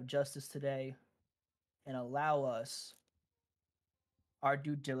the side of justice today, and allow us our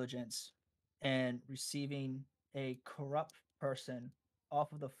due diligence in receiving a corrupt person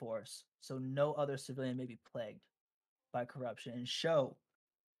off of the force so no other civilian may be plagued by corruption, and show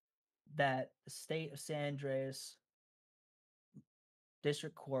that the state of San Andreas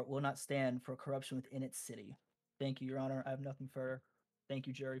District Court will not stand for corruption within its city. Thank you, Your Honor. I have nothing further. Thank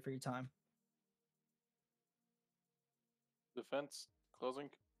you, jury, for your time. Defense, closing.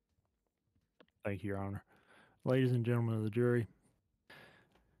 Thank you, Your Honor. Ladies and gentlemen of the jury,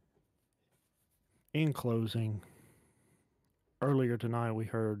 in closing, earlier tonight we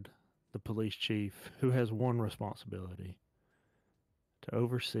heard the police chief, who has one responsibility: to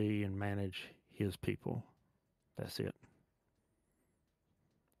oversee and manage his people. That's it.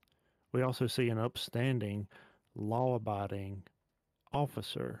 We also see an upstanding, law-abiding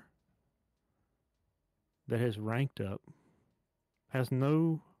officer that has ranked up, has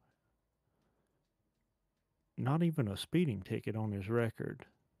not even a speeding ticket on his record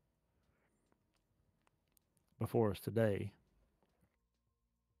before us today.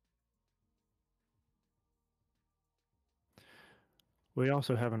 We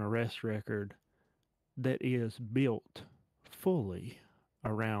also have an arrest record that is built fully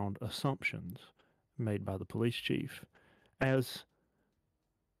around assumptions made by the police chief, as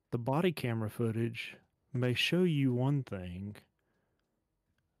the body camera footage may show you one thing,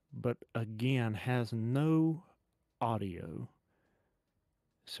 but again has no audio,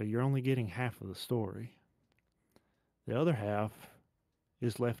 so you're only getting half of the story. The other half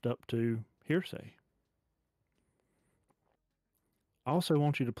is left up to hearsay. I also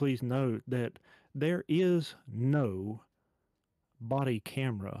want you to please note that there is no body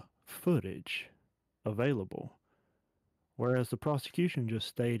camera footage available, whereas the prosecution just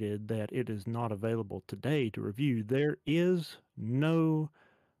stated that it is not available today to review. There is no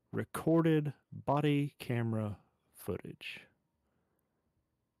recorded body camera footage.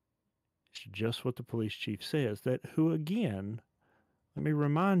 It's just what the police chief says, that who, again, let me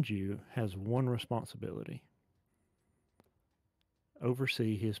remind you, has one responsibility: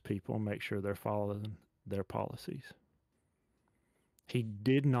 oversee his people and make sure they're following their policies. He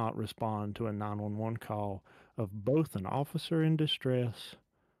did not respond to a 911 call of both an officer in distress,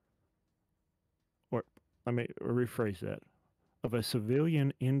 or let me rephrase that, of a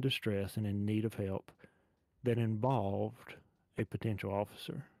civilian in distress and in need of help that involved a potential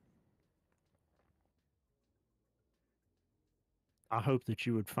officer. I hope that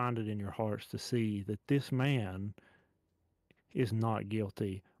you would find it in your hearts to see that this man is not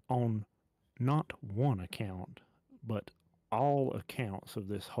guilty on not one account, but all accounts of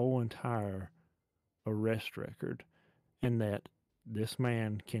this whole entire arrest record, and that this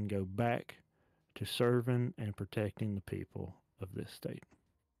man can go back to serving and protecting the people of this state.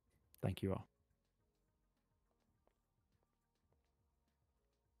 Thank you all.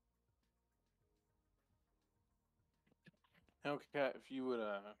 Hellcat, if you would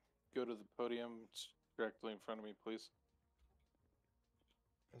go to the podium directly in front of me, please.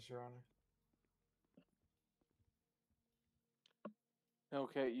 Yes, Your Honor.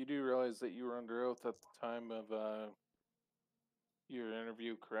 Hellcat, you do realize that you were under oath at the time of your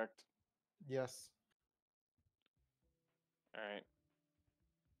interview, correct? Yes. All right.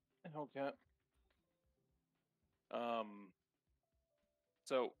 Hellcat.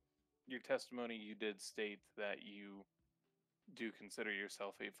 So your testimony, you did state that you do consider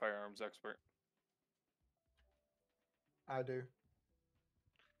yourself a firearms expert. I do.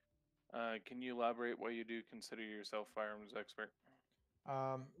 Can you elaborate why you do consider yourself firearms expert?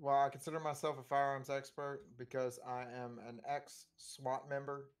 Well, I consider myself a firearms expert because I am an ex-SWAT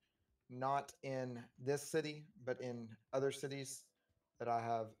member, not in this city, but in other cities that I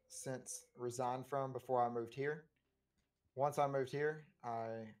have since resigned from before I moved here. Once I moved here, I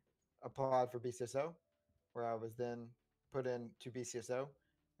applied for BCSO, where I was then put into BCSO,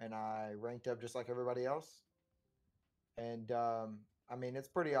 and I ranked up just like everybody else. And I mean, it's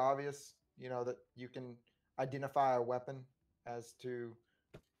pretty obvious, that you can identify a weapon as to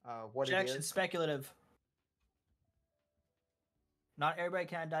what Objection, it is. speculative. Not everybody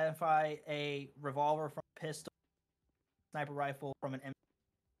can identify a revolver from a pistol, sniper rifle from an M.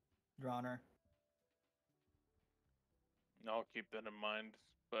 Your Honor. I'll keep that in mind,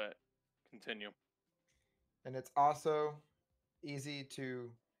 but continue. And it's also easy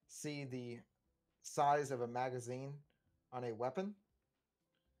to see the size of a magazine on a weapon.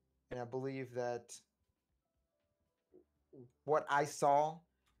 And I believe that what I saw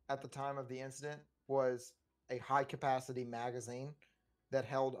at the time of the incident was a high capacity magazine that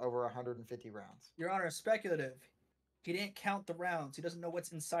held over 150 rounds. Your Honor, speculative. He didn't count the rounds. He doesn't know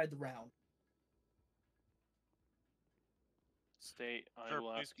what's inside the round. State, I Sir,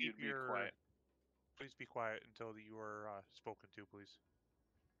 will ask you to be quiet. Please be quiet until you are spoken to, please.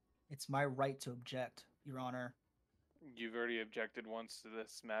 It's my right to object, Your Honor. You've already objected once to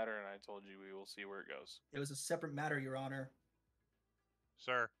this matter, and I told you we will see where it goes. It was a separate matter, Your Honor.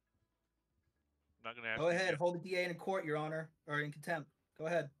 Sir, I'm not going to ask Go you ahead. again. Hold the DA in court, Your Honor, or in contempt. Go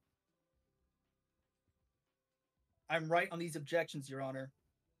ahead. I'm right on these objections, Your Honor.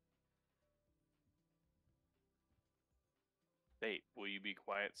 State, will you be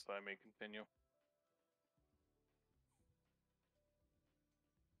quiet so I may continue?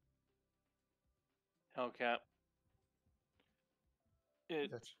 Hellcat.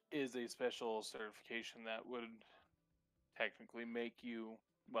 It is a special certification that would technically make you,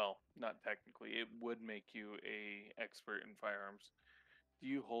 well, not technically, it would make you a expert in firearms. Do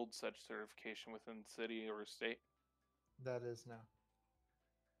you hold such certification within the city or state? That is no.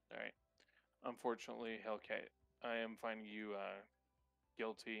 All right. Unfortunately, Hellcat, I am finding you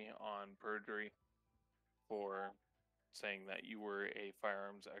guilty on perjury for saying that you were a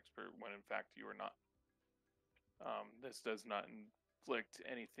firearms expert when in fact you were not. This does not inflict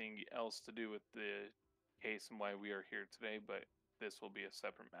anything else to do with the case and why we are here today, but this will be a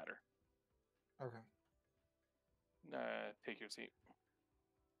separate matter. Okay. Take your seat.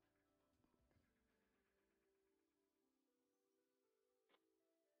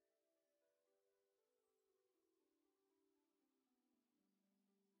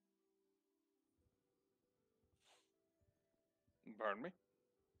 Pardon me?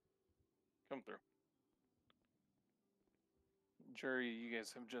 Come through. Jury, you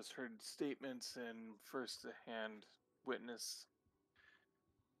guys have just heard statements and first-hand witness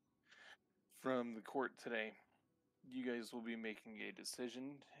from the court today. You guys will be making a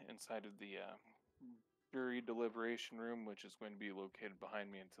decision inside of the jury deliberation room, which is going to be located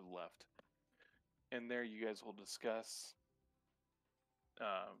behind me and to the left. in there, you guys will discuss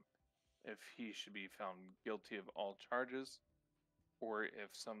if he should be found guilty of all charges, or if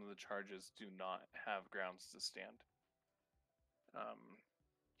some of the charges do not have grounds to stand.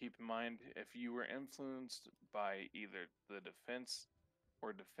 Keep in mind, if you were influenced by either the defense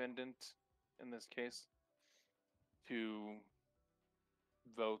or defendant, in this case, to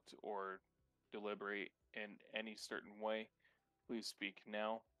vote or deliberate in any certain way, please speak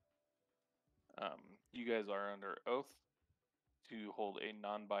now. You guys are under oath to hold a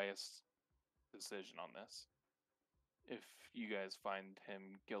non-biased decision on this. If you guys find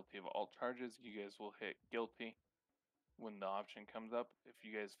him guilty of all charges, you guys will hit guilty when the option comes up. If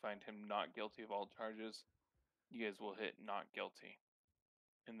you guys find him not guilty of all charges, you guys will hit not guilty.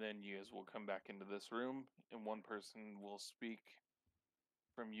 And then you guys will come back into this room, and one person will speak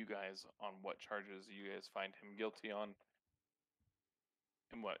from you guys on what charges you guys find him guilty on,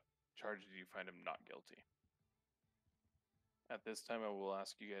 and what charges you find him not guilty. At this time, I will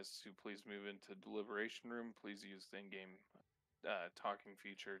ask you guys to please move into deliberation room. Please use the in-game talking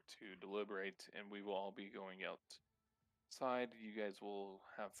feature to deliberate, and we will all be going outside. You guys will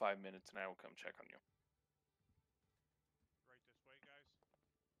have 5 minutes, and I will come check on you. Right this way, guys.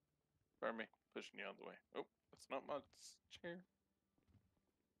 Pardon me, pushing you out of the way. Oh, that's not my chair.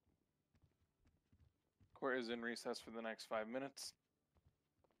 Court is in recess for the next 5 minutes.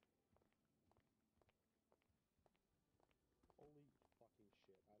 Holy fucking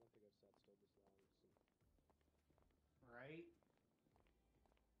shit. I don't think I've sat still this long. Right?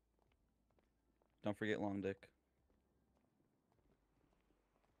 Don't forget Long Dick.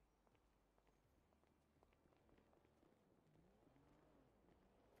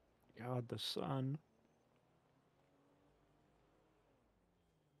 God, the sun.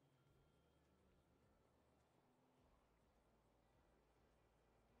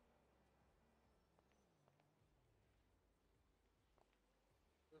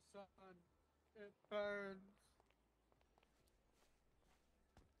 The sun, it burns.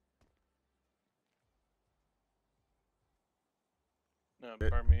 No,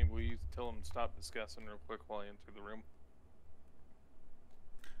 pardon me, will you tell him to stop discussing real quick while I enter the room?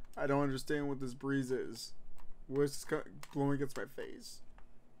 I don't understand what this breeze is. What's glowing against my face?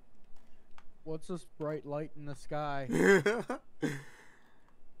 What's this bright light in the sky? Is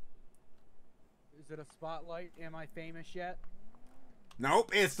it a spotlight? Am I famous yet?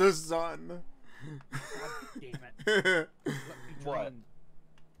 Nope, it's the sun. God damn it. Let me dream.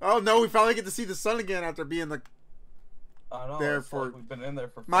 Oh no, we finally get to see the sun again after being like I know. there It's for like we've been in there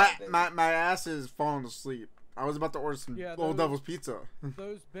for 5 days. my ass is falling asleep. I was about to order some Old Devil's Pizza.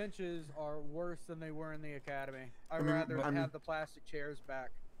 Those benches are worse than they were in the academy. I'd I mean, rather have the plastic chairs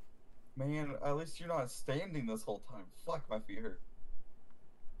back. Man, at least you're not standing this whole time. Fuck, my feet hurt.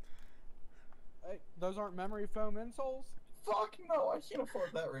 Hey, those aren't memory foam insoles? Fuck no, I can't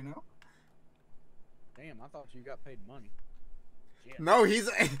afford that right now. Damn, I thought you got paid money. Shit. No, he's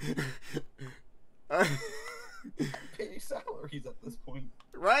Pay salaries at this point.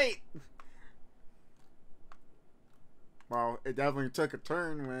 right. Well, it definitely took a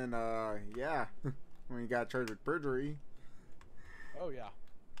turn when yeah, when he got charged with perjury. Oh yeah.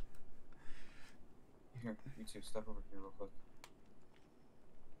 Here, you two, step over here real quick.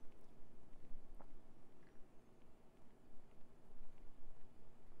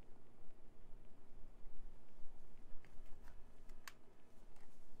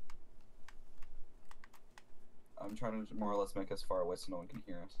 I'm trying to more or less make us far away so no one can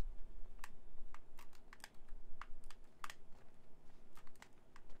hear us.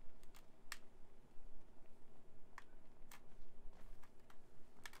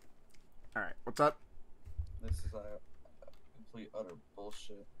 Alright, what's up? This is complete utter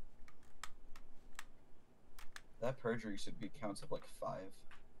bullshit. That perjury should be counts of like 5.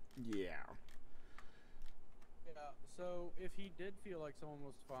 Yeah. Yeah, so if he did feel like someone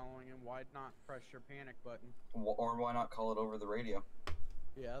was following him, why not press your panic button? Or why not call it over the radio?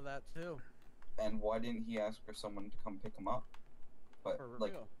 Yeah, that too. And why didn't he ask for someone to come pick him up? But For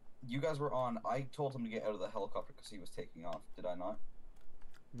like, real. you guys were on. I told him to get out of the helicopter because he was taking off. Did I not?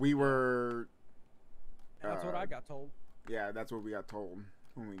 We were. That's what I got told. Yeah, that's what we got told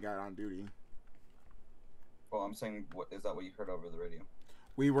when we got on duty. Well, I'm saying, what is that? What you heard over the radio?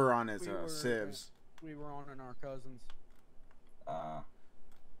 We were on his sieves. We were on in our cousins.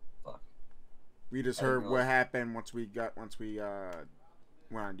 Fuck. We just heard what happened once we went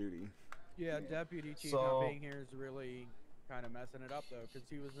on duty. Yeah, Deputy Chief So- not being here is really kind of messing it up though, because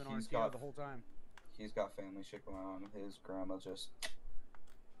he was in our TO the whole time. He's got family shit going on. His grandma just,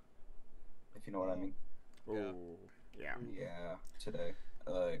 if you know what I mean. Oh, yeah. Yeah, today.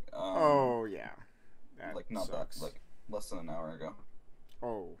 Oh, yeah. That like not sucks. that, like less than an hour ago.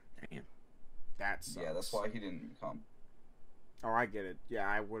 Oh, damn. That sucks. Yeah, that's why he didn't come. Oh, I get it. Yeah,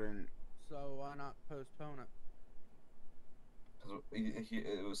 I wouldn't. So why not postpone it? Because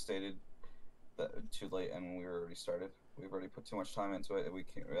it was stated that too late, and we were already started. We've already put too much time into it. We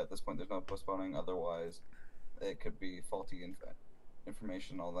can't. At this point, there's no postponing. Otherwise, it could be faulty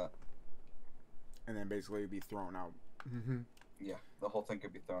information, all that. And then basically it'd be thrown out. Yeah, the whole thing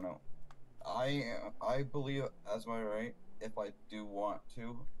could be thrown out. I believe as my right, if I do want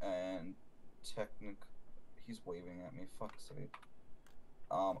to, and he's waving at me. Fuck's sake.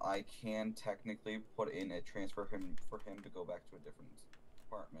 I can technically put in a transfer for him to go back to a different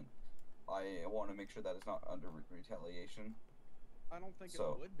department. I want to make sure that it's not under retaliation. I don't think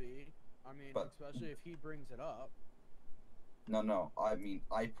So, it would be. I mean, but- especially if he brings it up. No. I mean,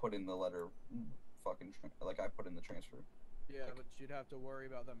 I put in the letter, like I put in the transfer. Yeah, but you'd have to worry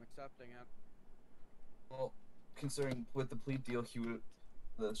about them accepting it. Well, considering with the plea deal,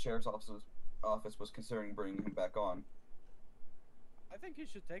 the sheriff's office was considering bringing him back on. I think he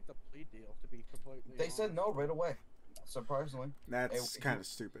should take the plea deal, to be completely They honest. said no right away. Surprisingly, That's kind of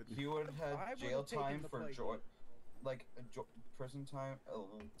stupid. He would have I had would've jail taken time the for plea prison time, a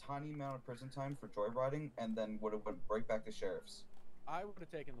tiny amount of prison time for joyriding, and then would have went right back to sheriff's. I would have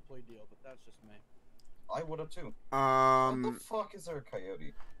taken the plea deal, but that's just me. I would have too. What the Um, fuck is there a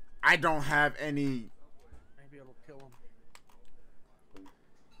coyote? I don't have any. Maybe it'll kill him.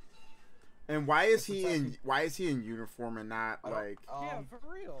 And why is he in? Why is he in uniform and not like? Yeah, for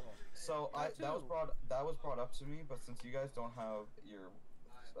real. So that was brought up to me, but since you guys don't have your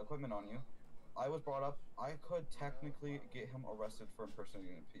equipment on you, I was brought up. I could technically get him arrested for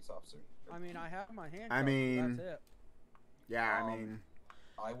impersonating a peace officer. I mean, I have my handcuffs. I mean, that's it. yeah, I mean,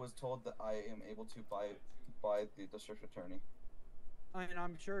 I was told that I am able to by the district attorney. I mean,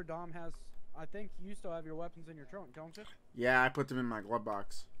 I'm sure Dom has. I think you still have your weapons in your trunk, don't you? yeah, I put them in my glove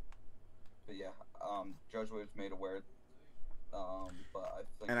box. But yeah, Judge was made aware. But I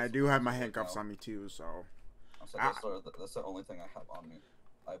think. And I do have my handcuffs on me too, so. So that's the only thing I have on me,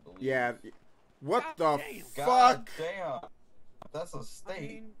 I believe. Yeah. What God the damn. fuck? God damn. That's a I state.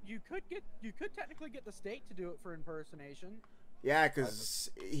 mean, you could technically get the state to do it for impersonation. Yeah, because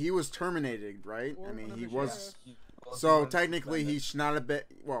he was terminated, right? Or I mean, one of he the was. sheriffs. So technically, he should not have been.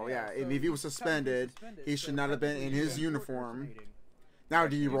 Well, Yeah, yeah, so if he was he's suspended, suspended, he so should not have been in technically his he's uniform. impersonating. Now,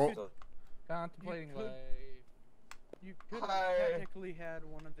 do you roll? Contemplating You could- life. You could have Hi. technically had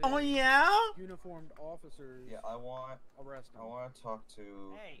one of the Oh yeah. uniformed officers Yeah, I want arrested. to talk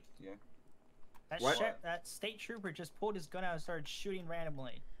to. Hey. Yeah. That state trooper just pulled his gun out and started shooting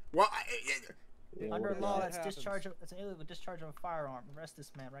randomly. Well, Under what law, happens? that's an illegal discharge of a firearm. Arrest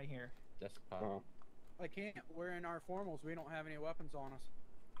this man right here. That's I can't. We're in our formals. We don't have any weapons on us.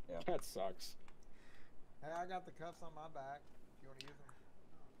 Yeah. That sucks. Hey, I got the cuffs on my back. If you want to use them.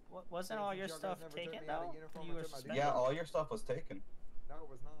 Wasn't all your stuff taken though? You were suspended. Yeah, all your stuff was taken. No, it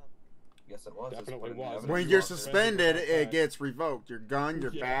was not. Yes, it was. It's Definitely put in was. evidence when you're locker. suspended, it gets revoked. Your gun,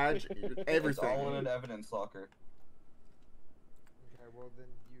 your badge, It's all in everything. an evidence locker. Okay, well then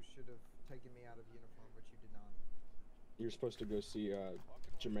you should have taken me out of uniform, but you did not. You're supposed to go see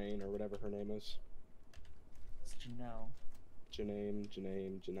Jermaine or whatever her name is. It's Janelle. Janelle,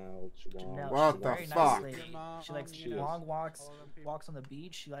 Janelle, What she's the a very fuck? Nice lady. She likes you know, long walks on the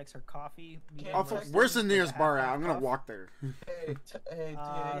beach. She likes her coffee. medium Oh, roasted where's the with a nearest bar at? half I'm gonna puff. walk there. Hey,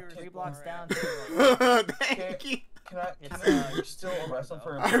 hey, 3 blocks down. To the right. Thank you. Can I It's, you're still arrest him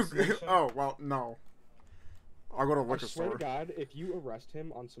for I- impersonation? oh well, no. I'll go to a I liquor swear store. to God, if you arrest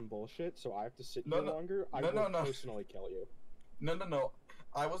him on some bullshit, so I have to sit No, here no. longer, I No, will no. personally kill you. No.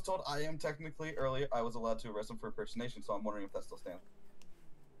 I was told I am technically earlier. I was allowed to arrest him for impersonation, so I'm wondering if that still stands.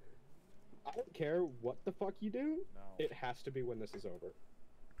 I don't care what the fuck you do. It has to be when this is over.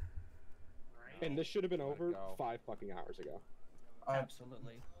 And this should have been over 5 fucking hours ago.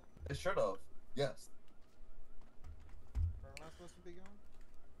 Absolutely. It should have. Yes. Where am I supposed to be going?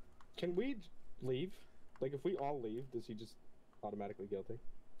 Can we leave? Like, if we all leave, does he just automatically guilty?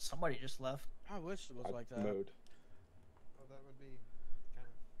 Somebody just left. I wish it was like that. Mode. Well, that would be kind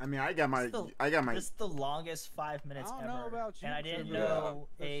of. I mean, I got my. This is the longest 5 minutes I don't ever. know about you, and I didn't Jimmy. know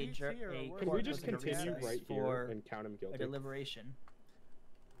The a seats here are worse Can we court just was in continue recess right here for and count him a guilty? deliberation.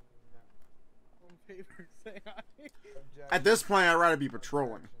 On paper, say aye. At this point, I'd rather be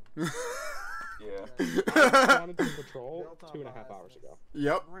patrolling. Yeah. I wanted to patrol 2.5 hours ago.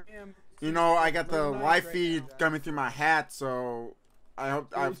 Yep. Ram, You know, I got the Real nice live right feed now. coming through my hat, so I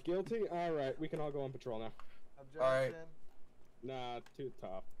hope He's I've. guilty? Alright, we can all go on patrol now. Objection. Nah, too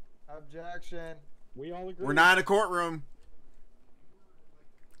tough. Objection. We all agree. We're not in a courtroom.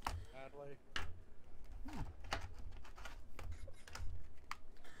 Adley.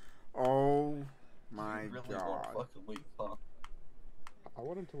 Oh my You really god. want to fucking leave, huh? I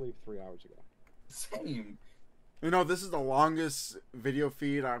wanted to leave 3 hours ago. Same. You know, this is the longest video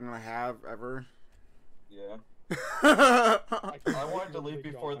feed I'm gonna have ever. Yeah. I I wanted to leave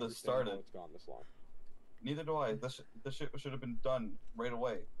before this started. It's gone this long. Neither do I. This shit should have been done right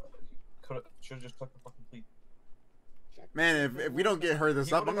away. Should have just took the fucking plea. Man, if we don't get her this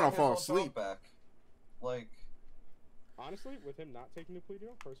He up, I'm would've gonna got his fall old job asleep. Back. Like, honestly, with him not taking the plea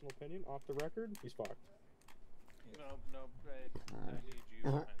deal, personal opinion, off the record, he's fucked. No, I need you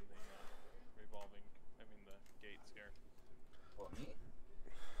behind the revolving, the gates here. What, me?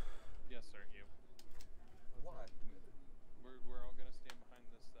 Yes, sir, you. Why? We're all gonna stand behind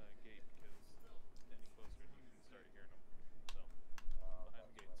this gate because any closer and you can start hearing them. So, behind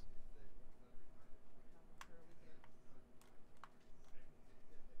the gates.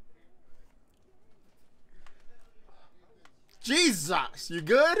 Jesus, you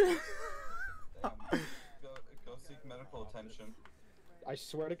good? Go seek medical attention. I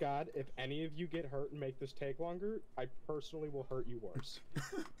swear to God, if any of you get hurt and make this take longer, I personally will hurt you worse.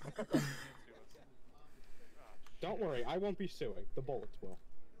 Don't worry, I won't be suing. The bullets will.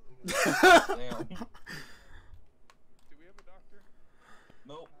 Damn. Do we have a doctor?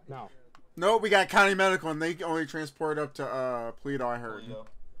 Nope. No. No, we got county medical, and they only transport up to Pledo. I heard. They don't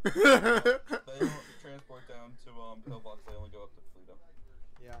transport down to Pillbox. They only go up to Toledo.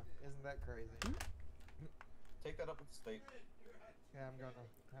 Yeah, isn't that crazy? Take that up with the state. Yeah, I'm gonna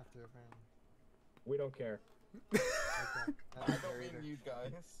have to apparently. We don't care. Okay. I don't mean you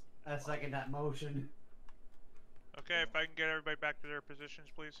guys. I second that motion. Okay, if I can get everybody back to their positions,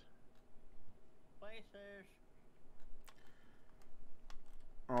 please. Places.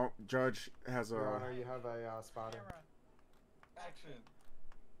 Oh, Judge has a. Your Honor, you have a spotter. Action.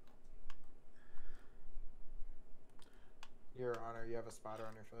 Your Honor, you have a spotter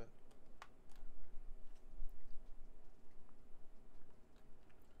on your foot.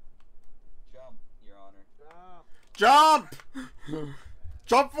 Jump, Your Honor. Jump!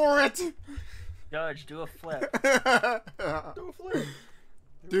 Jump for it! Judge, do a flip. Do a flip.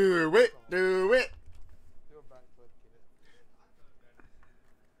 Do it. Do it. Do a backflip, kid.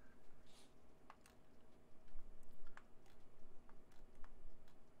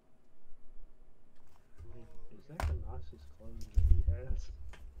 Is that the nicest clothes that he has?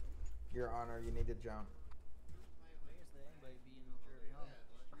 Your Honor, you need to jump.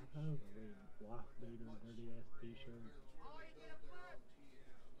 I know the little wife beater, dirty ass t-shirt.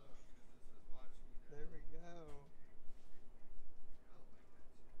 There we go.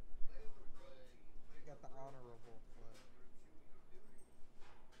 You got the honorable flip.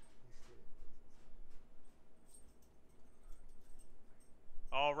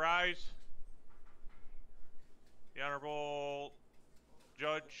 All rise. The Honorable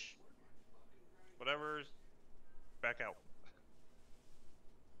Judge, whatever's, back out.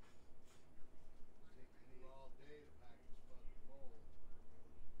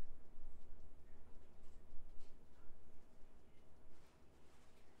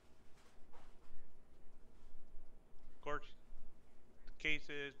 Court, the case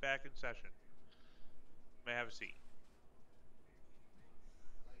is back in session. May I have a seat?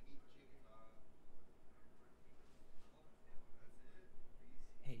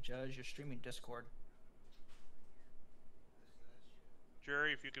 Hey, Judge, you're streaming Discord.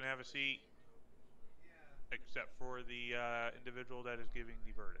 Jury, if you can have a seat, except for the individual that is giving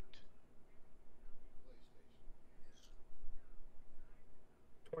the verdict.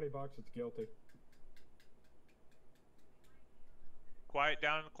 $20, it's guilty. Quiet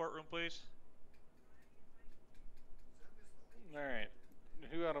down in the courtroom, please. All right.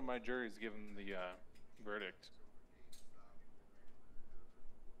 Who out of my jury is giving the verdict?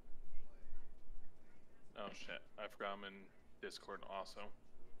 Oh shit! I forgot I'm in Discord also.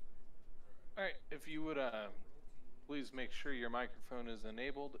 All right. If you would please make sure your microphone is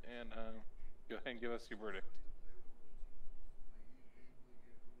enabled and go ahead and give us your verdict.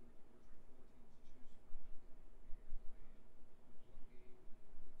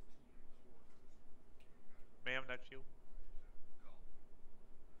 Ma'am, that's you.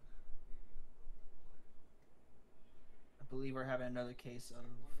 I believe we're having another case of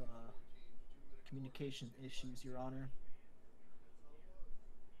communication issues, Your Honor.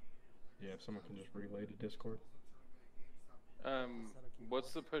 Yeah, if someone can just relay to Discord.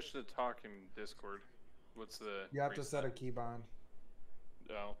 What's the push to talk in Discord? What's the? You have to set a keybind.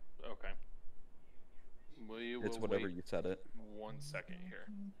 Oh, okay. It's whatever you set it. 1 second here.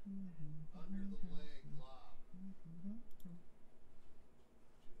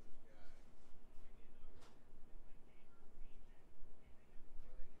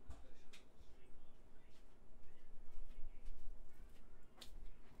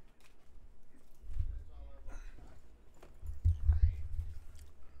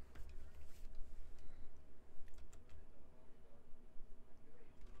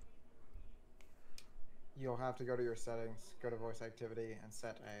 you'll have to go to your settings, go to voice activity, and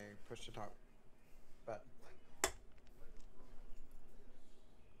set a push to talk button.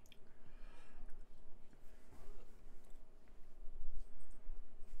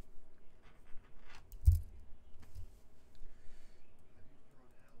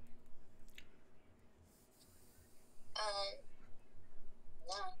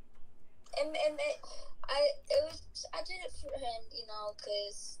 No. I did it for him, you know,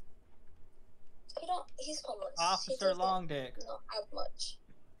 because he's homeless. Officer Longdick. Not have much.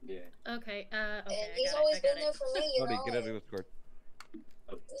 Yeah. Okay. Okay. And he's always been there for me, you Cody, know. get out of Discord. You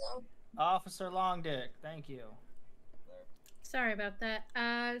know. Officer Longdick, thank you. Sorry about that.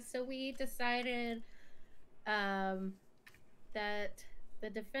 So we decided that the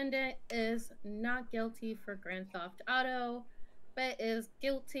defendant is not guilty for Grand Theft Auto, but is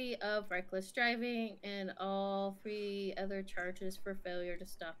guilty of reckless driving and all 3 other charges for failure to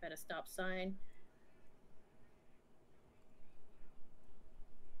stop at a stop sign.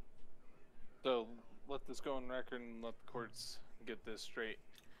 So let this go on record and let the courts get this straight.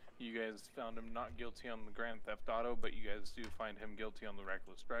 You guys found him not guilty on the Grand Theft Auto, but you guys do find him guilty on the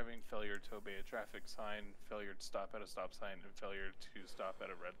reckless driving, failure to obey a traffic sign, failure to stop at a stop sign, and failure to stop at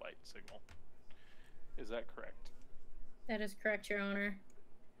a red light signal. Is that correct? That is correct, Your Honor.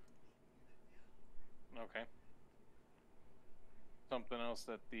 Okay. Something else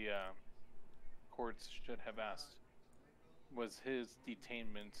that the courts should have asked. Was his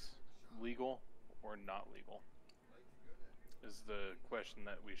detainment legal or not legal? Is the question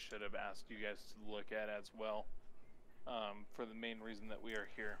that we should have asked you guys to look at as well, for the main reason that we are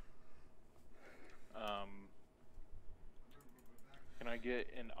here. Can I get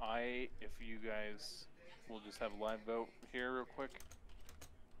an aye if you guys will just have a live vote here real quick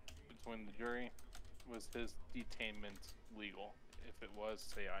between the jury? Was his detainment legal? If it was,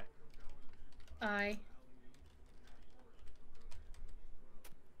 say aye. Aye.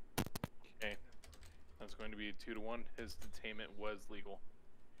 Okay. That's going to be 2-1. His detainment was legal.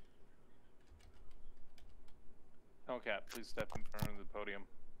 Hellcat, please step in front of the podium.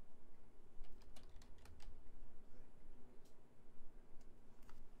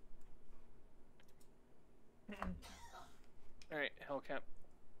 Alright, Hellcat.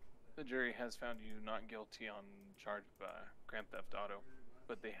 The jury has found you not guilty on charge of Grand Theft Auto,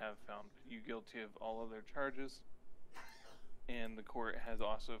 but they have found you guilty of all other charges, and the court has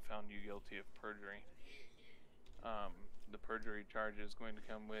also found you guilty of perjury. The perjury charge is going to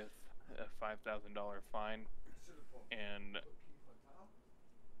come with a $5,000 fine, and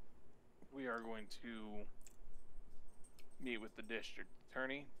we are going to meet with the district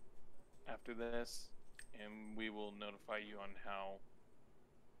attorney after this, and we will notify you on how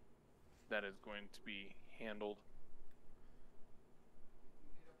that is going to be handled.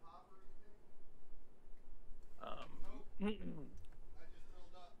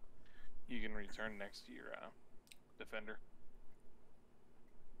 You can return next to your defender.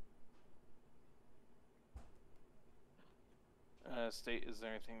 State, is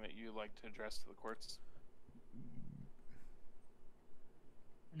there anything that you'd like to address to the courts?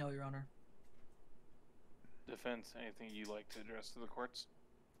 No, Your Honor. Defense, anything you'd like to address to the courts?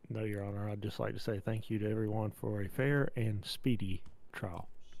 No, Your Honor. I'd just like to say thank you to everyone for a fair and speedy trial.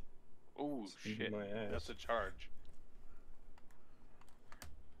 Oh, shit. That's a charge.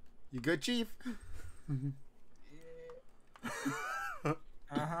 You good, Chief?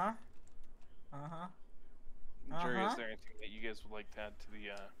 Uh-huh. Jury, is there anything that you guys would like to add to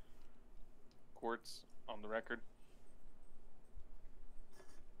the courts on the record?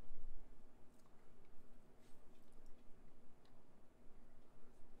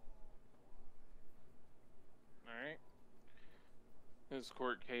 Alright. This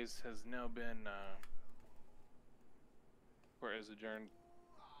court case has now been, court is adjourned.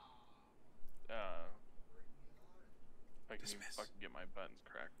 If I can even fucking get my buttons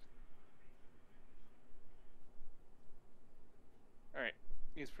correct. Alright,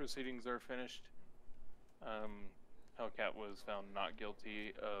 these proceedings are finished. Hellcat was found not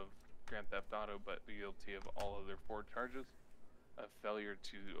guilty of Grand Theft Auto, but guilty of all other 4 charges. Of failure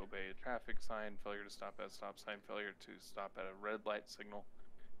to obey a traffic sign, failure to stop at a stop sign, failure to stop at a red light signal,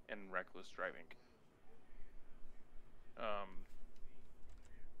 and reckless driving.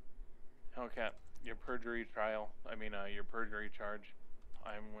 Hellcat, your perjury your perjury charge,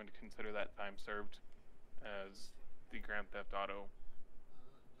 I'm going to consider that time served, as the Grand Theft Auto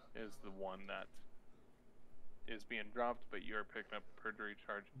is the one that is being dropped, but you're picking up a perjury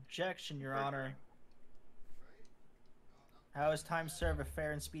charge. Objection, Your Honor. How is time served a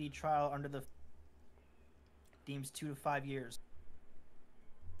fair and speedy trial under the deems 2 to 5 years?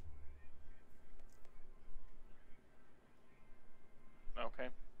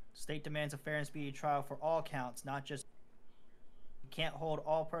 State demands a fair and speedy trial for all counts, not just. You can't hold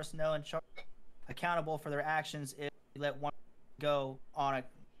all personnel in charge accountable for their actions if you let one go on a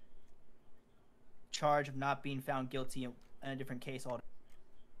charge of not being found guilty in a different case altogether.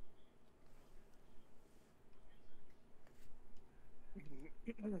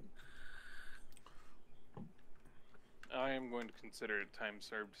 I am going to consider it time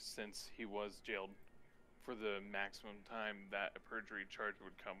served since he was jailed for the maximum time that a perjury charge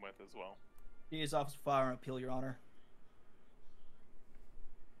would come with as well. DA's office will file an appeal, Your Honor.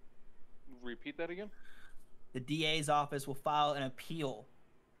 Repeat that again? The DA's office will file an appeal.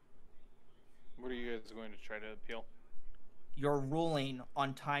 What are you guys going to try to appeal? Your ruling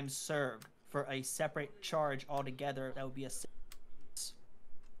on time served for a separate charge altogether. That would be a.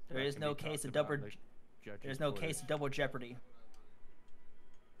 There is no case of double. There's no case of double jeopardy.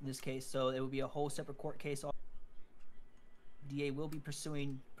 In this case, so it would be a whole separate court case. DA will be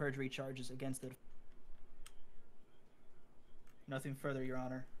pursuing perjury charges against it. Nothing further, Your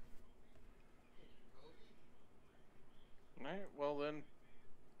Honor. Alright, well then,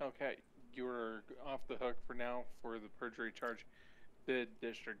 okay, you're off the hook for now for the perjury charge. The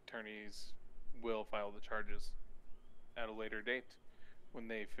district attorneys will file the charges at a later date when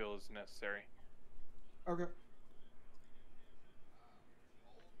they feel is necessary. Okay.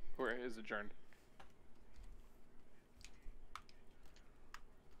 Court is adjourned.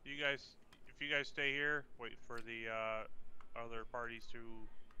 You guys, if you guys stay here, wait for the other parties to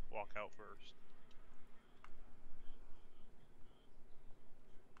walk out first.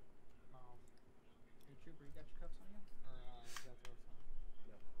 Hey, Trooper, you got your cuffs on you? Or, you got those on?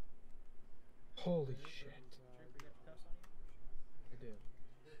 No. Holy shit. Trooper, you got your cuffs on you? I do.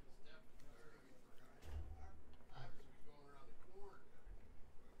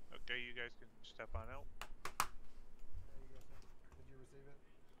 Okay, you guys can step on out. There you go, sir. Did you receive it?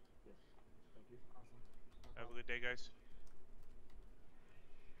 Yes. Thank you. Awesome. No Have a problem. good day, guys.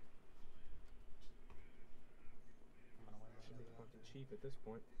 I'm gonna wait Should be the fucking chief at this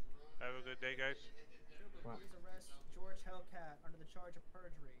point. Have a good day, guys. Trooper, Wow. please arrest George Hellcat under the charge of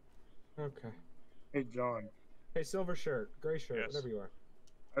perjury. Okay. Hey, John. Hey, silver shirt, gray shirt, Yes. whatever you are.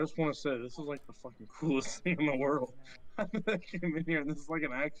 I just want to say this is like the fucking coolest thing in the world. I came in here and this is like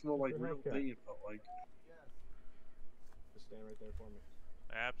an actual like Good real Hellcat. thing. It felt like. Just stand right there for me.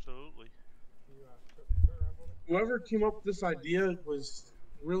 Absolutely. Can you, turn around for me? Whoever came up with this idea was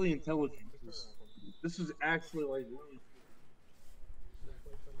really intelligent. This is actually like really.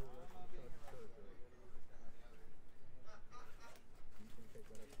 Placed under arrest on charge of perjury. You can take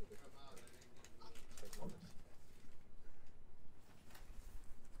that up to the district court. Take this.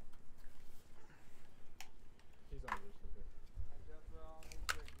 He's on yours, okay. And just for all new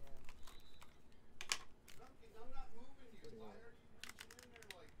again. What do you want?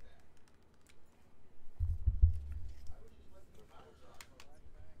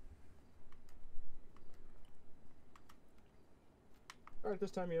 Alright,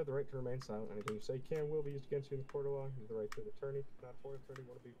 this time you have the right to remain silent. Anything you say can will be used against you in the court of law. You have the right to an attorney. Not for an attorney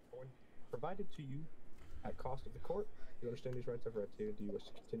will be provided to you at cost of the court. You understand these rights I've read to you. Do you wish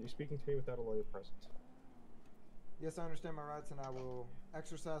to continue speaking to me without a lawyer present? Yes, I understand my rights, and I will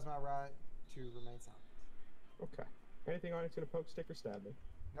exercise my right to remain silent. Okay. Anything on it's gonna poke, stick, or stab me?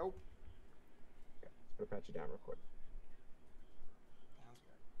 Nope. Okay, just gonna pat you down real quick. Sounds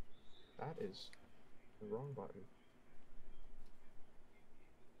good. That is the wrong button.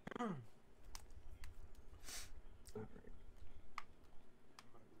 Alright.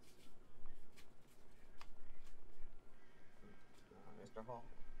 Mr. Hall,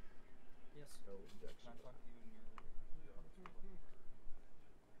 Yes. No objection. can I talk to you in your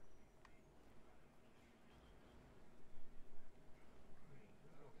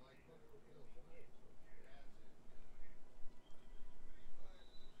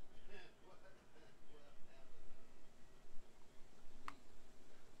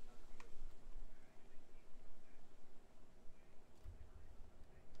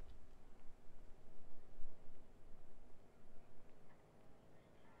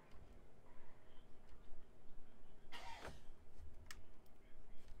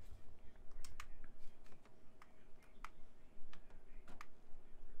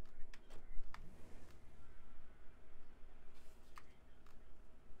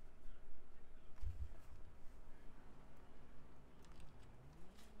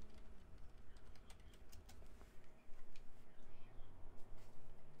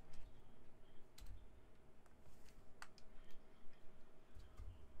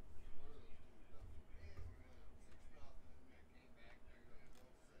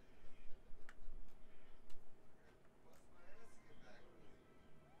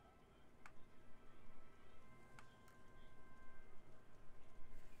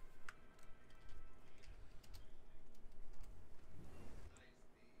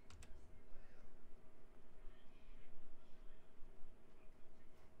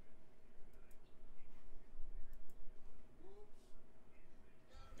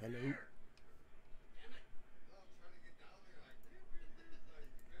Hello.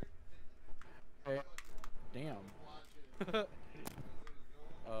 Damn.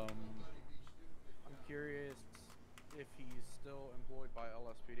 I'm curious if he's still employed by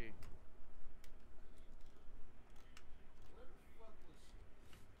LSPD.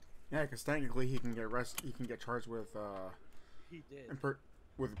 Yeah, because technically he can get arrested. He can get charged with He did.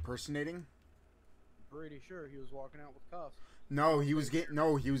 with impersonating. Pretty sure he was walking out with cuffs. No, he was getting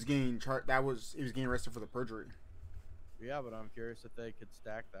charged. He was getting arrested for the perjury. Yeah, but I'm curious if they could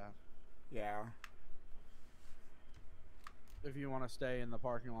stack that. Yeah. If you want to stay in the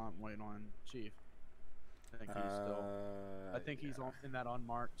parking lot and wait on Chief. I think he's still. I think he's on in that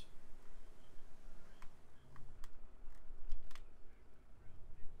unmarked.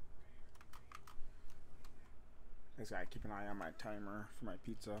 I just gotta keep an eye on my timer for my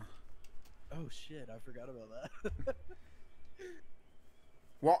pizza. Oh shit! I forgot about that.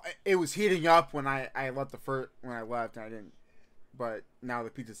 Well, it was heating up when I left when I left, and I didn't. But now the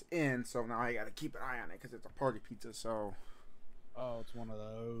pizza's in, so now I gotta keep an eye on it because it's a party pizza. So. Oh, it's one of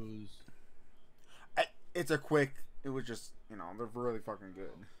those. It's a quick. It was just, they're really fucking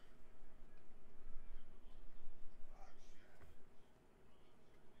good.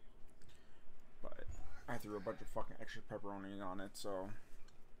 But I threw a bunch of fucking extra pepperoni on it, so.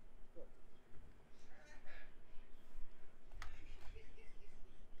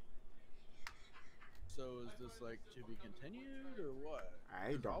 So is this like to be continued or what?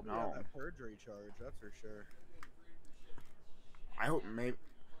 I don't I'll be know. on that perjury charge, that's for sure. I hope maybe.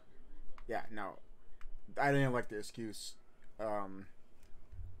 Yeah, no. I didn't like the excuse.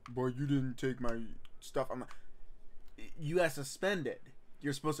 Boy, you didn't take my stuff. I'm like, you got suspended.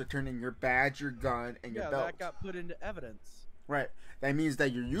 You're supposed to turn in your badge, your gun, and your belt. Yeah, that got put into evidence. Right. That means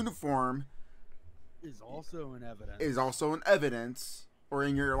that your uniform is also in evidence. Is also in evidence or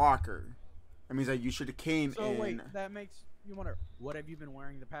in your locker. That means that you should have came in. So wait, that makes you wonder, what have you been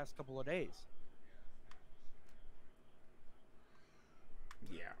wearing the past couple of days?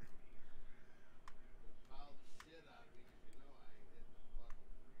 Yeah.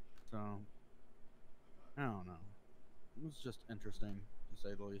 So, I don't know. It was just interesting, to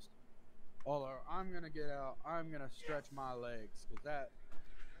say the least. Although, I'm going to get out. I'm going to stretch my legs. Because that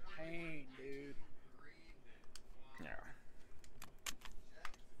pain, dude. Yeah.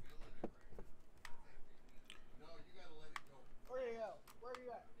 Where you at? Where you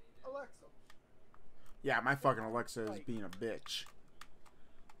at? Alexa. Yeah, my fucking Alexa is being a bitch.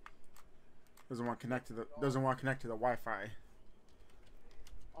 Doesn't want to connect to the Wi-Fi.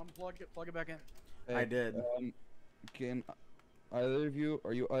 Unplug it, plug it back in. Hey, I did. Can either of you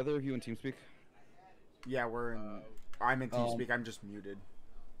in TeamSpeak? Yeah, we're in. I'm in TeamSpeak. I'm just muted.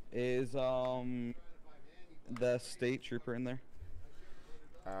 Is the state trooper in there?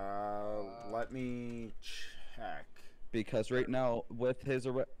 Let me check. Because right now, with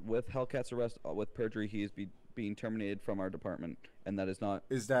Hellcat's arrest with perjury, he is being terminated from our department, and that is not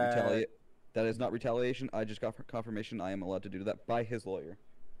that is not retaliation. I just got confirmation I am allowed to do that by his lawyer.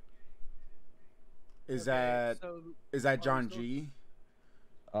 Is that John G?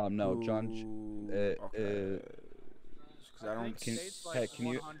 No, John. Okay. I don't.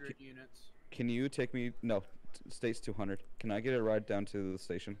 Can you take me? No, state's 200. Can I get a ride down to the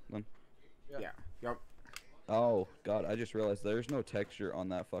station then? Yeah. Yep. Oh God, I just realized there's no texture on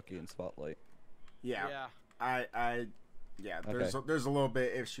that fucking spotlight. Yeah. Yeah. Okay. There's a little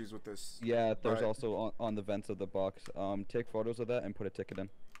bit issues with this. Yeah, there's also on the vents of the box. Take photos of that and put a ticket in.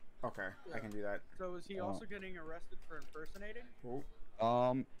 Okay, I can do that. So is he also getting arrested for impersonating? Oh.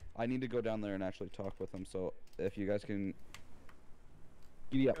 I need to go down there and actually talk with him. So if you guys can,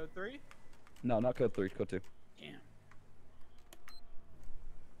 giddy up. Code 3? No, not code 3. Code 2. Damn.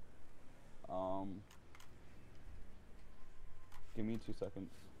 Give me 2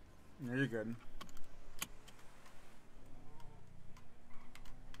 seconds. No, you're good.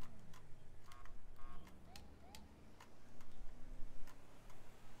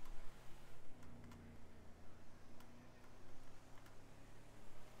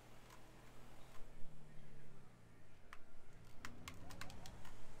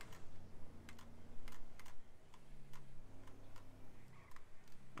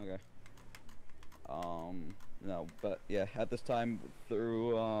 Okay. No, but yeah, at this time,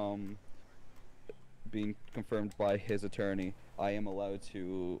 through being confirmed by his attorney, I am allowed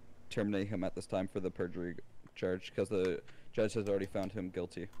to terminate him at this time for the perjury charge because the judge has already found him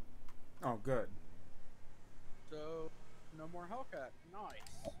guilty. Oh, good. So, no more Hellcat.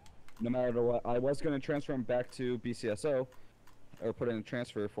 Nice. No matter what, I was going to transfer him back to BCSO, or put in a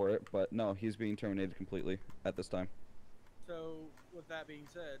transfer for it, but no, he's being terminated completely at this time. So, with that being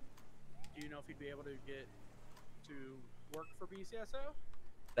said, do you know if he'd be able to get to work for BCSO?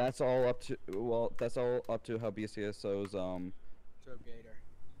 That's all up to that's all up to how BCSO's So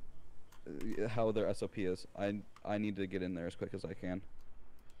Gator. how their SOP is. I need to get in there as quick as I can.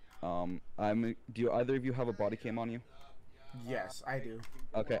 Do either of you have a body cam on you? Yes, I do.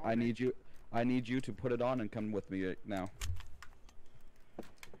 Okay, I need you to put it on and come with me right now.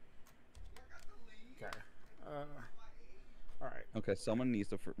 Okay. All right. Okay, someone needs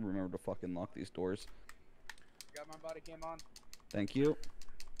to remember to fucking lock these doors. Got my body cam on. Thank you.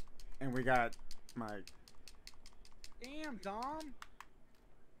 And we got my. Damn, Dom.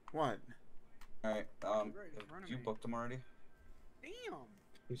 What? All right. right in front of You me. booked him already? Damn.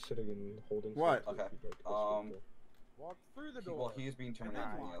 He's sitting in holding. What? cell, so Okay. if you'd like to go speak to him. Walk through the door. Well, he is being terminated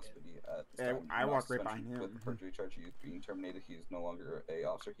from the LSPD at this Yeah, time. I Not walked right behind suspension. him. With the perjury charge, he is being terminated. He is no longer a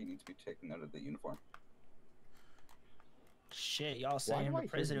officer. He needs to be taken out of the uniform. Shit, y'all Why sending do him I to hear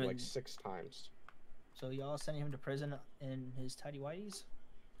prison you in- like 6 times? So y'all sending him to prison in his tidy whities?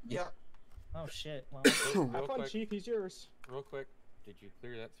 Yeah. Oh shit. Well, Have fun, Chief. He's yours. Real quick, did you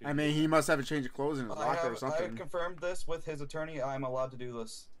clear that? I mean, he must have a change of clothes in his locker or I something. confirmed this with his attorney. I'm allowed to do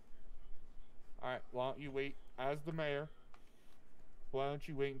this. All right. Why don't you wait as the mayor? Why don't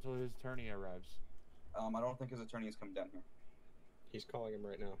you wait until his attorney arrives? I don't think his attorney has come down here. He's calling him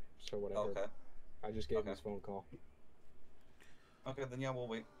right now. So whatever. Okay. I just gave him his phone call. Okay, then yeah, we'll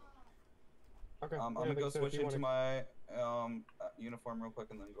wait. Okay. I'm yeah, gonna like I go said, if switch you into wanna- my uniform real quick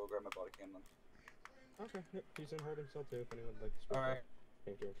and then go grab my body cam then. Okay. Yep, he's in holding cell too. If anyone would like to speak. All right.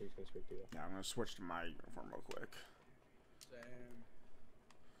 Thank you. He's gonna speak to you. Yeah, I'm gonna switch to my uniform real quick. Same.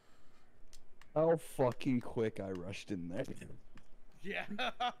 How fucking quick I rushed in there. Yeah.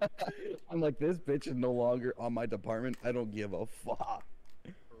 I'm like, this bitch is no longer on my department. I don't give a fuck.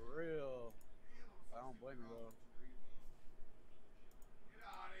 For real. I don't blame you though.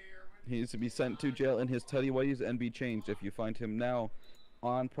 He needs to be sent to jail in his teddy whities and be changed. If you find him now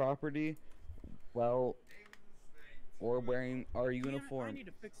on property, well, or wearing our Damn it, I uniform, need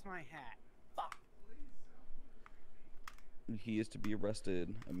to fix my hat. Fuck. he is to be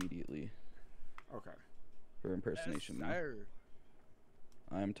arrested immediately. Okay. For impersonation. Yes, now. sir.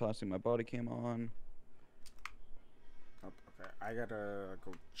 I'm tossing my body cam on. Oh, okay, I gotta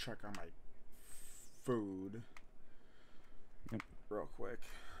go check on my food. Yep. Real quick.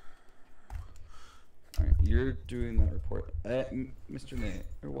 Alright, you're doing that report. Mr. Nate,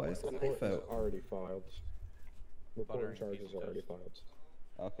 or why is the Report knife is out? already filed. Report Butter and charges and are already toast.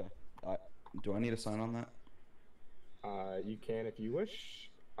 filed. Okay. Do I need to sign on that? You can if you wish.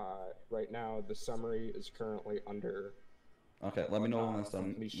 Right now, the summary is currently under Okay, let me know when that's done.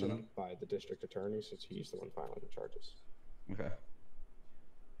 completion by the district attorney, since he's the one filing the charges. Okay.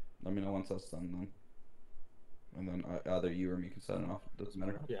 Let me know once that's done then. And then either you or me can sign it off. Doesn't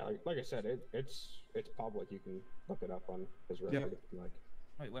matter. Yeah, like I said, it's public. You can look it up on his record if you like.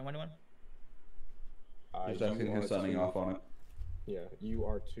 wait, when? Just asking who's signing off on it. Yeah, you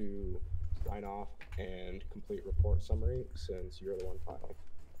are to sign off and complete report summary since you're the one filing.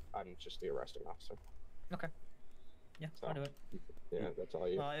 I'm just the arresting officer. Okay. Yeah, So, I'll do it. Yeah, that's all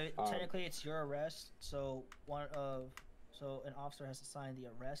you. Technically, it's your arrest, so an officer has to sign the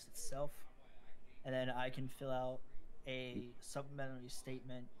arrest itself, and then I can fill out a supplementary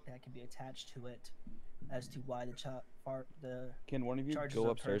statement that can be attached to it as to why the Can one of you charges go of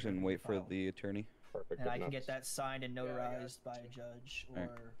upstairs perjury and were wait for filed. the attorney? Perfect. And I can get that signed and notarized by a judge or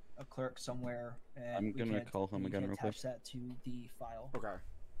Alright. a clerk somewhere. And I'm we gonna can- call him we again can real quick. attach that to the file. Okay.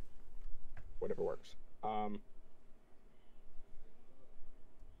 Whatever works.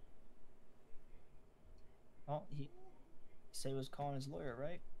 Oh, he said he was calling his lawyer,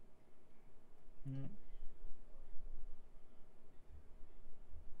 right? Hmm.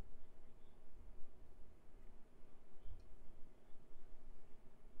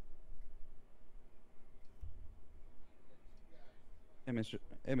 Hey,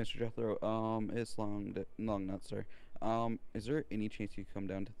 Mr. Jethro. It's long nuts, sorry. Is there any chance you could come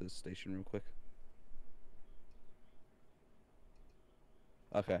down to this station real quick?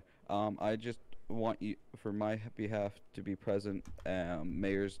 Okay. I just want you, for my behalf, to be present.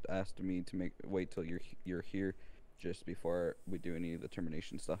 Mayor's asked me to wait till you're here, just before we do any of the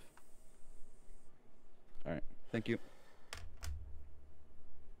termination stuff. All right. Thank you.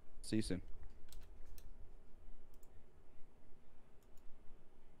 See you soon.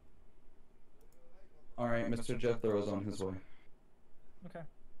 All right, Mr. Jethro is on his way. Okay.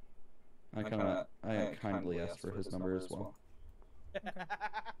 I kindly asked for his number as well.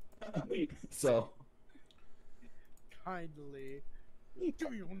 So. Kindly. Give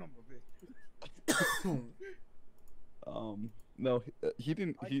me your number, bitch. No, he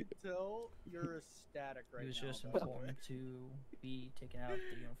didn't. I He can tell you're ecstatic right He was now. just by the way. informed to be taken out of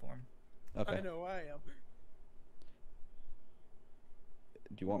the uniform. okay. I know I am.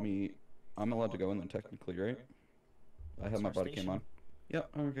 Do you want me? I'm allowed to go in then technically, right? I have It's my our body cam station. on. Yep.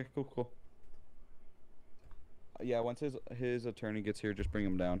 Okay. Cool. Yeah. Once his attorney gets here, just bring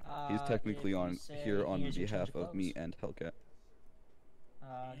him down. He's technically If you on say, here on "Here's your change behalf of me and Hellcat.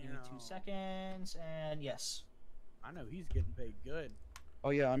 Give me 2 seconds, and yes. I know he's getting paid good.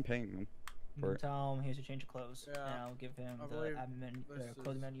 Oh yeah, I'm paying him You for can it. tell him here's a change of clothes, Yeah, and I'll give him I the believe admin this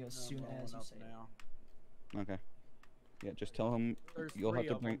clothing is menu as him soon as rolling you up say it. now. Okay. Yeah. Just tell him There's you'll have 3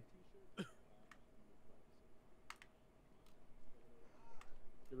 to of bring. them.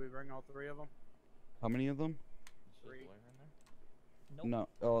 Did we bring all 3 of them? How many of them? 3. No.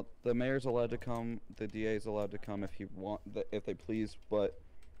 Oh, the mayor's allowed to come. The DA is allowed to come if he if they please. But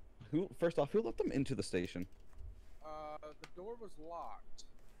who? First off, who let them into the station? The door was locked.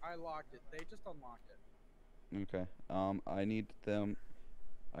 I locked it. They just unlocked it. Okay. I need them.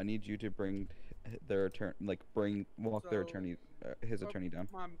 I need you to bring their attorney. Walk their So- attorney, his Oh, attorney down.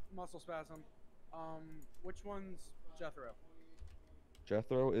 My muscle spasm. Which one's Jethro?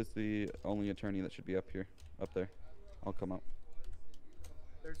 Jethro is the only attorney that should be up there. I'll come up.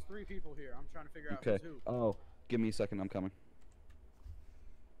 There's 3 people here. I'm trying to figure out Okay. who's who. Oh, give me a second. I'm coming.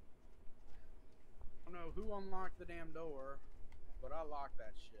 I don't know who unlocked the damn door, but I locked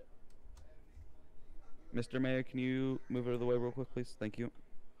that shit. Mr. Mayor, can you move out of the way real quick, please? Thank you.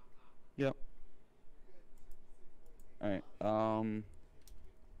 Yep. All right.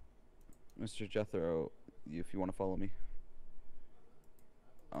 Mr. Jethro, if you want to follow me.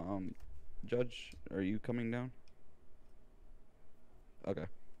 Judge, are you coming down? Okay.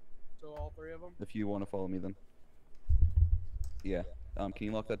 So all 3 of them? If you want to follow me, then. Yeah. Can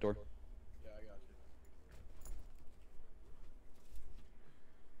you lock that door? Yeah, I got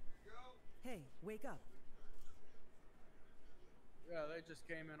you. Hey, wake up. Yeah, they just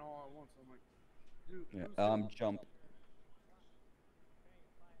came in all at once. I'm like, dude. Yeah. who's who? Jump.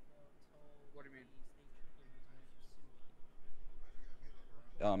 What do you mean?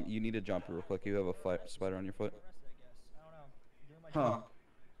 You need to jump real quick. You have a spider on your foot. I don't know. I'm doing my Huh. job.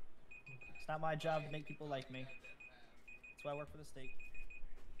 It's not my job to make people like me. That's why I work for the state.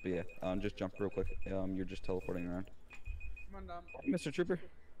 But yeah, just jump real quick. You're just teleporting around. Come on down. Mr. Trooper.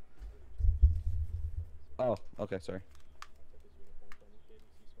 Oh, okay, sorry.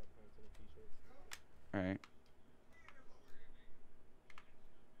 Alright.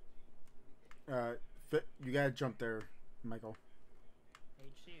 You gotta jump there, Michael.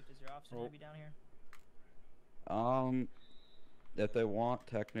 Hey, Chief, does your officer need to be down here? If they want,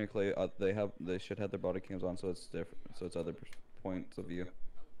 technically, they should have their body cams on, so it's different, so it's other points of view.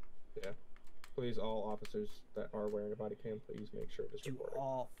 Yeah. Please, all officers that are wearing a body cam, please make sure it is Do recorded.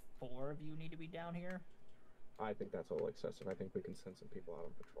 all 4 of you need to be down here? I think that's a little excessive. I think we can send some people out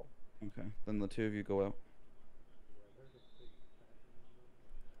on patrol. Okay, then the 2 of you go out.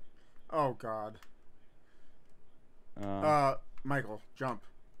 Oh God. Michael, jump.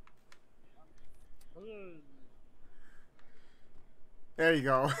 There you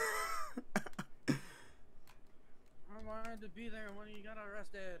go. I wanted to be there when you got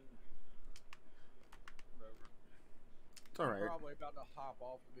arrested. Whatever. It's alright. I'm probably about to hop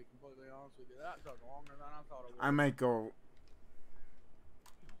off, to be completely honest with you. That took longer than I thought it would. I might go.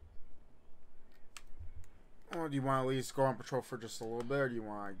 Oh, do you want to at least go on patrol for just a little bit, or do you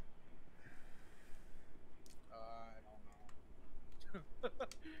want? I don't know.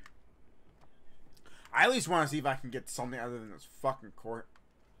 I at least want to see if I can get something other than this fucking court.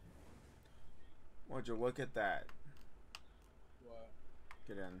 Would you look at that? What?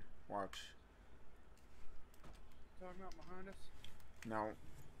 Get in. Watch. Talking about behind us? No.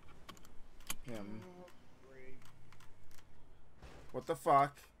 Him. Oh, great. What the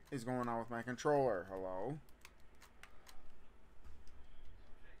fuck is going on with my controller? Hello?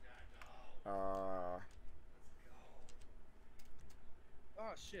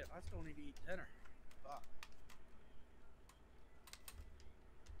 Oh shit, I still need to eat dinner. Fuck.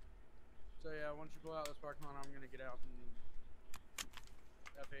 So yeah, once you pull out this parking lot, I'm gonna get out and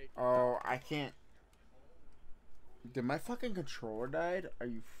F8. Oh, I can't. Did my fucking controller died? Are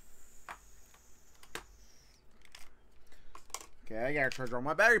you? Okay, I gotta charge all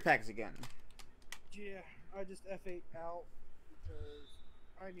my battery packs again. Yeah, I just F8 out because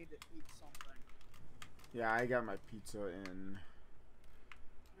I need to eat something. Yeah, I got my pizza in.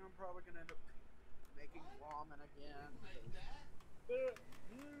 I'm probably gonna end up making ramen again.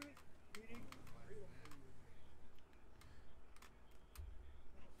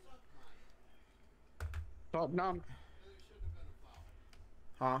 Top num.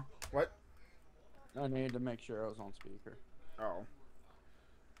 Huh? What? I needed to make sure I was on speaker. Oh.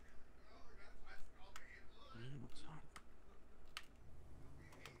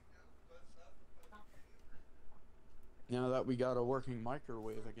 Now that we got a working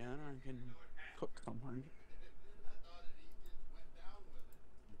microwave again, I can cook something.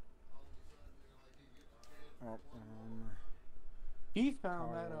 Oh, He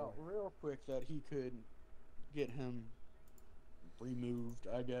found that Toggle. out real quick that he could get him removed,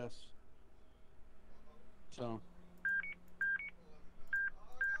 I guess. So.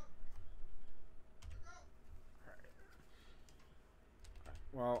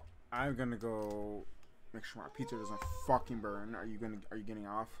 Well, I'm gonna go make sure my pizza doesn't fucking burn. Are you getting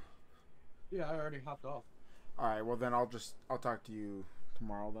off? Yeah, I already hopped off. Alright, well then I'll talk to you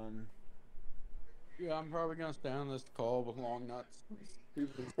tomorrow then. Yeah, I'm probably gonna stay on this call with long nuts.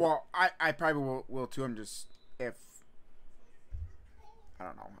 Well, I probably will too. I'm just, if I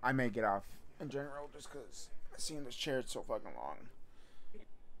don't know, I may get off in general just because seeing this chair is so fucking long.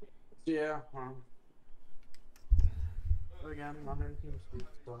 Yeah. Again, I'm in TeamSpeak,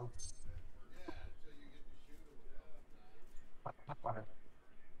 so.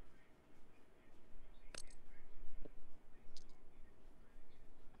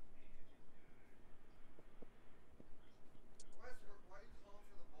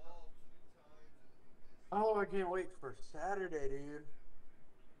 Oh, I can't wait for Saturday, dude.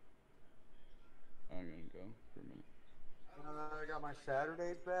 I'm gonna go for a minute. I got my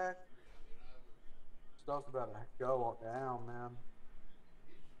Saturdays back. Stuff's about to go down, man.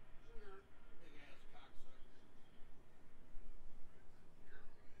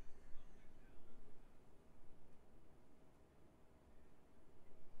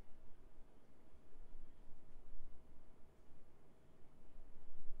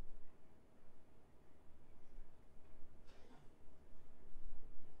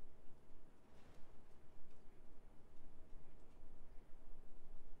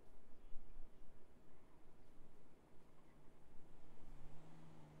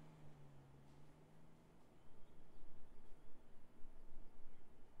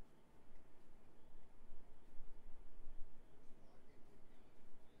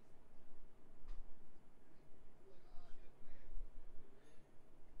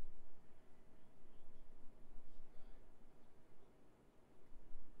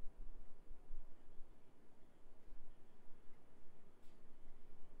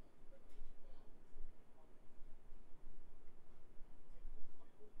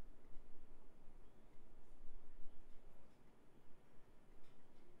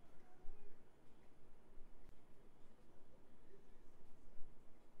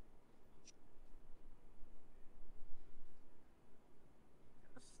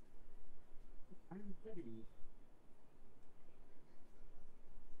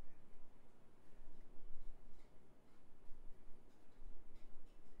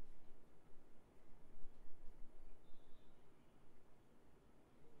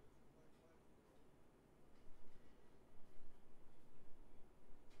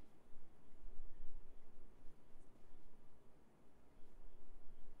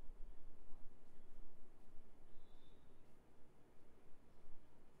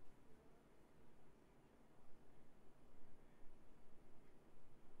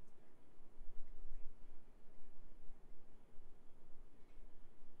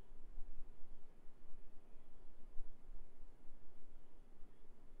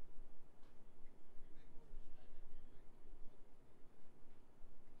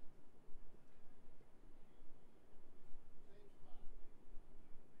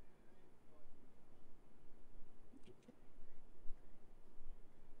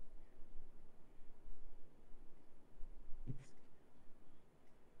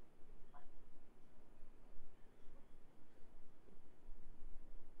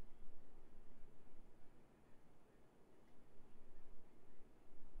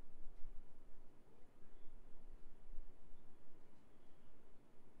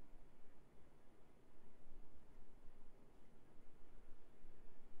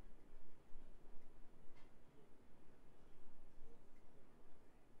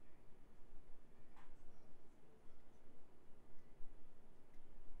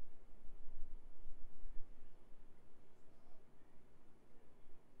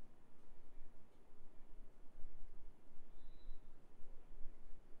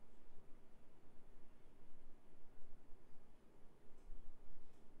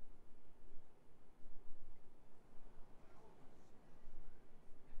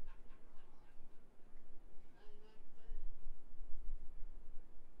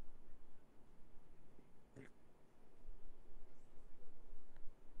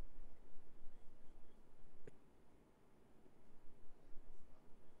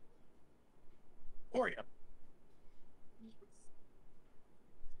 for you.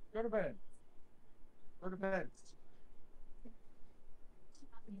 Go to bed. Go to bed.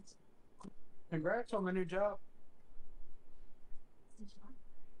 Congrats on the new job.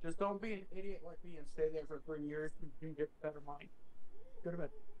 Just don't be an idiot like me and stay there for 3 years. You can get better money. Go to bed.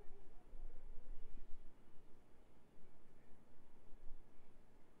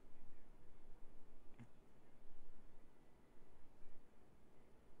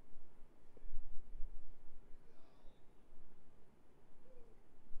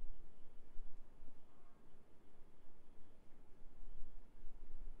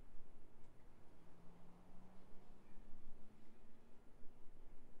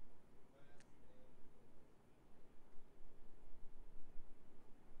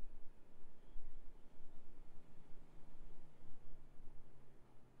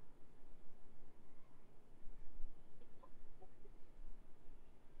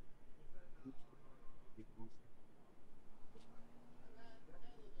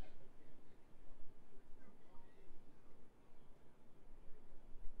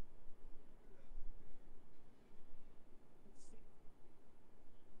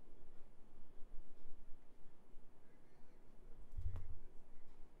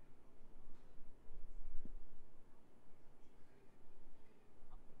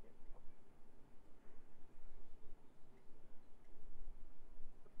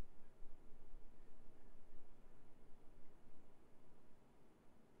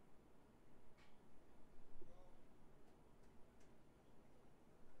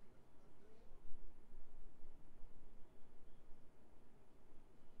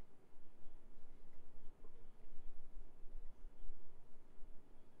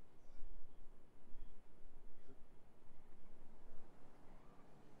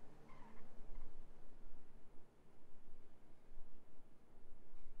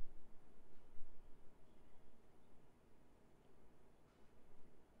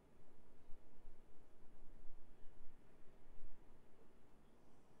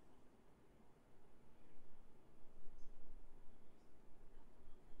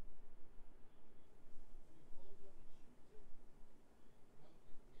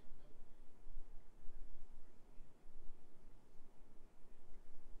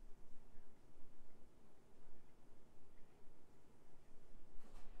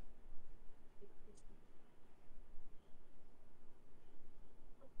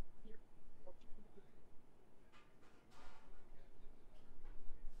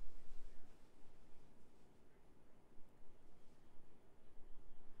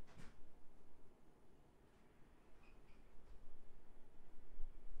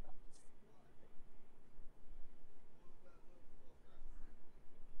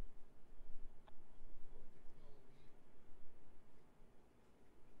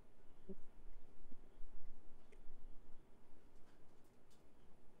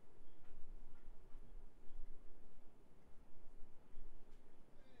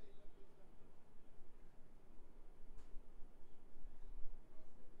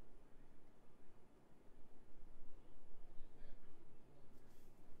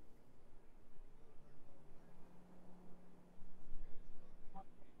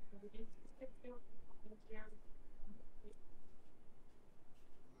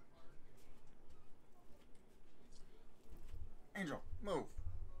 Angel, move.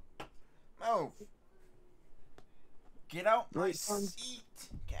 Move. Get out my seat,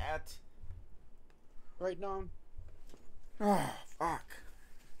 cat. Right, Dom? Oh, fuck.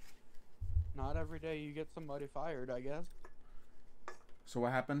 Not every day you get somebody fired, I guess. So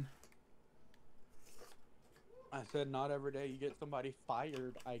what happened? I said not every day you get somebody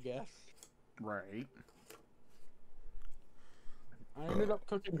fired, I guess. Right. I ended up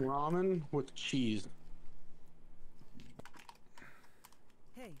cooking ramen with cheese.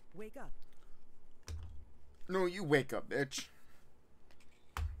 Hey, wake up. No, you wake up, bitch.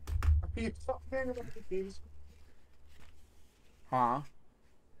 Huh?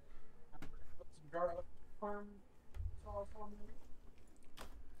 Garlic parm sauce on there.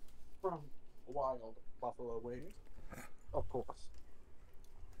 From Wild Buffalo Wings, of course.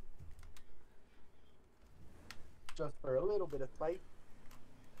 Just for a little bit of spice.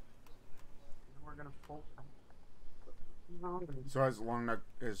 And we're gonna pull. So has the long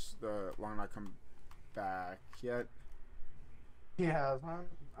neck come back yet? He has, huh?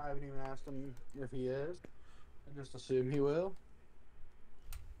 I haven't even asked him if he is. I just assume he will.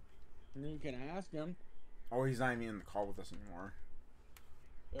 And you can ask him. Oh, he's not even in the call with us anymore.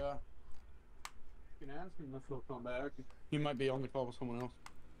 Yeah. You can ask him if he'll come back. He might be on the call with someone else.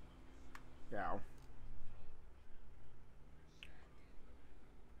 Yeah.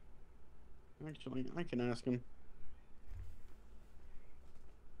 Actually, I can ask him.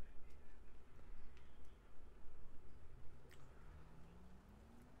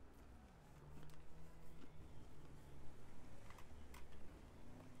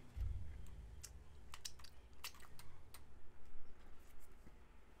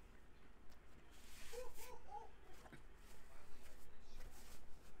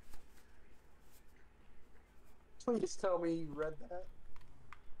 Please tell me you read that.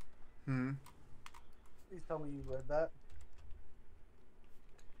 Hmm. Please tell me you read that.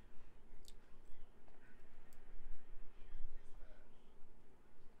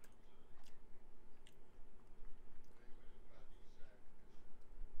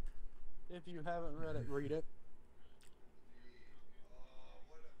 If you haven't read it, read it.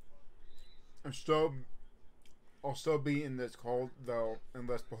 I'll still be in this call though,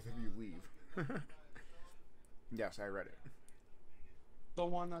 unless both of you leave. Yes, I read it. The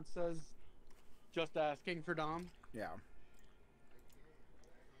one that says, just asking for Dom? Yeah.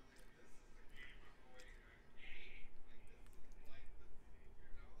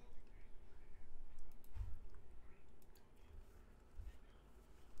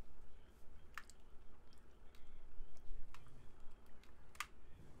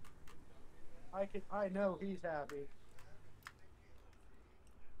 I know he's happy.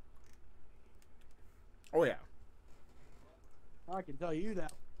 Oh yeah. I can tell you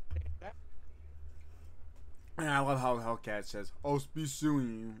that. And I love how Hellcat says, "I'll be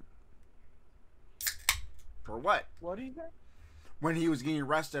suing you." For what? What do you say? When he was getting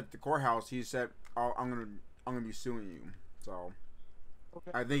arrested at the courthouse, he said, "Oh, I'm gonna be suing you." So,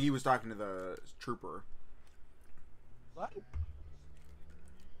 okay. I think he was talking to the trooper. What?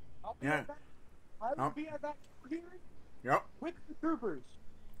 Yeah. I will be at that hearing. Yep. With the troopers.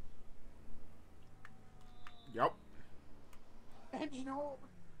 Yep. And you know what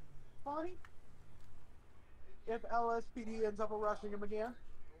was funny? If LSPD ends up arresting him again.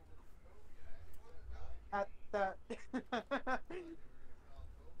 At that.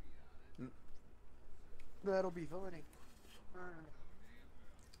 That'll be funny.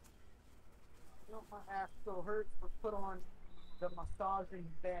 You know, my ass still hurts, but put on the massaging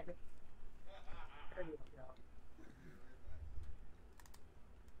bed. There you go.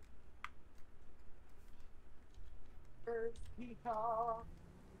 There's Peacock.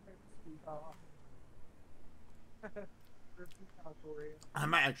 There's Peacock. There's Peacock for you. I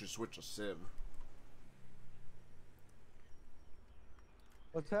might actually switch a Civ.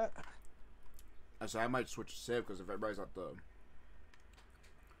 What's that? I said I might switch a Civ because if everybody's at the...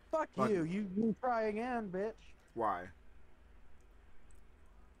 Fuck you. You try again, bitch. Why?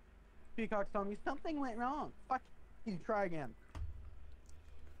 Peacock's telling me something went wrong. Fuck you. Try again.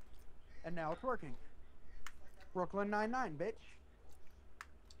 And now it's working. Brooklyn 99, bitch.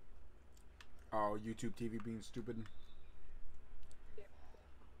 Oh, YouTube TV being stupid.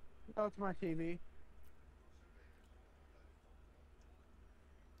 Oh, it's my TV.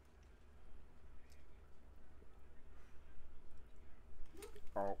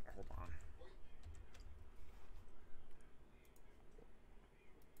 Oh, hold on.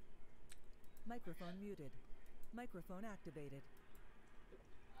 Microphone muted. Microphone activated.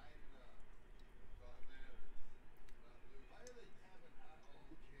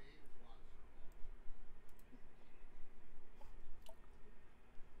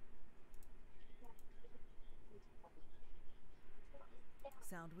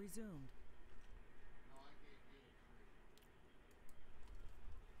 Sound resumed.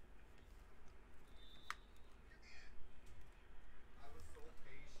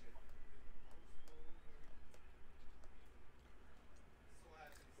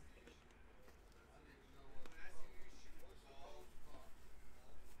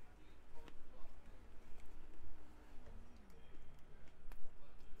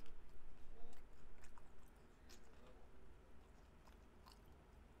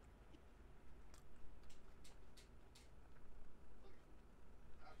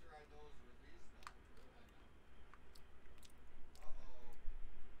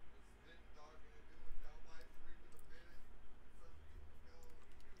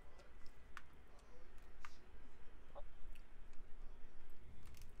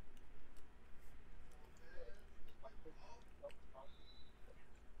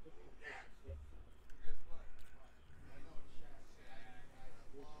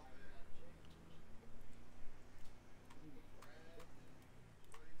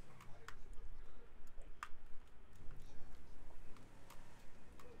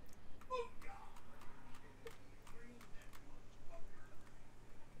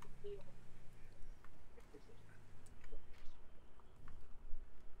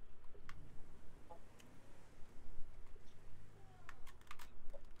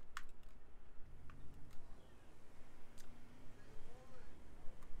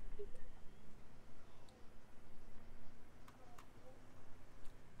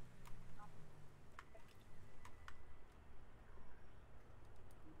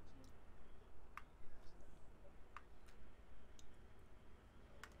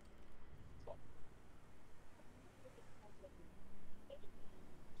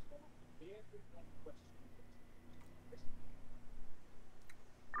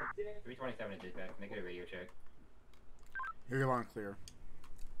 327 to dispatch. Can I get a radio check? You're loud and clear.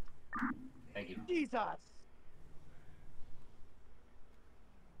 Thank you. Jesus!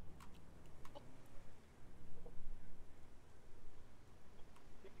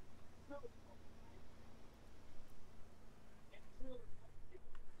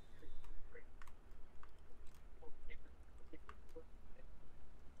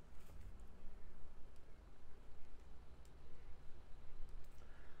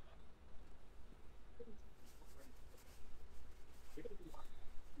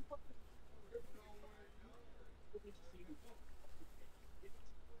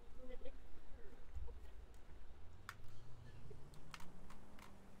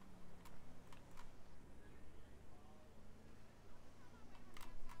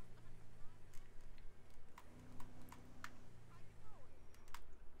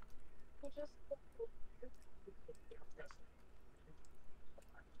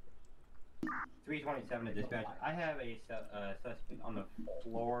 Just 327 to dispatch. I have a suspect on the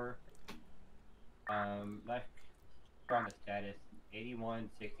floor. Left on the status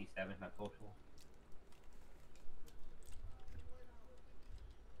 8167. My social.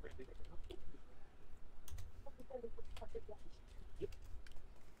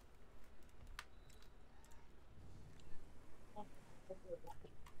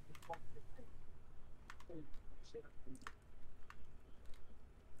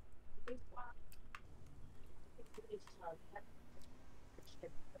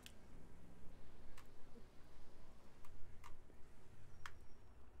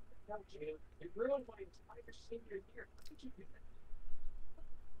 It ruined my entire senior year. How did you do that?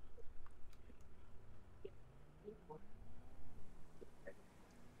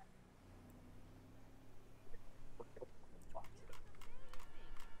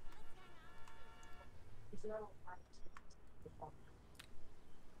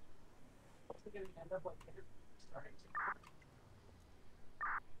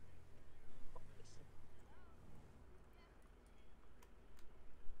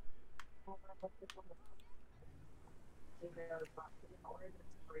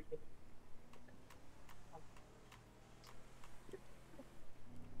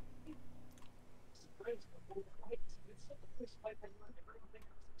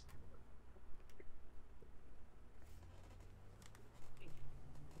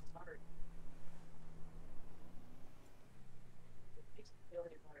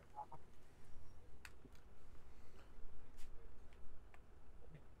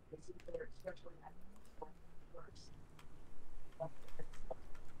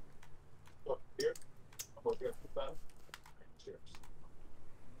 Look, here, I'm looking at the phone. Cheers.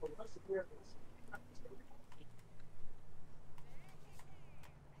 Well, what's the clear?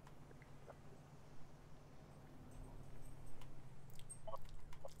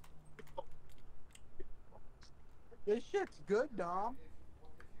 This shit's good, Dom.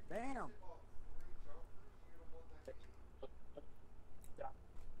 Damn.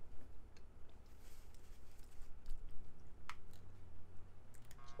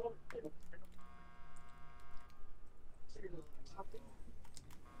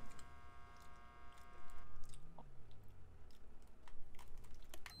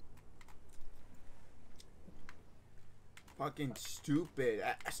 Fucking stupid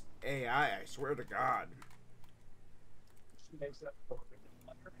AI, I swear to God. She makes that perfect.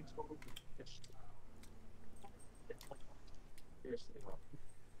 Here's the one.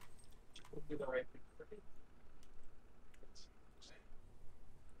 We'll do the right thing for me.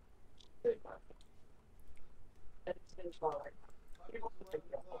 And it's been fine. You don't have to take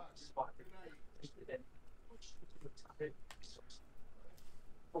that whole spot. Just did it.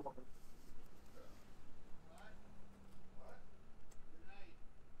 Hold on.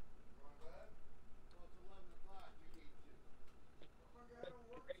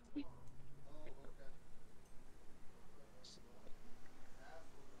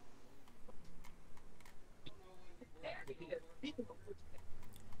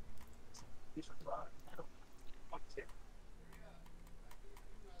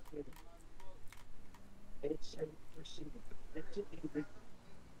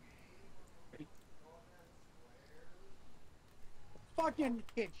 Fucking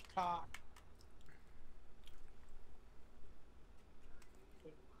Hitchcock.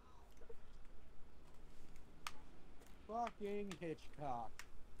 Fucking Hitchcock.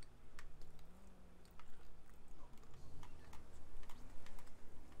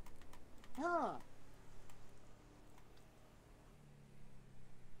 Huh.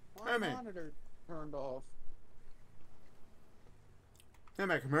 My Hey, man. monitor turned off. Hey,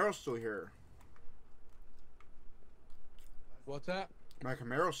 my Camaro's still here. What's that? My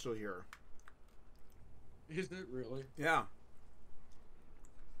Camaro's still here. Is it really? Yeah.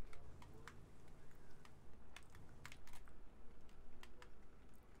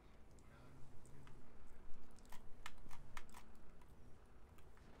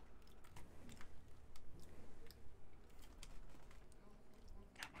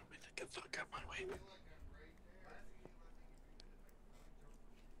 Get the fuck out my way.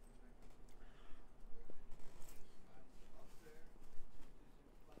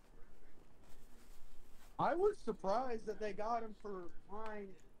 I was surprised that they got him for lying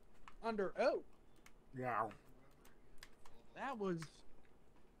under oath. Yeah. That was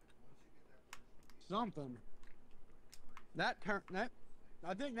something. That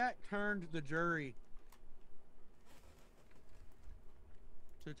I think that turned the jury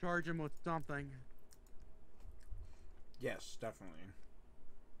to charge him with something. Yes, definitely.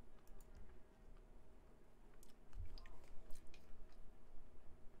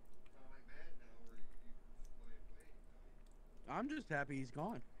 I'm just happy he's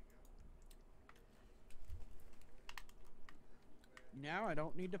gone. Now I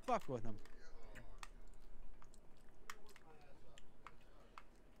don't need to fuck with him.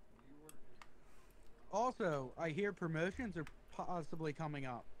 Also, I hear promotions are possibly coming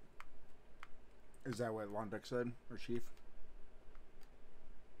up. Is that what Londeck said, or Chief?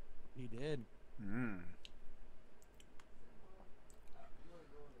 He did. Hmm.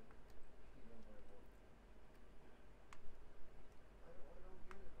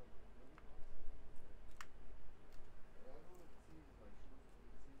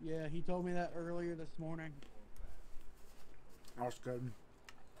 Yeah, he told me that earlier this morning. That's good.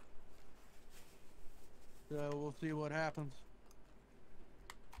 So we'll see what happens.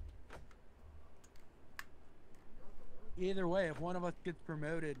 Either way, if one of us gets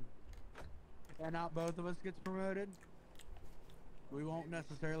promoted and not both of us gets promoted, we won't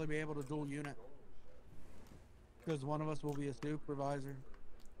necessarily be able to dual unit. Because one of us will be a supervisor.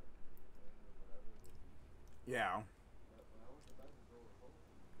 Yeah.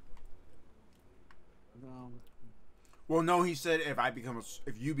 Well, no, he said if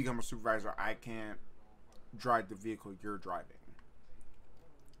you become a supervisor, I can't drive the vehicle you're driving.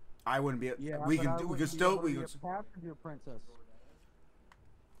 I wouldn't be. Yeah, we can still passenger princess.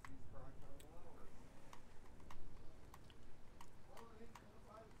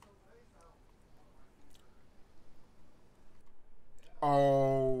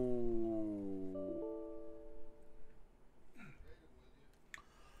 Oh.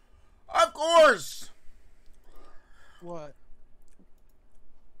 Of course. What?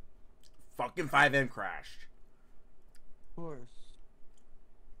 Fucking Fivem crashed. Of course.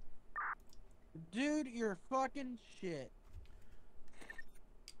 Dude, you're fucking shit.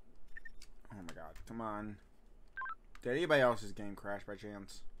 Oh my god, come on. Did anybody else's game crash by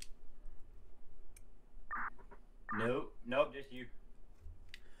chance? Nope, nope, just you.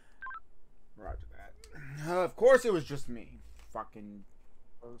 Roger that. Of course it was just me. Fucking.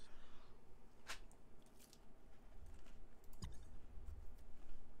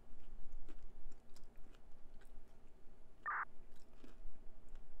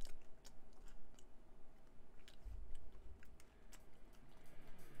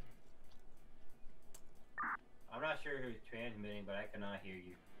 I'm not sure who's transmitting, but I cannot hear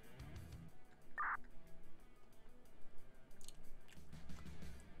you.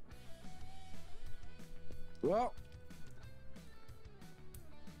 Well,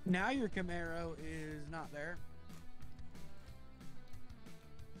 now your Camaro is not there.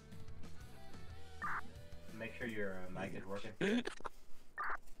 Make sure your mic is working.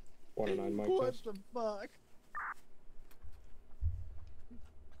 109 mic What test. the fuck?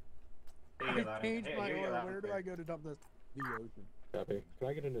 Here you go, I Lonnie. changed Here, my here you go, oil. Lonnie. Where do I go to dump this? The ocean. Copy. Can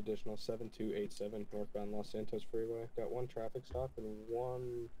I get an additional 7287 northbound Los Santos Freeway? Got one traffic stop and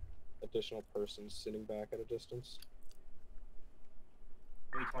one additional person sitting back at a distance.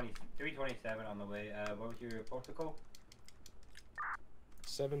 327 on the way. What was your postal code?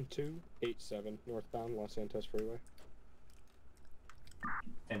 7287 northbound Los Santos Freeway.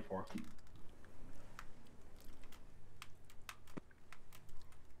 10-4.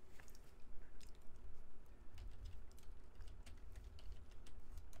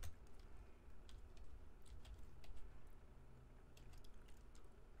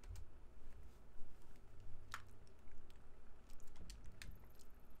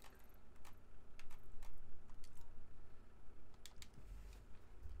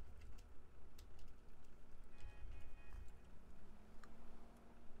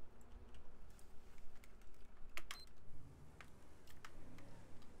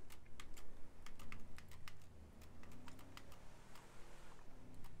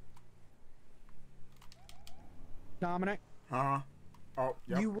 Dominic, Huh? Oh,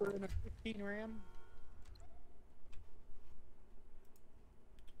 yep. you were in a 15 Ram.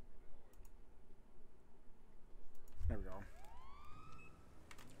 There we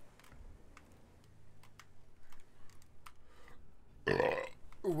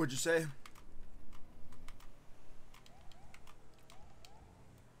go. What'd you say?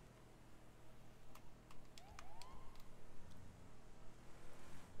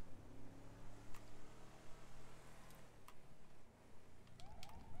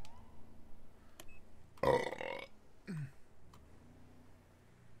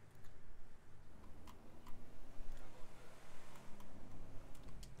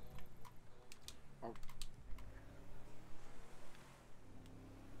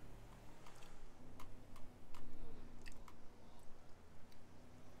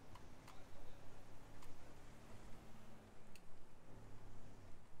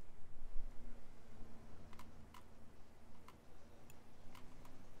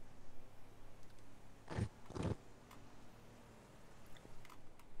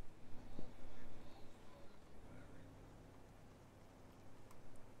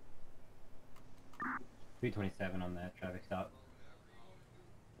 $327 on that traffic stop.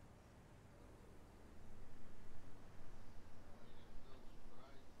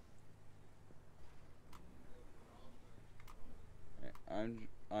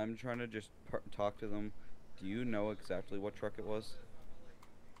 I'm trying to just talk to them. Do you know exactly what truck it was?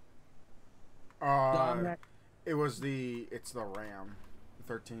 It was it's the Ram,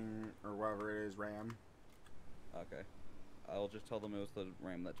 13 or whatever it is, Ram. Okay, I'll just tell them it was the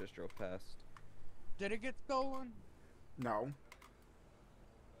Ram that just drove past. Did it get stolen? No.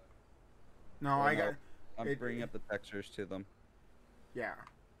 No, Well, I got. I'm bringing up the textures to them. Yeah,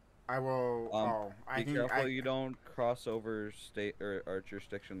 I will. Be careful you don't cross over state or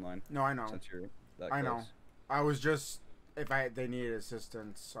jurisdiction line. No, I know. Since you're that close. I know. I was just they needed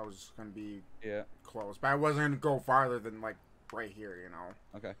assistance, I was gonna be close, but I wasn't gonna go farther than like right here, you know.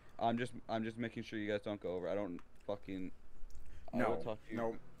 Okay, I'm just making sure you guys don't go over. I don't fucking. No, I will talk to you.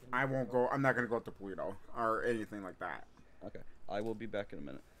 no, I won't go. I'm not gonna go to Toledo or anything like that. Okay, I will be back in a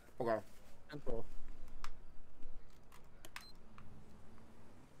minute. Okay. Simple.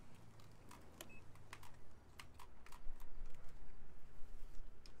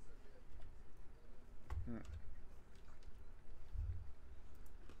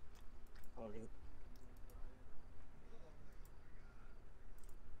 Okay.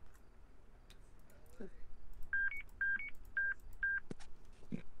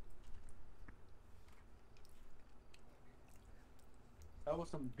 That was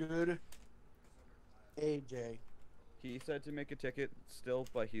some good AJ. He said to make a ticket still,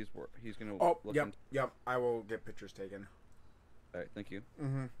 but he's gonna. Oh, look yep, yep. I will get pictures taken. All right, thank you.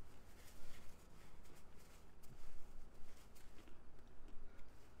 Mm-hmm.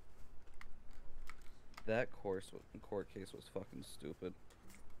 That court case was fucking stupid.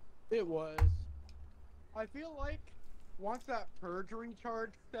 It was. I feel like once that perjury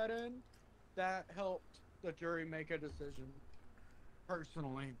charge set in, that helped the jury make a decision.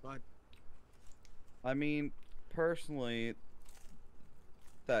 Personally, but I mean, personally,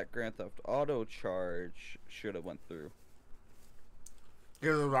 that Grand Theft Auto charge should have went through.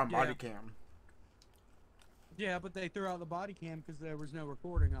 Because it was on body cam. Yeah, but they threw out the body cam because there was no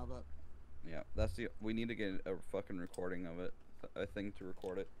recording of it. Yeah, we need to get a fucking recording of it, a thing to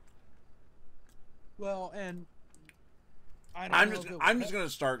record it. Well, and I'm just gonna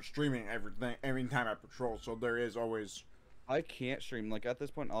start streaming everything every time I patrol, so there is always. I can't stream. Like at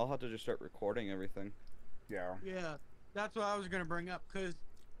this point, I'll have to just start recording everything. Yeah. Yeah, that's what I was gonna bring up, because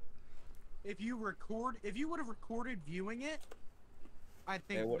if you would have recorded viewing it, I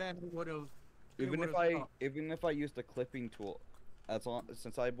think then it would have. Even if I used the clipping tool,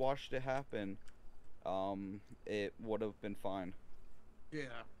 since I watched it happen, it would have been fine.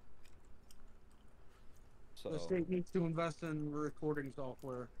 Yeah. So The state needs to invest in recording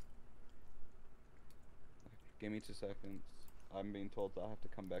software. Give me 2 seconds. I'm being told I have to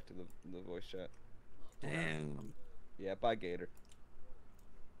come back to the voice chat. Damn. Yeah, bye, Gator.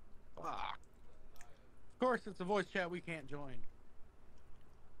 Fuck. Of course, it's a voice chat we can't join.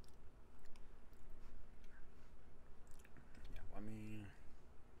 Let me.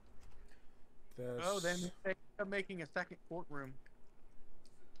 Oh, then they're making a second courtroom.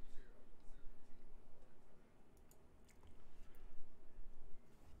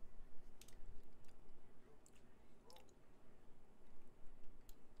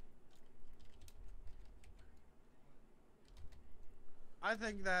 I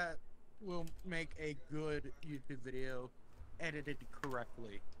think that will make a good YouTube video edited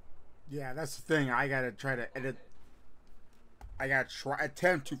correctly. Yeah, that's the thing. I gotta try to edit I gotta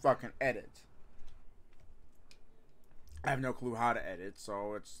attempt to fucking edit. I have no clue how to edit,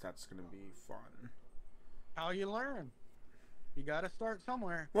 so that's gonna be fun. How you learn? You gotta start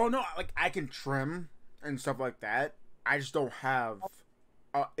somewhere. Well, no, like I can trim and stuff like that. I just don't have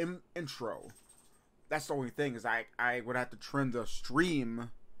a intro. That's the only thing is I would have to trim the stream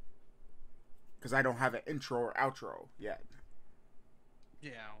because I don't have an intro or outro yet.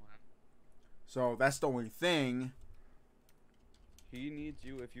 Yeah. So that's the only thing. He needs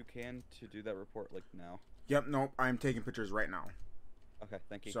you, if you can, to do that report like now. Yep. Nope. I'm taking pictures right now. Okay.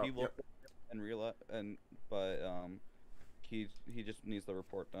 Thank you. So, He looked and realized, but he just needs the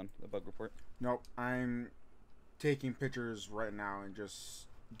report done, the bug report. Nope. I'm taking pictures right now and just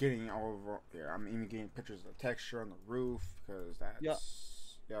getting all over. Yeah. I'm even getting pictures of the texture on the roof because that's. Yeah.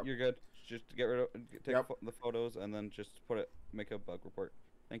 Yep. You're good. Just get rid of, take the photos and then just make a bug report.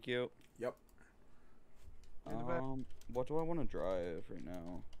 Thank you. Yep. What do I want to drive right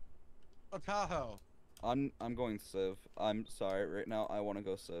now? A Tahoe. I'm going Civ. I'm sorry, right now I want to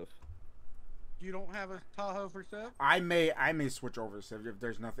go Civ. You don't have a Tahoe for Civ? I may switch over to Civ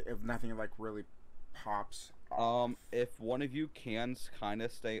if nothing like really pops. If one of you can kind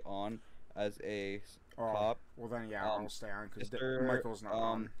of stay on as a cop. Well then, yeah, I'll stay on because Mr. Michael's not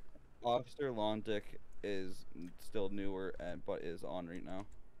on. Officer Londick is still newer but is on right now.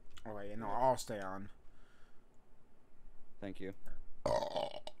 Oh yeah, no, I'll stay on. Thank you.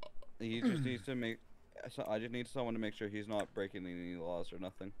 He just needs to make. So I just need someone to make sure he's not breaking any laws or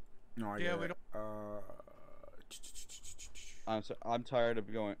nothing. No, yeah, we don't. I'm tired of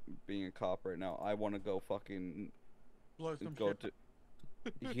being a cop right now. I want to go fucking blow some go shit.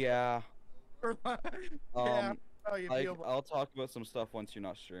 to. Yeah. Yeah. How you feel I'll talk about some stuff once you're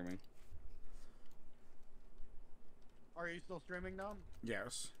not streaming. Are you still streaming now?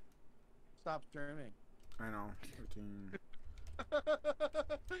 Yes. Stop streaming. I know. 13.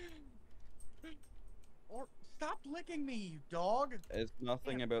 Or stop licking me, you dog. It's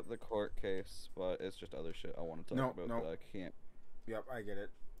nothing about the court case, but it's just other shit I want to talk about that I can't. Yep, I get it.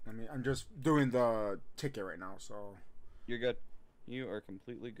 I mean, I'm just doing the ticket right now, so. You're good. You are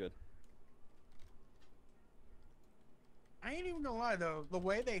completely good. I ain't even gonna lie though, the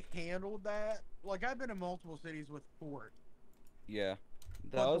way they handled that, like I've been in multiple cities with court. Yeah,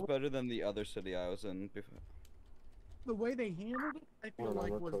 that was better than the other city I was in before. The way they handled it, I feel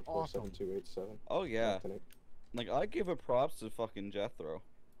like was awesome. 47287. Oh yeah, like I give a props to fucking Jethro.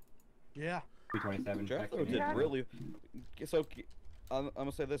 Yeah. 227. Jethro did really. So I'm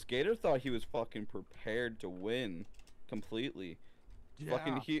gonna say this: Gator thought he was fucking prepared to win completely. Yeah.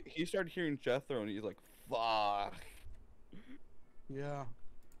 Fucking he started hearing Jethro and he's like, fuck. Yeah.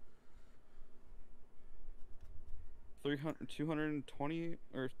 220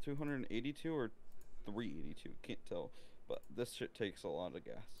 or 282 or 382, can't tell, but this shit takes a lot of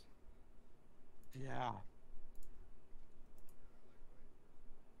gas. Yeah.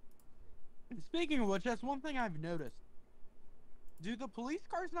 And speaking of which, that's one thing I've noticed. Do the police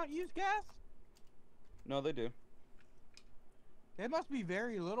cars not use gas? No, they do. It must be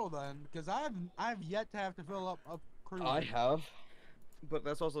very little then, because I've yet to have to fill up a cruiser. I have, but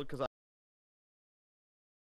that's also because